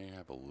think he may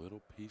have a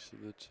little piece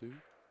of the 2.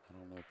 I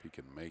don't know if he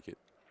can make it.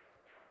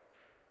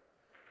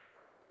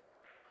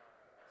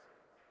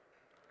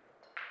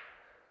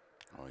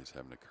 Oh, he's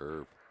having to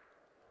curve.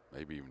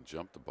 Maybe even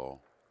jump the ball.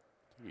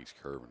 I think he's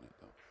curving it,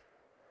 though.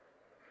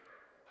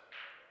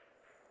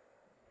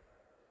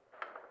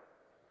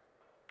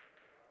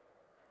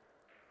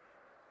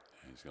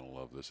 He's going to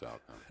love this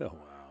outcome. Oh,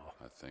 wow.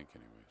 I think,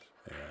 anyways.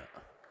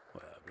 Yeah.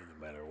 Well, I mean,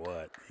 no matter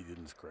what, he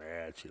didn't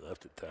scratch. He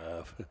left it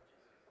tough.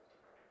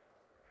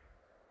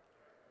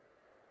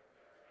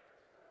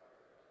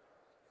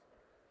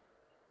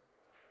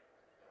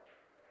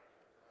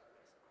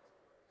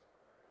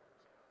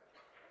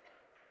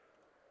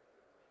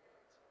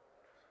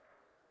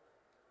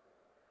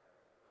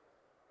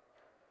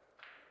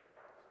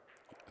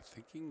 I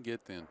think he can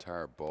get the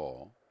entire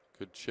ball.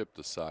 Could chip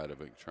the side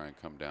of it, try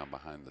and come down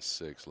behind the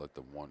 6, let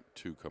the 1,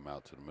 2 come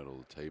out to the middle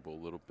of the table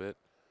a little bit.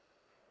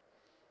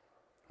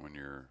 When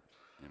you're,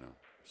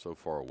 so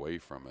far away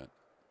from it,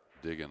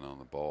 digging on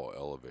the ball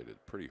elevated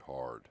pretty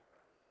hard.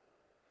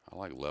 I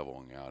like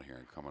leveling out here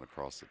and coming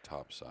across the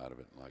top side of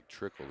it and like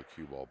trickle the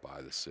cue ball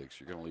by the 6.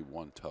 You're going to leave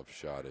one tough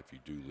shot if you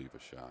do leave a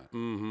shot.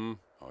 Mm-hmm.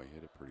 Oh, he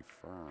hit it pretty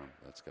firm.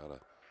 That's got to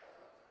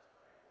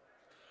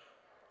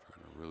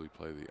try to really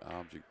play the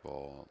object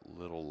ball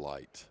a little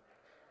light.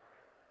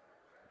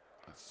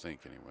 I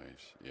think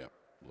anyways. Yep,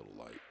 a little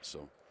light.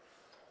 So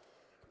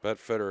bet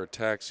Fedor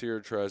attacks here,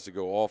 tries to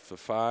go off the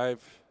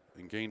 5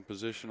 and gain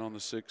position on the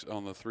 6,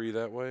 on the 3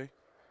 that way.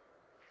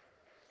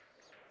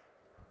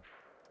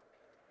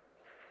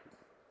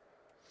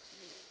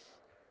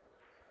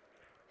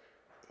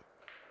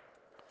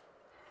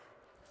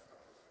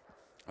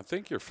 I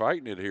think you're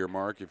fighting it here,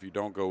 Mark, if you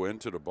don't go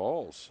into the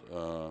balls.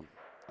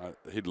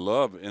 He'd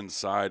love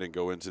inside and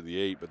go into the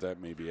 8, but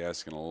that may be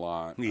asking a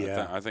lot.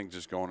 Yeah. I think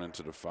just going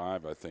into the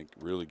 5, I think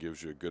really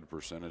gives you a good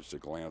percentage to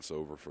glance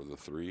over for the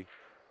 3.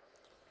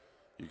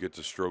 You get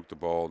to stroke the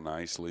ball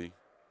nicely.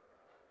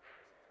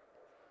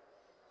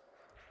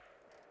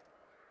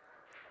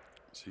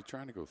 Is he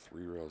trying to go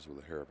 3 rails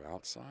with a hair of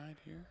outside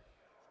here?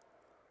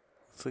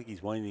 Looks like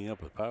he's winding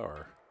up with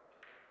power.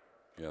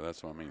 Yeah,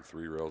 that's what I mean.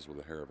 3 rails with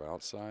a hair of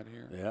outside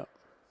here. Yeah.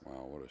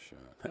 Wow, what a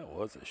shot. That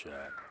was a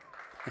shot.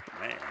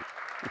 Man.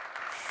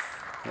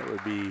 That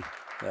would be,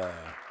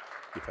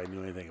 if I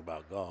knew anything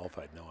about golf,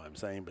 I'd know what I'm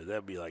saying, but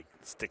that'd be like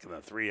sticking a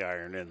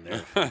 3-iron in there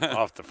from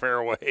off the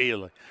fairway.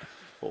 Like,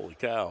 holy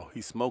cow,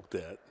 he smoked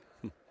that.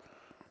 I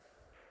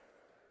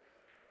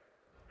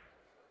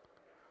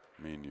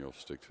mean, you'll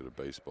stick to the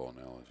baseball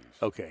analogies.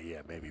 Okay,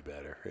 yeah, maybe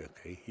better.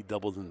 Okay, he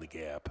doubled in the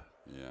gap.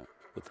 Yeah.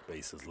 With the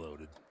bases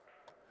loaded.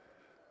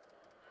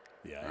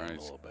 Yeah, All I am right.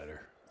 a little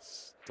better.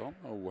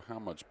 Don't know how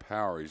much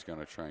power he's going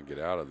to try and get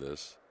out of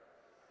this.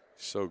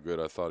 He's so good,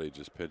 I thought he'd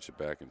just pitch it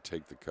back and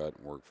take the cut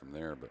and work from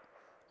there, but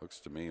looks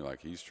to me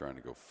like he's trying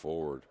to go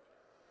forward.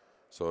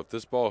 So if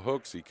this ball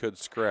hooks, he could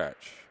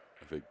scratch.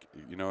 If it,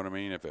 you know what I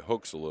mean? If it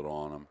hooks a little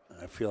on him.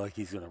 I feel like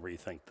he's going to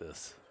rethink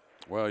this.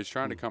 Well, he's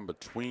trying to come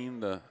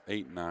between the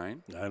 8 and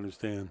 9. I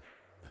understand.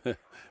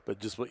 But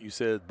just what you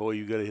said, boy,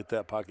 you got to hit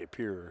that pocket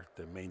pure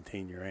to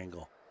maintain your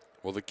angle.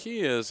 Well, the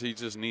key is he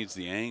just needs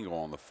the angle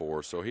on the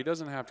 4, so he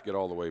doesn't have to get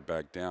all the way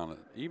back down.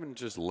 Even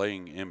just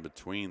laying in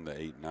between the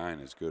 8 and 9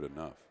 is good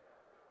enough.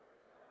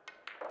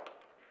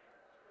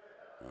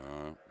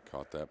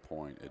 Caught that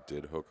point. It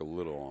did hook a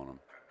little on him.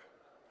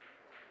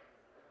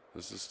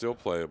 This is still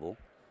playable.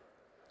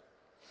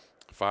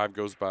 5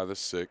 goes by the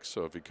 6,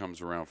 so if he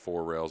comes around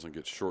 4 rails and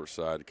gets short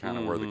side, kind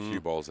of where the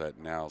cue ball's at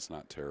now, it's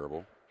not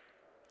terrible.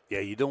 Yeah,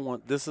 you don't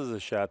want – this is a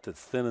shot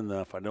that's thin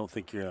enough. I don't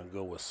think you're going to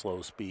go with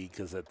slow speed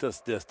because at this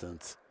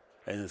distance,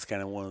 and it's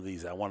kind of one of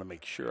these, I want to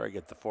make sure I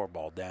get the 4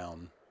 ball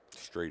down.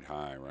 Straight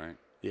high, right?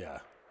 Yeah.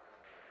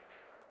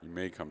 You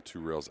may come 2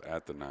 rails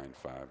at the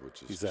 9-5,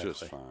 which is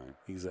just fine.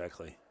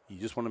 Exactly. You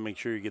just want to make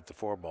sure you get the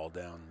 4 ball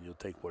down. You'll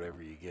take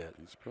whatever you get.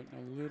 He's putting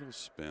a little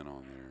spin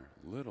on there,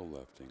 little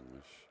left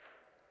English.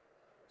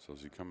 So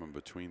is he coming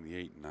between the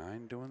 8 and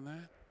 9 doing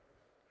that?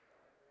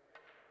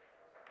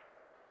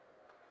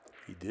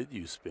 He did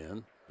use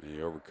spin. And he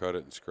overcut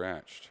it and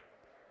scratched.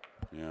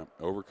 Yeah,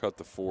 overcut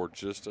the 4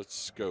 just a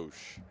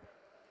skosh.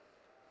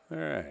 All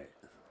right.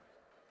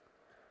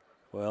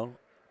 Well,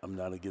 I'm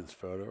not against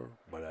Fedor,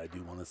 but I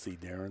do want to see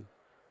Darren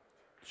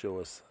show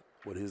us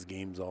what his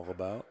game's all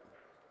about.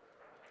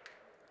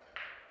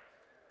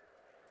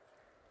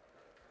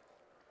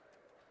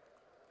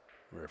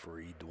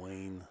 Referee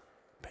Dwayne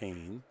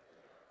Payne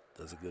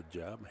does a good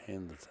job.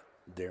 Hands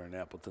Darren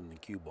Appleton the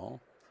cue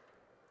ball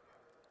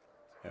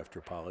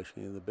after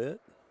polishing it a bit.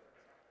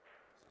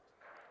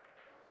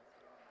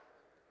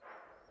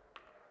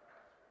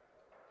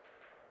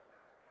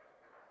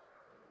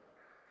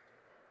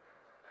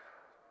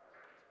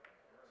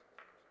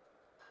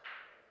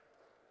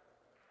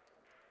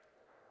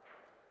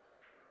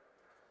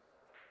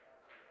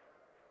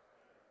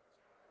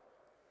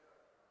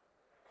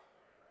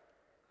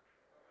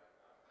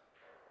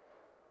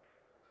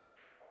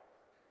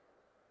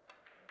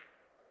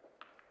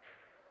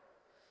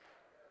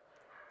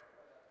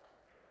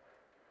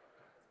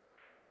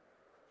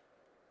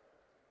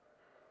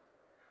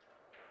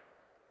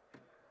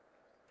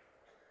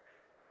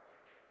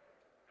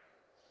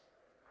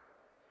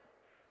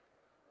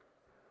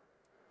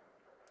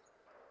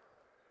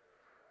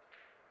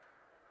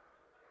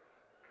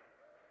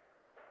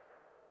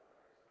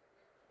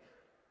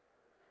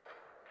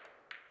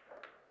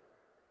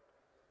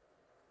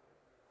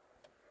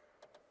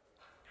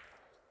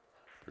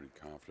 Pretty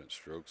confident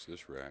strokes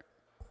this rack.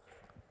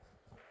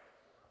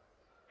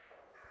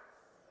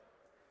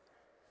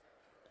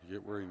 You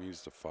get where he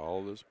needs to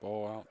follow this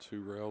ball out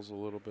 2 rails a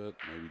little bit.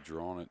 Maybe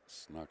drawing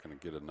it's not going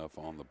to get enough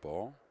on the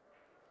ball.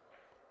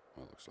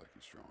 Well, it looks like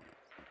he's drawing it.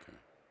 Okay.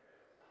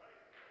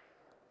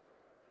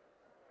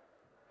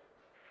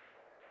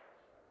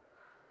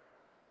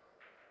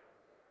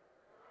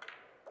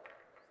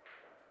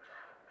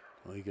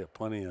 Well, you got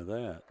plenty of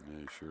that.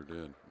 Yeah, he sure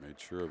did. Made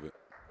sure of it.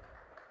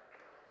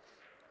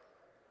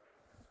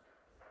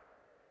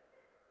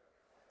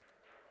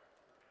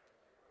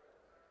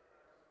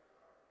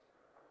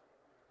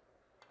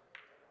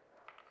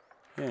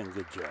 And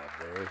good job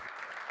there.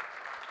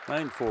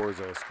 9-4 is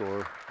our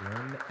score.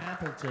 Darren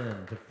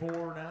Appleton to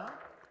 4 now.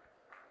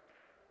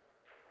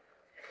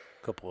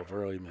 A couple of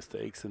early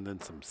mistakes and then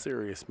some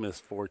serious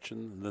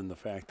misfortune. And then the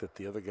fact that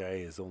the other guy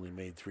has only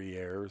made 3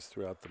 errors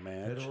throughout the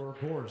match. Fedor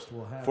Gorst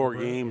will have 4 the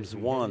break games as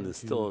we won head is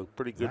still a into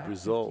pretty good rack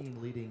result.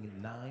 15 leading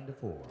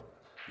 9-4.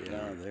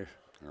 Yeah, there.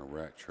 Our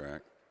rack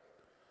track.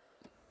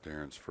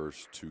 Darren's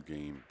first 2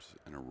 games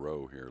in a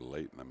row here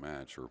late in the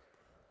match, or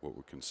what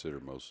we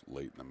consider most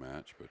late in the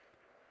match, but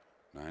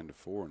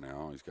 9-4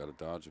 now. He's got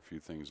to dodge a few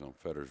things on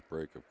Fedor's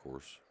break, of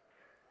course,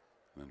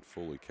 and then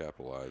fully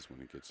capitalize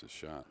when he gets his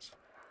shots.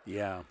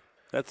 Yeah,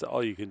 that's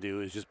all you can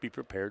do is just be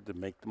prepared to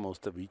make the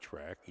most of each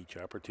rack, each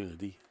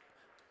opportunity.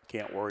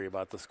 Can't worry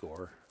about the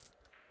score.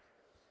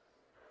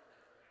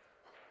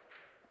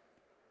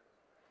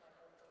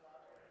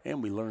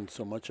 And we learn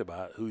so much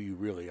about who you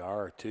really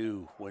are,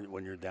 too,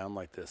 when you're down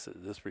like this.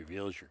 This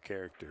reveals your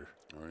character.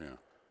 Oh, yeah.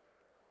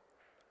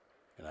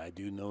 And I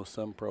do know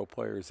some pro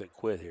players that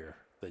quit here.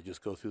 They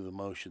just go through the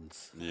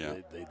motions. Yeah.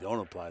 They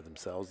don't apply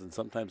themselves, and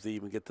sometimes they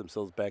even get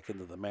themselves back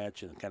into the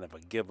match in kind of a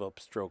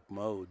give-up stroke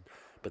mode,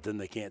 but then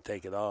they can't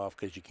take it off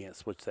because you can't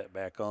switch that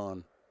back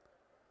on.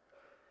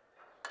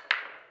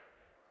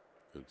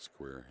 Good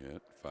square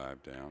hit,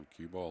 5 down.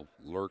 Cue ball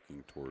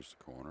lurking towards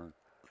the corner.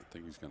 I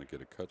think he's going to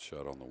get a cut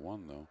shot on the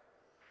 1, though.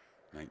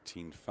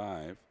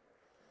 19-5.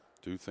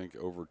 Do think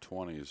over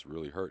 20 is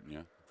really hurting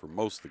you, for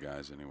most of the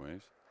guys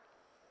anyways.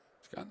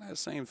 He's gotten that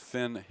same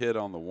thin hit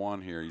on the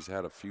 1 here. He's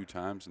had a few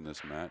times in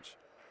this match.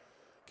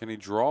 Can he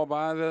draw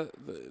by the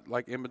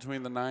like in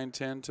between the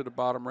 9-10 to the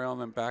bottom rail and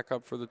then back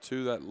up for the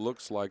 2? That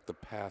looks like the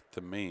path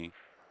to me.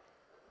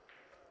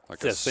 Like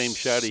it's that same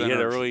shot he hit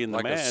early in the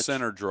match. Like a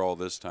center draw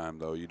this time,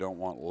 though. You don't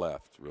want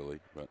left,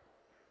 really. But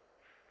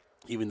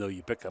even though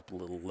you pick up a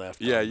little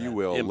left. Yeah, you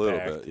will impact, a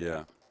little bit,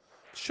 yeah.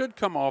 Should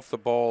come off the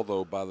ball,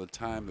 though, by the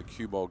time the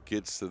cue ball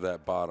gets to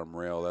that bottom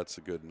rail. That's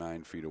a good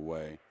 9 feet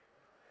away.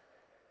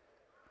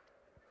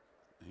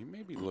 He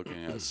may be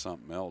looking at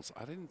something else.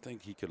 I didn't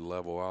think he could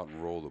level out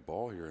and roll the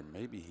ball here, and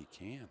maybe he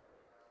can.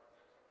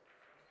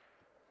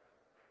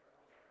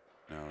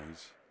 No,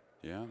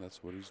 yeah,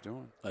 that's what he's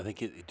doing. I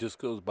think it just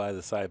goes by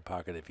the side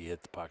pocket if you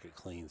hit the pocket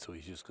clean, so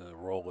he's just going to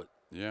roll it.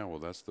 Yeah, well,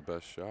 that's the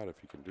best shot if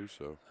he can do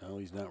so. No,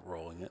 he's not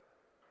rolling it.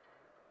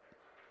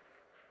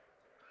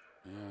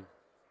 Yeah,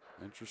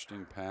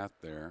 interesting path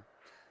there.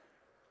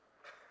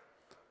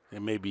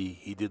 And maybe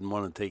he didn't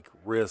want to take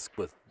risk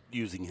with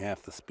using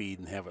half the speed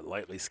and have it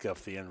lightly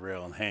scuff the end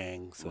rail and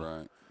hang. So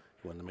right.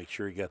 He wanted to make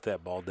sure he got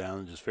that ball down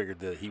and just figured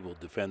that he will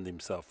defend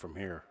himself from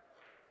here.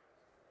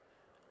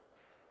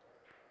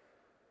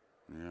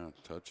 Yeah,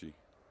 touchy.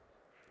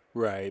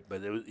 Right,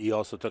 but he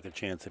also took a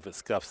chance if it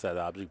scuffs that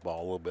object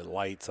ball a little bit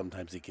light,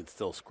 sometimes he can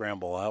still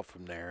scramble out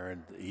from there,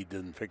 and he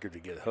didn't figure to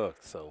get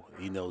hooked, so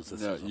he knows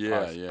this is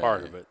a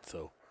part of it.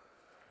 So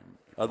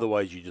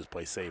otherwise, you just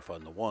play safe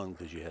on the 1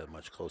 because you have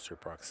much closer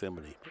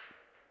proximity.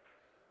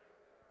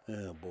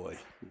 Oh, boy.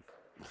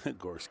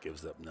 Gorst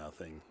gives up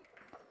nothing.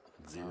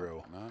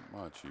 0. Not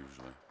much,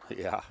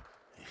 usually. Yeah.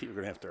 You're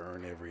going to have to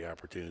earn every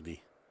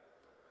opportunity.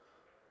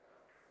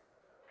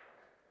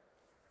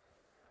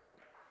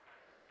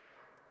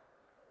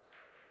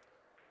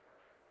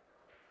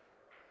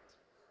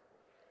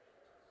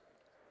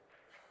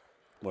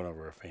 One of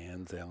our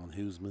fans, Alan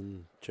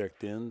Huseman,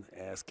 checked in,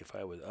 asked if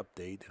I would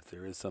update if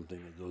there is something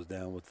that goes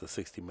down with the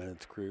 60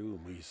 Minutes crew,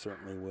 and we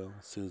certainly will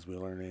as soon as we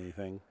learn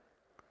anything.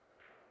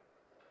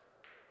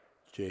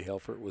 Jay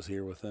Helfert was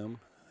here with them.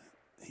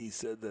 He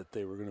said that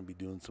they were going to be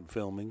doing some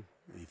filming.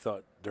 He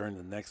thought during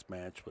the next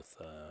match with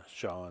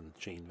Shaw and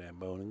Shane Van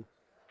Boning.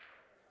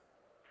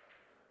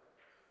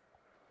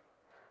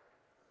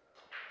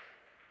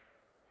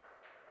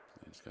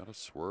 He's got to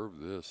swerve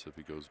this if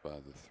he goes by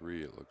the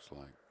 3, it looks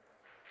like.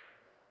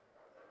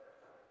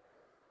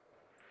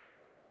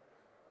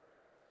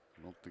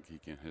 I don't think he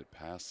can hit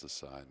past the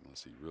side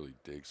unless he really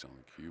digs on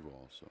the cue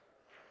ball. So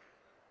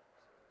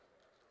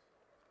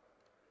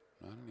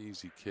not an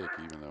easy kick,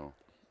 even though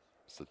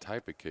it's the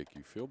type of kick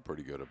you feel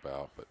pretty good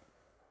about. But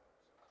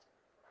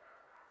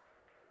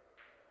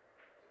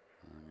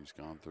and he's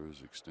gone through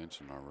his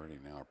extension already.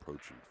 Now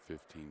approaching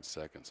 15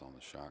 seconds on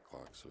the shot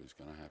clock, so he's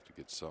going to have to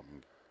get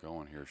something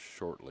going here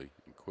shortly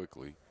and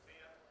quickly.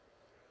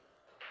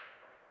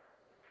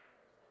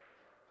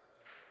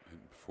 And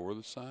before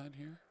the side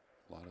here,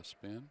 a lot of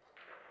spin.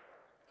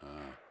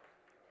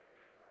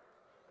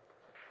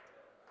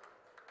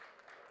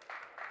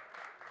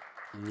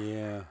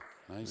 Yeah.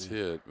 Nice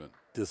hit, but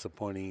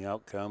disappointing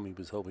outcome. He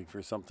was hoping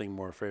for something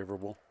more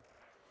favorable.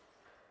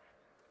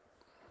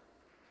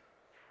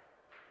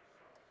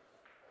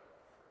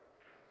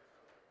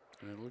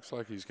 It looks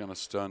like he's going to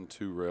stun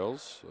 2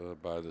 rails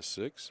by the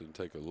 6 and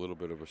take a little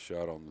bit of a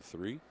shot on the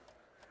 3.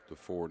 The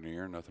 4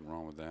 near, nothing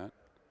wrong with that.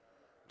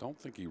 Don't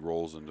think he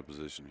rolls into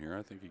position here.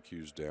 I think he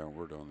cues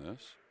downward on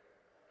this.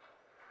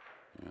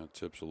 Yeah,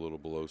 tips a little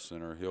below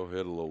center. He'll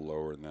hit a little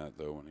lower than that,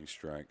 though, when he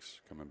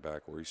strikes, coming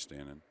back where he's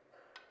standing.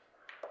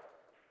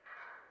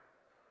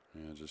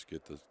 Yeah, just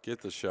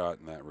get the shot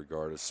in that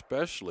regard,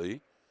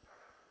 especially,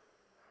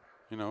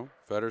 you know,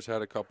 Fedor's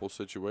had a couple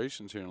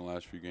situations here in the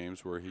last few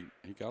games where he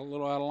got a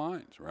little out of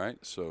lines, right?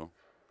 So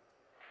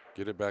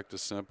get it back to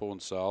simple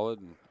and solid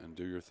and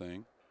do your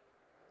thing.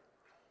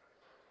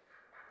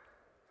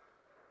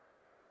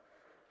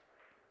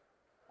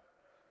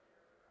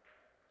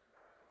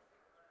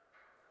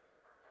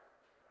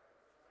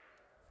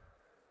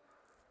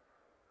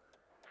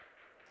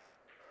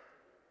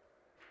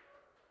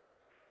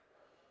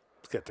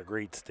 Got the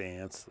great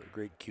stance, the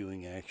great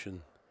cueing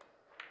action.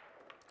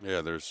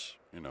 Yeah, there's,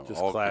 you know, just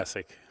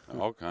classic.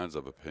 All kinds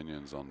of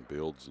opinions on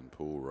builds and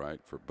pool, right?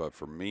 But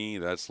for me,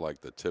 that's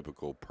like the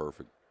typical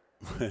perfect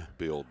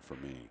build for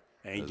me.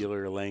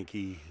 Angular,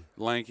 lanky.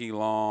 Lanky,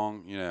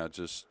 long,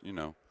 just,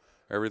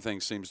 everything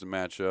seems to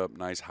match up.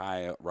 Nice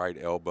high right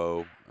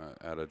elbow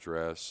at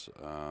address.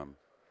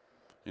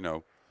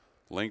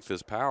 Length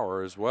is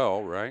power as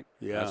well, right?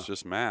 Yeah. That's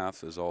just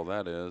math is all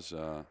that is.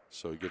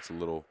 So he gets a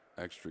little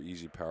extra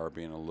easy power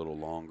being a little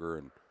longer,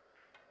 and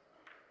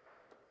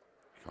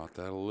caught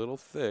that a little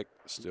thick.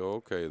 Still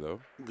okay,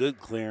 though. Good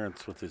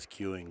clearance with his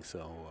cueing,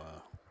 so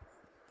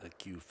the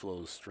cue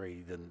flows straight.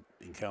 He didn't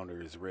encounter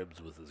his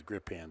ribs with his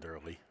grip hand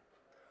early.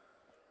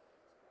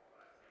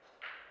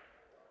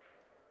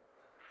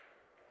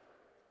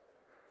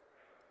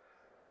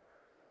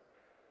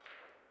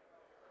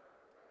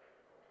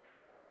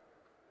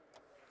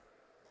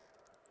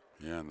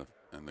 Yeah,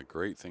 and the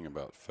great thing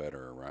about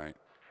Federer, right?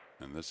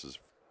 And this is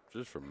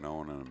just from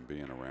knowing him and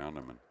being around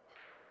him,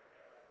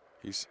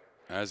 and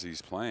as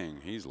he's playing,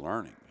 he's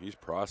learning, he's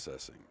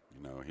processing.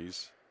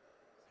 He's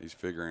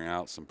figuring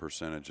out some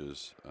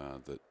percentages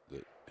that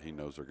he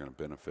knows are going to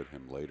benefit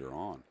him later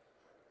on.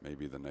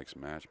 Maybe the next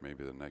match,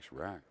 maybe the next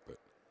rack, but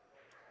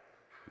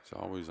he's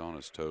always on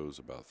his toes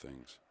about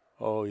things.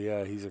 Oh,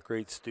 yeah, he's a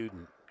great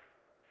student.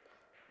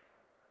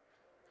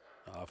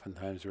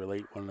 Oftentimes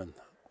relate when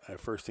I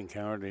first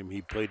encountered him,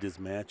 he played his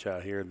match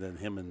out here, and then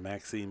him and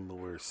Maxime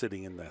were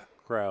sitting in the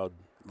crowd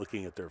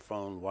looking at their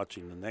phone,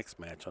 watching the next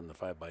match on the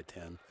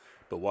 5x10,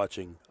 but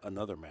watching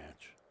another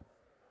match.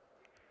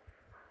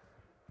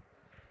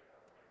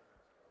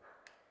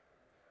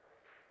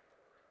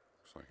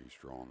 Looks like he's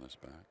drawing this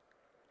back.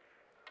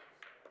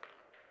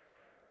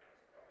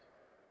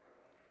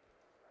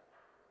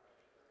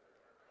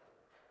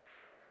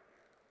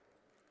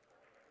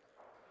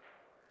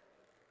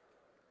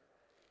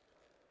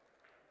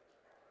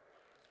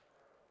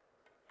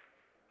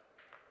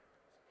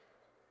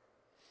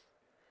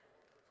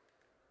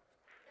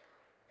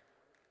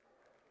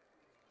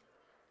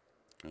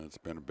 It's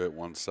been a bit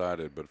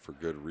one-sided, but for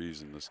good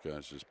reason. This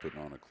guy's just putting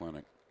on a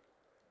clinic.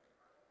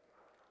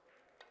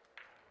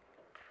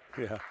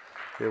 Yeah,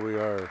 here we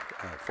are,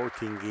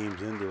 14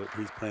 games into it.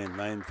 He's playing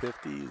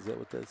 950. Is that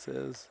what that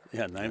says?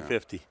 Yeah,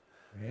 950.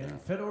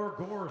 And Fedor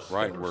Gorst,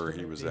 right where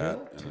he was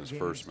at in his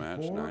first match,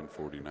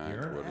 949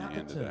 is what he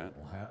ended at.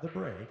 Will have the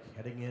break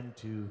heading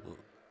into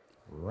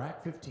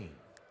rack 15.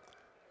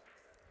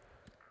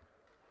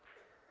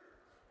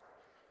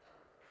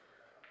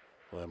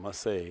 Well, I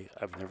must say,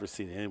 I've never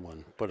seen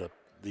anyone put up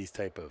these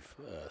type of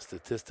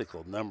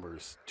statistical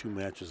numbers 2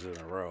 matches in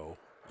a row,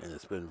 and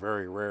it's been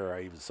very rare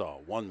I even saw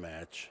one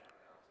match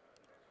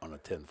on a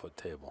 10-foot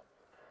table.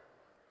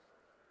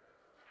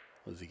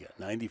 What does he got?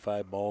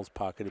 95 balls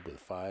pocketed with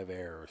 5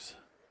 errors.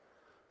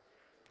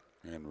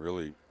 And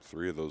really,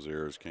 3 of those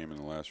errors came in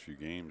the last few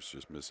games,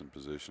 just missing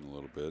position a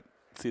little bit.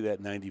 See that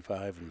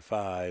 95 and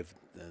 5,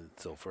 and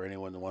so for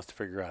anyone that wants to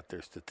figure out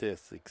their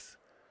statistics,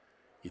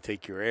 you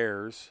take your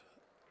errors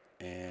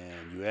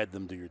and you add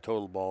them to your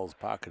total balls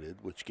pocketed,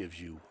 which gives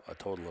you a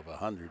total of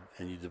 100,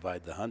 and you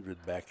divide the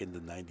 100 back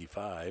into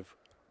 95,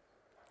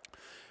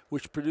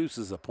 which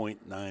produces a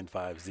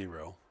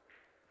 .950.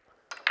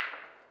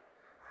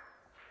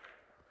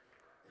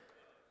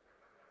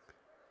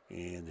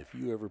 And if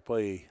you ever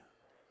play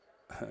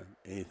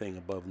anything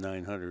above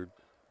 900,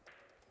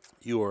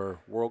 you are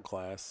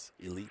world-class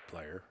elite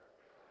player.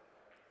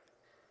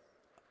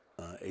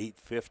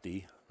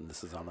 850, and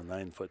this is on a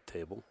 9-foot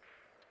table,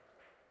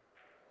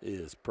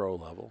 is pro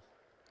level.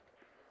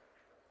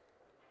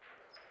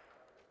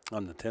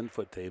 On the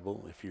 10-foot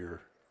table, if you're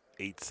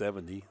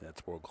 870,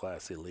 that's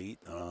world-class elite.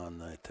 On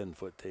the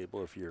 10-foot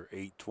table, if you're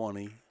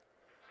 820,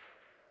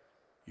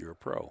 you're a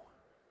pro.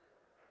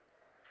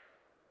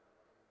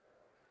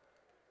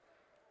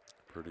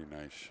 Pretty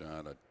nice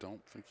shot. I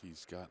don't think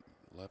he's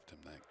left him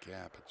that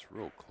gap. It's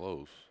real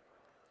close.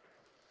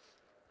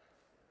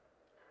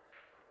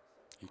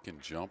 He can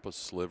jump a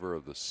sliver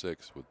of the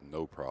 6 with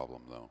no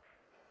problem, though.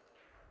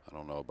 I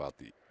don't know about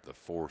the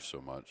 4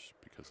 so much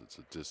because it's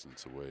a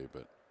distance away,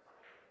 but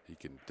he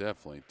can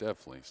definitely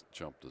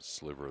jump the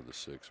sliver of the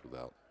 6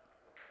 without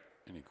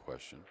any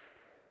question.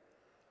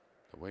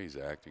 The way he's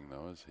acting,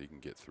 though, is he can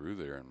get through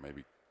there and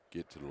maybe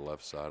get to the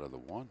left side of the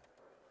 1.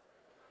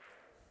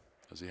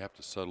 Does he have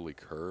to subtly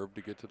curve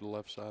to get to the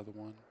left side of the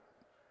 1?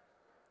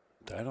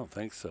 I don't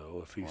think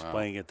so. If he's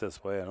playing it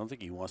this way, I don't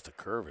think he wants to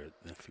curve it.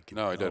 If he can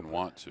no, he doesn't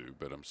want to,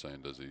 but I'm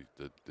saying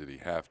did he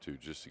have to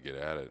just to get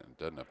at it? And it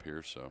doesn't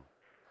appear so.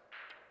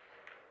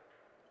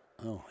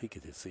 Oh, he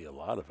could see a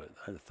lot of it.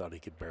 I thought he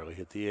could barely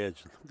hit the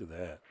edge. Look at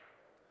that.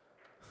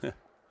 Yeah,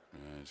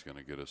 he's going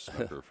to get a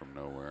snooker from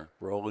nowhere.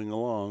 Rolling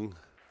along.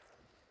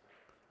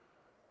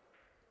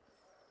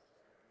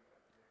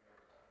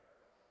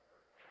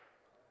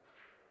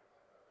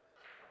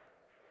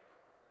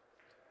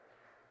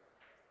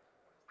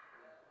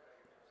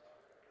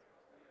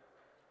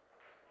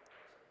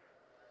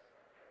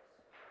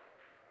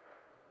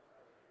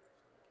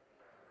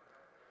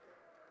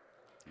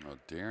 Now,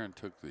 Darren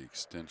took the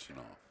extension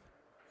off.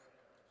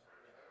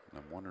 And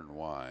I'm wondering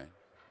why. It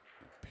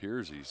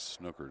appears he's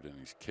snookered and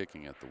he's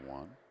kicking at the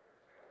 1.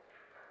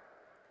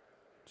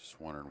 Just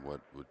wondering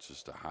what with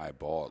just a high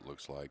ball it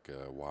looks like,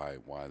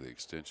 why the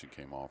extension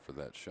came off for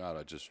that shot.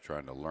 I just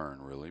trying to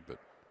learn really, but.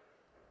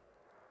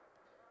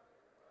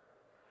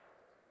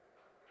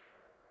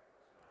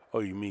 Oh,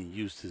 you mean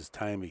used his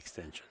time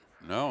extension?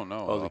 No,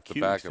 Oh, off the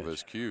cue back extension. of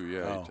his cue.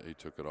 Yeah, Oh. he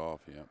took it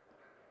off. Yep.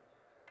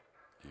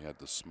 He had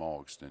the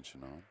small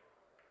extension on.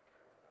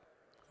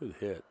 Good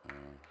hit.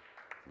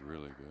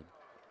 Really good.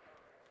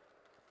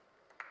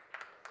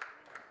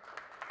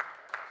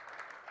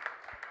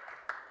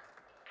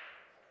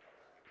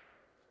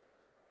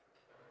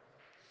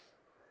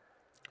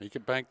 He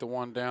could bank the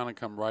one down and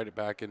come right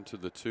back into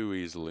the 2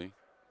 easily.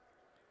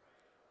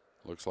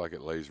 Looks like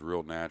it lays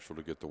real natural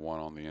to get the 1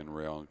 on the end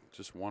rail.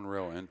 Just 1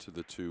 rail into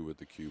the 2 with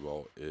the cue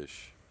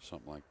ball-ish,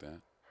 something like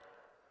that.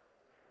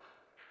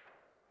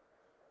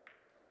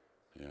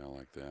 Yeah, I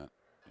like that.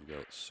 You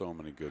got so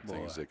many good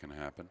things that can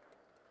happen.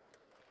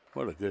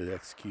 What a good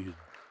executed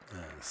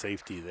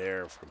safety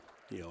there. From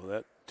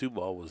that 2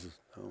 ball was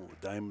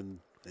diamond,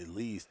 at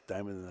least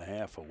diamond and a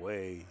half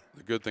away.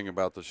 The good thing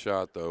about the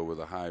shot, though, with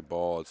a high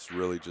ball, it's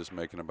really just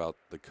making about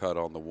the cut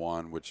on the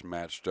 1, which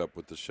matched up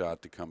with the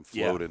shot to come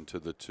float into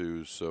the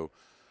 2. So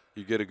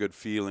you get a good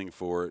feeling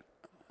for it.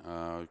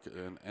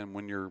 And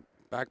when you're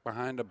back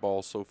behind a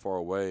ball so far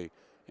away,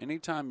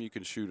 anytime you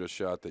can shoot a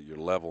shot that you're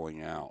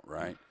leveling out,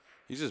 right?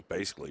 He's just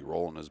basically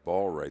rolling his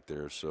ball right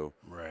there. So,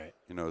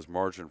 his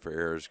margin for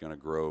error is going to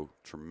grow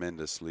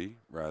tremendously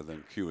rather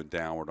than cueing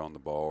downward on the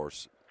ball or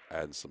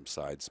adding some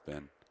side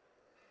spin.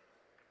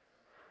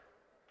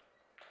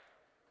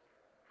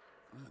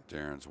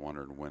 Darren's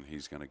wondering when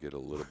he's going to get a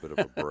little bit of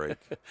a break.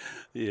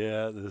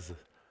 Yeah, this is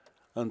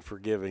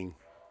unforgiving.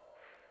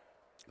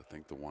 I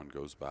think the 1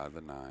 goes by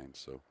the 9,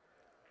 so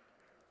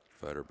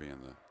Fedor being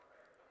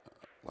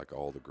like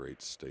all the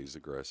greats, stays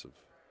aggressive.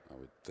 I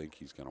would think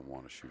he's going to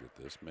want to shoot at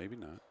this. Maybe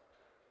not.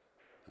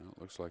 No,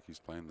 it looks like he's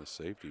playing the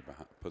safety,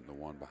 behind, putting the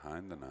 1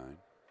 behind the 9.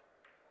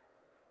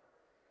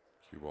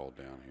 Cue ball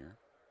down here.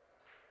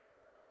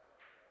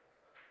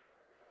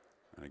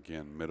 And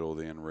again, middle of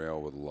the end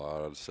rail with a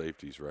lot of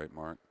safeties, right,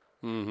 Mark?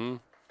 Mm-hmm.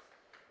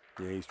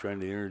 Yeah, he's trying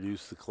to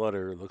introduce the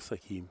clutter. It looks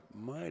like he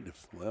might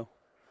have,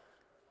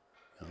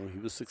 he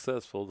was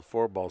successful. The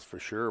 4 ball's for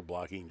sure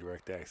blocking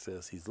direct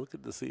access. He's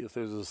looking to see if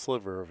there's a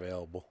sliver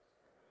available.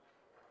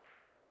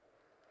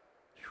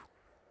 Whew.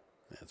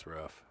 That's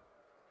rough.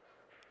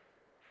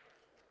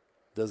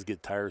 Does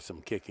get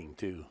tiresome kicking,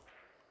 too,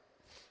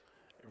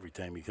 every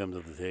time he comes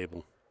to the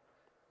table.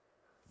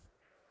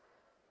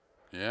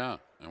 Yeah,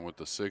 and with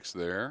the 6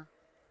 there,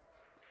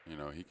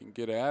 he can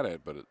get at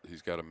it, but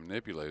he's got to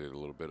manipulate it a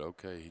little bit.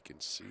 Okay, he can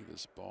see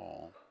this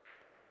ball.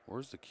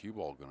 Where's the cue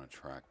ball going to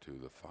track to?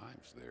 The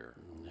 5's there.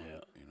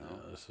 Yeah,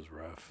 this is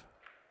rough.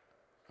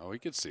 Oh, he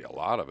could see a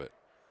lot of it.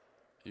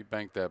 He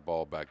banked that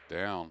ball back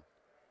down.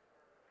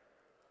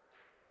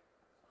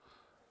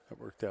 That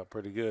worked out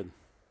pretty good.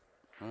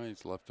 Well,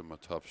 he's left him a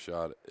tough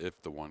shot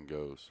if the 1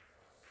 goes.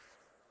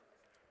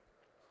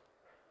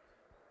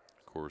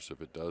 Of course,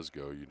 if it does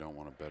go, you don't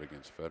want to bet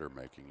against Fedor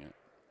making it.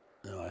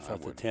 No, I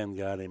thought the 10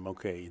 got him.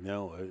 Okay,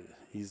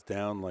 he's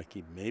down like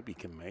he maybe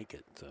can make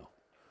it. So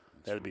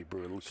that'd be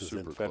brutal because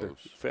then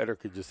Fedor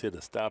could just hit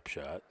a stop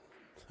shot.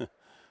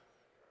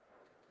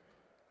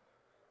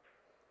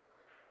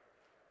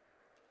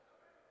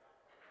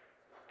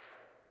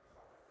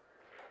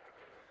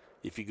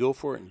 If you go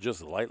for it and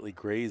just lightly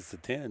graze the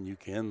 10, you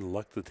can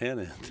luck the 10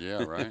 in.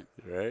 Yeah, right.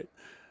 Right?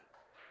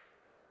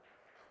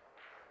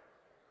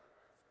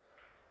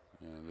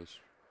 Yeah,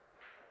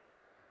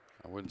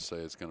 I wouldn't say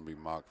it's going to be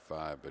Mach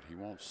 5, but he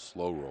won't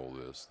slow roll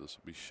this. This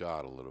will be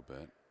shot a little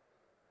bit.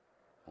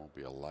 Won't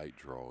be a light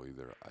draw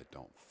either, I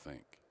don't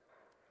think.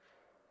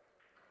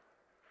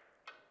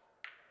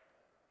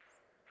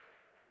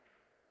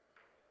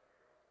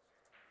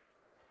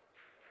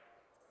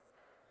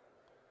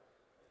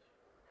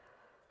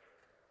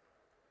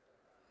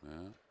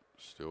 Yeah,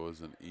 still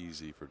isn't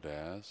easy for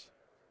Daz.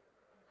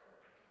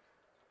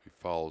 He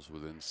follows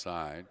with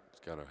inside. He's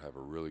got to have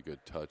a really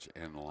good touch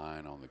and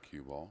line on the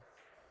cue ball.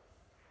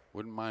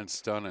 Wouldn't mind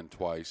stunning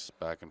twice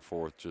back and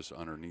forth just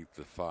underneath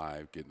the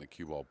 5, getting the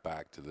cue ball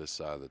back to this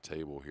side of the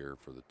table here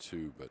for the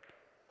 2, but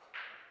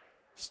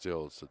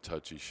still it's a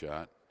touchy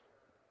shot.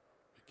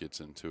 He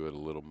gets into it a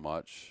little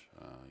much.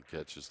 He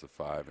catches the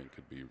 5 and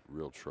could be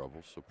real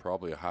trouble. So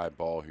probably a high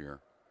ball here.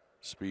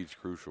 Speed's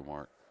crucial,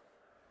 Mark.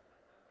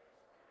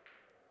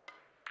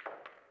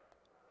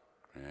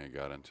 And he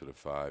got into the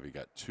 5. He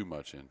got too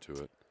much into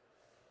it.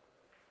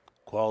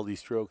 Quality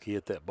stroke. He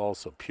hit that ball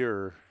so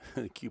pure.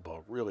 The cue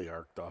ball really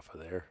arced off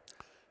of there.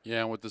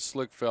 Yeah, and with the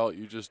slick felt,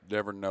 you just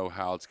never know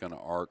how it's going to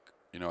arc.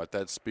 At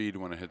that speed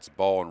when it hits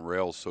ball and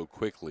rails so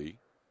quickly,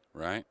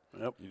 right?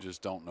 Yep. You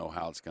just don't know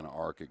how it's going to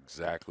arc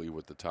exactly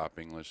with the top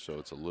English, so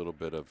it's a little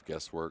bit of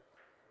guesswork,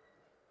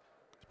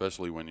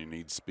 especially when you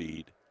need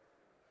speed.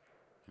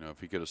 If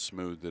he could have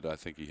smoothed it, I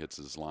think he hits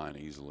his line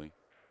easily.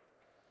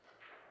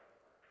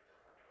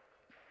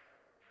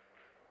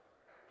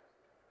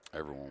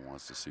 Everyone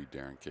wants to see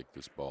Darren kick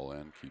this ball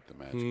in, keep the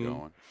match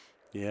going.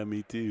 Yeah,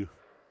 me too.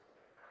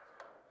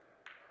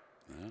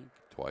 Yeah,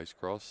 Twice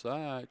cross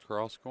side,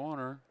 cross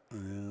corner. Yeah.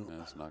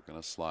 And it's not going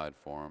to slide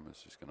for him.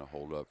 It's just going to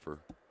hold up for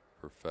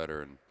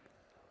Fedor. And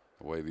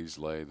the way these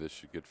lay, this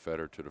should get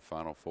Fedor to the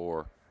final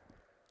four.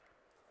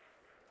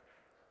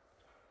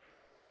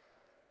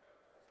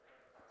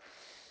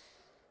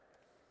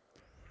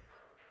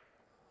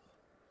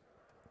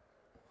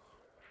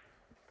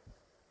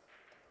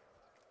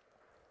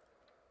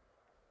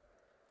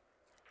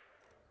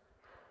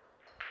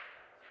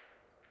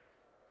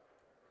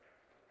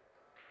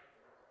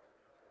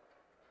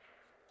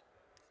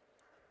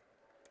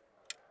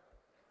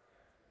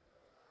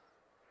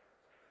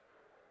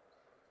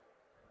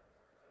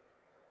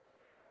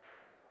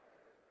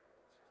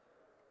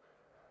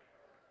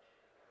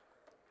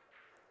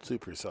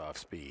 Super soft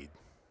speed.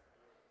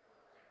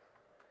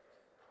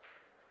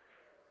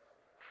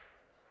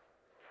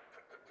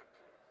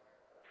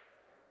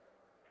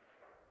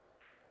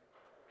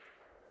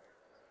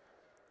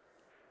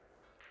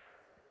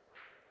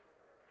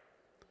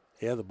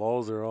 Yeah, the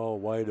balls are all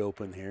wide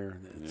open here.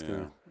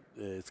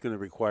 It's gonna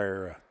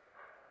require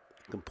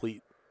a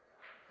complete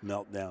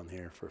meltdown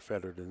here for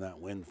Fedor to not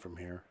win from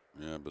here.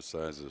 Yeah,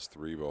 besides this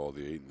 3-ball,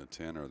 the 8 and the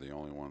 10 are the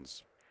only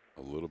ones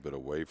a little bit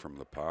away from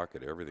the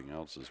pocket. Everything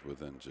else is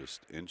within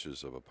just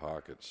inches of a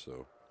pocket,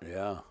 so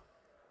yeah,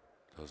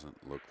 doesn't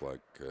look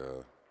like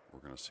we're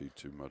going to see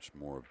too much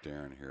more of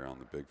Darren here on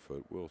the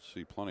Bigfoot. We'll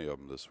see plenty of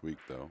them this week,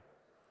 though.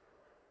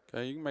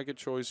 Okay, you can make a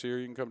choice here.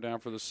 You can come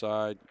down for the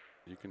side.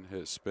 You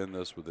can spin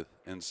this with the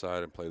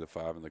inside and play the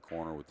 5 in the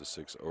corner with the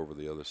 6 over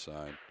the other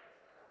side.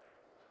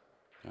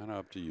 Kind of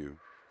up to you.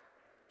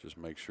 Just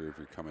make sure if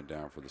you're coming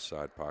down for the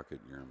side pocket,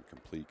 you're in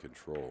complete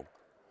control.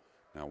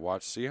 Now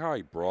watch, see how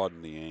he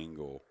broadened the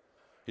angle.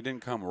 He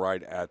didn't come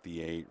right at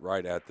the 8,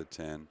 right at the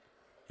 10.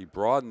 He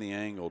broadened the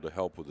angle to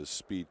help with his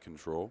speed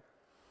control,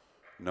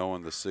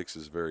 knowing the 6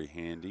 is very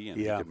handy and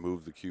he can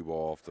move the cue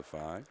ball off the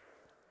 5.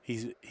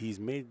 He's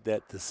made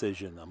that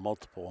decision a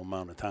multiple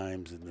amount of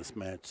times in this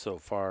match so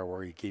far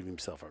where he gave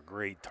himself a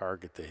great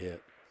target to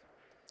hit.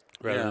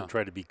 Rather than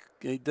try to be,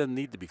 he doesn't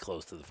need to be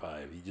close to the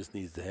 5. He just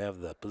needs to have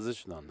the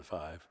position on the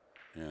 5.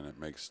 And it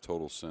makes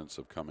total sense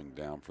of coming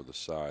down for the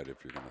side if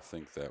you're going to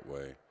think that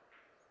way.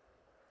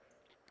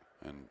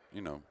 And,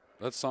 you know,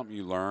 that's something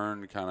you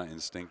learn kind of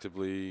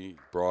instinctively,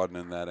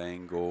 broadening that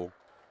angle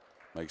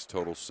makes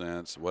total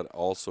sense. What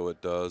also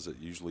it does, it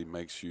usually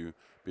makes you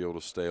be able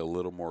to stay a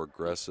little more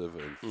aggressive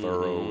and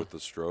thorough with the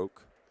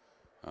stroke.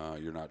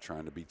 You're not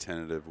trying to be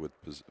tentative with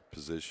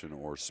position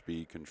or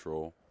speed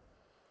control.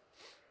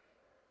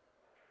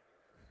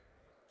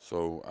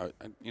 So,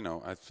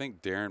 I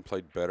think Darren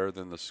played better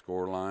than the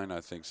score line.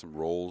 I think some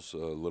rolls, a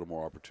little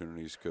more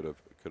opportunities could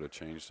have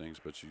changed things,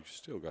 but you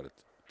still got to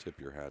tip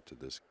your hat to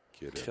this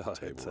kid at the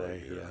table right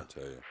here, I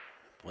tell you.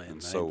 Playing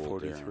And so will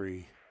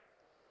 943.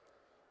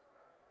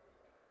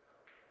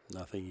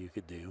 Nothing you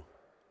could do.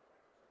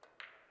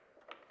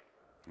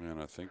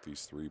 And I think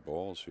these 3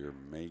 balls here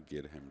may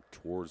get him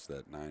towards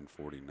that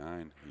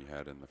 949 he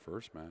had in the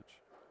first match.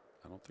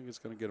 I don't think it's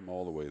going to get him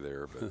all the way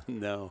there, but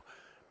no.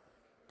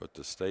 But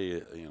to stay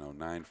at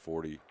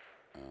 940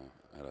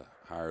 at a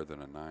higher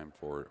than a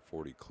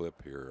 940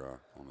 clip here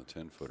on the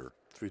 10-footer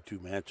through 2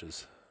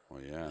 matches. Well,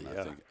 yeah, and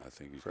I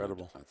think he's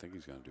incredible. I think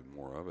he's going to do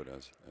more of it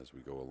as we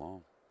go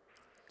along.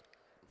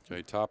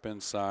 Okay, top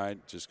inside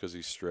just because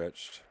he's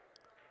stretched.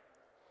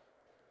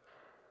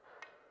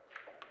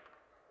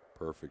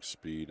 Perfect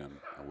speed, and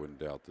I wouldn't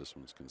doubt this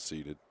one's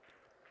conceded.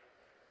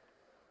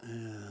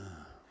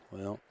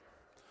 Well,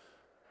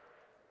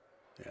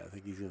 yeah, I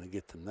think he's going to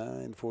get to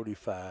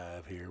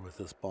 945 here with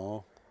this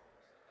ball.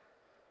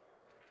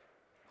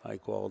 High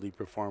quality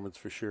performance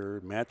for sure.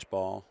 Match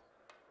ball.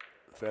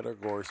 Fedor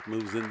Gorst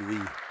moves into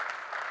the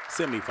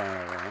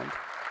semifinal round.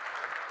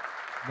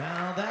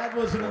 Now that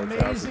was an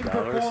amazing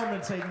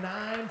performance, a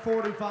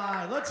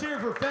 945. Let's hear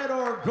it for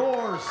Fedor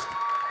Gorst.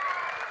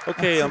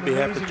 Okay, That's on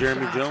behalf of amazing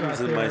Jeremy shots Jones right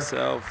and there.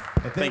 myself,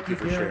 And thank you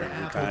for Darren sharing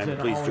your time. Appleton.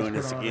 Please Always join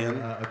us put on again.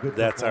 a good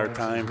That's our performance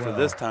time as for well.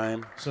 this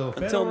time. So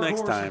Until Fedor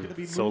next Gorst is time, gonna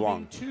be so moving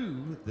long.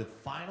 to the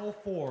Final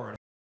Four.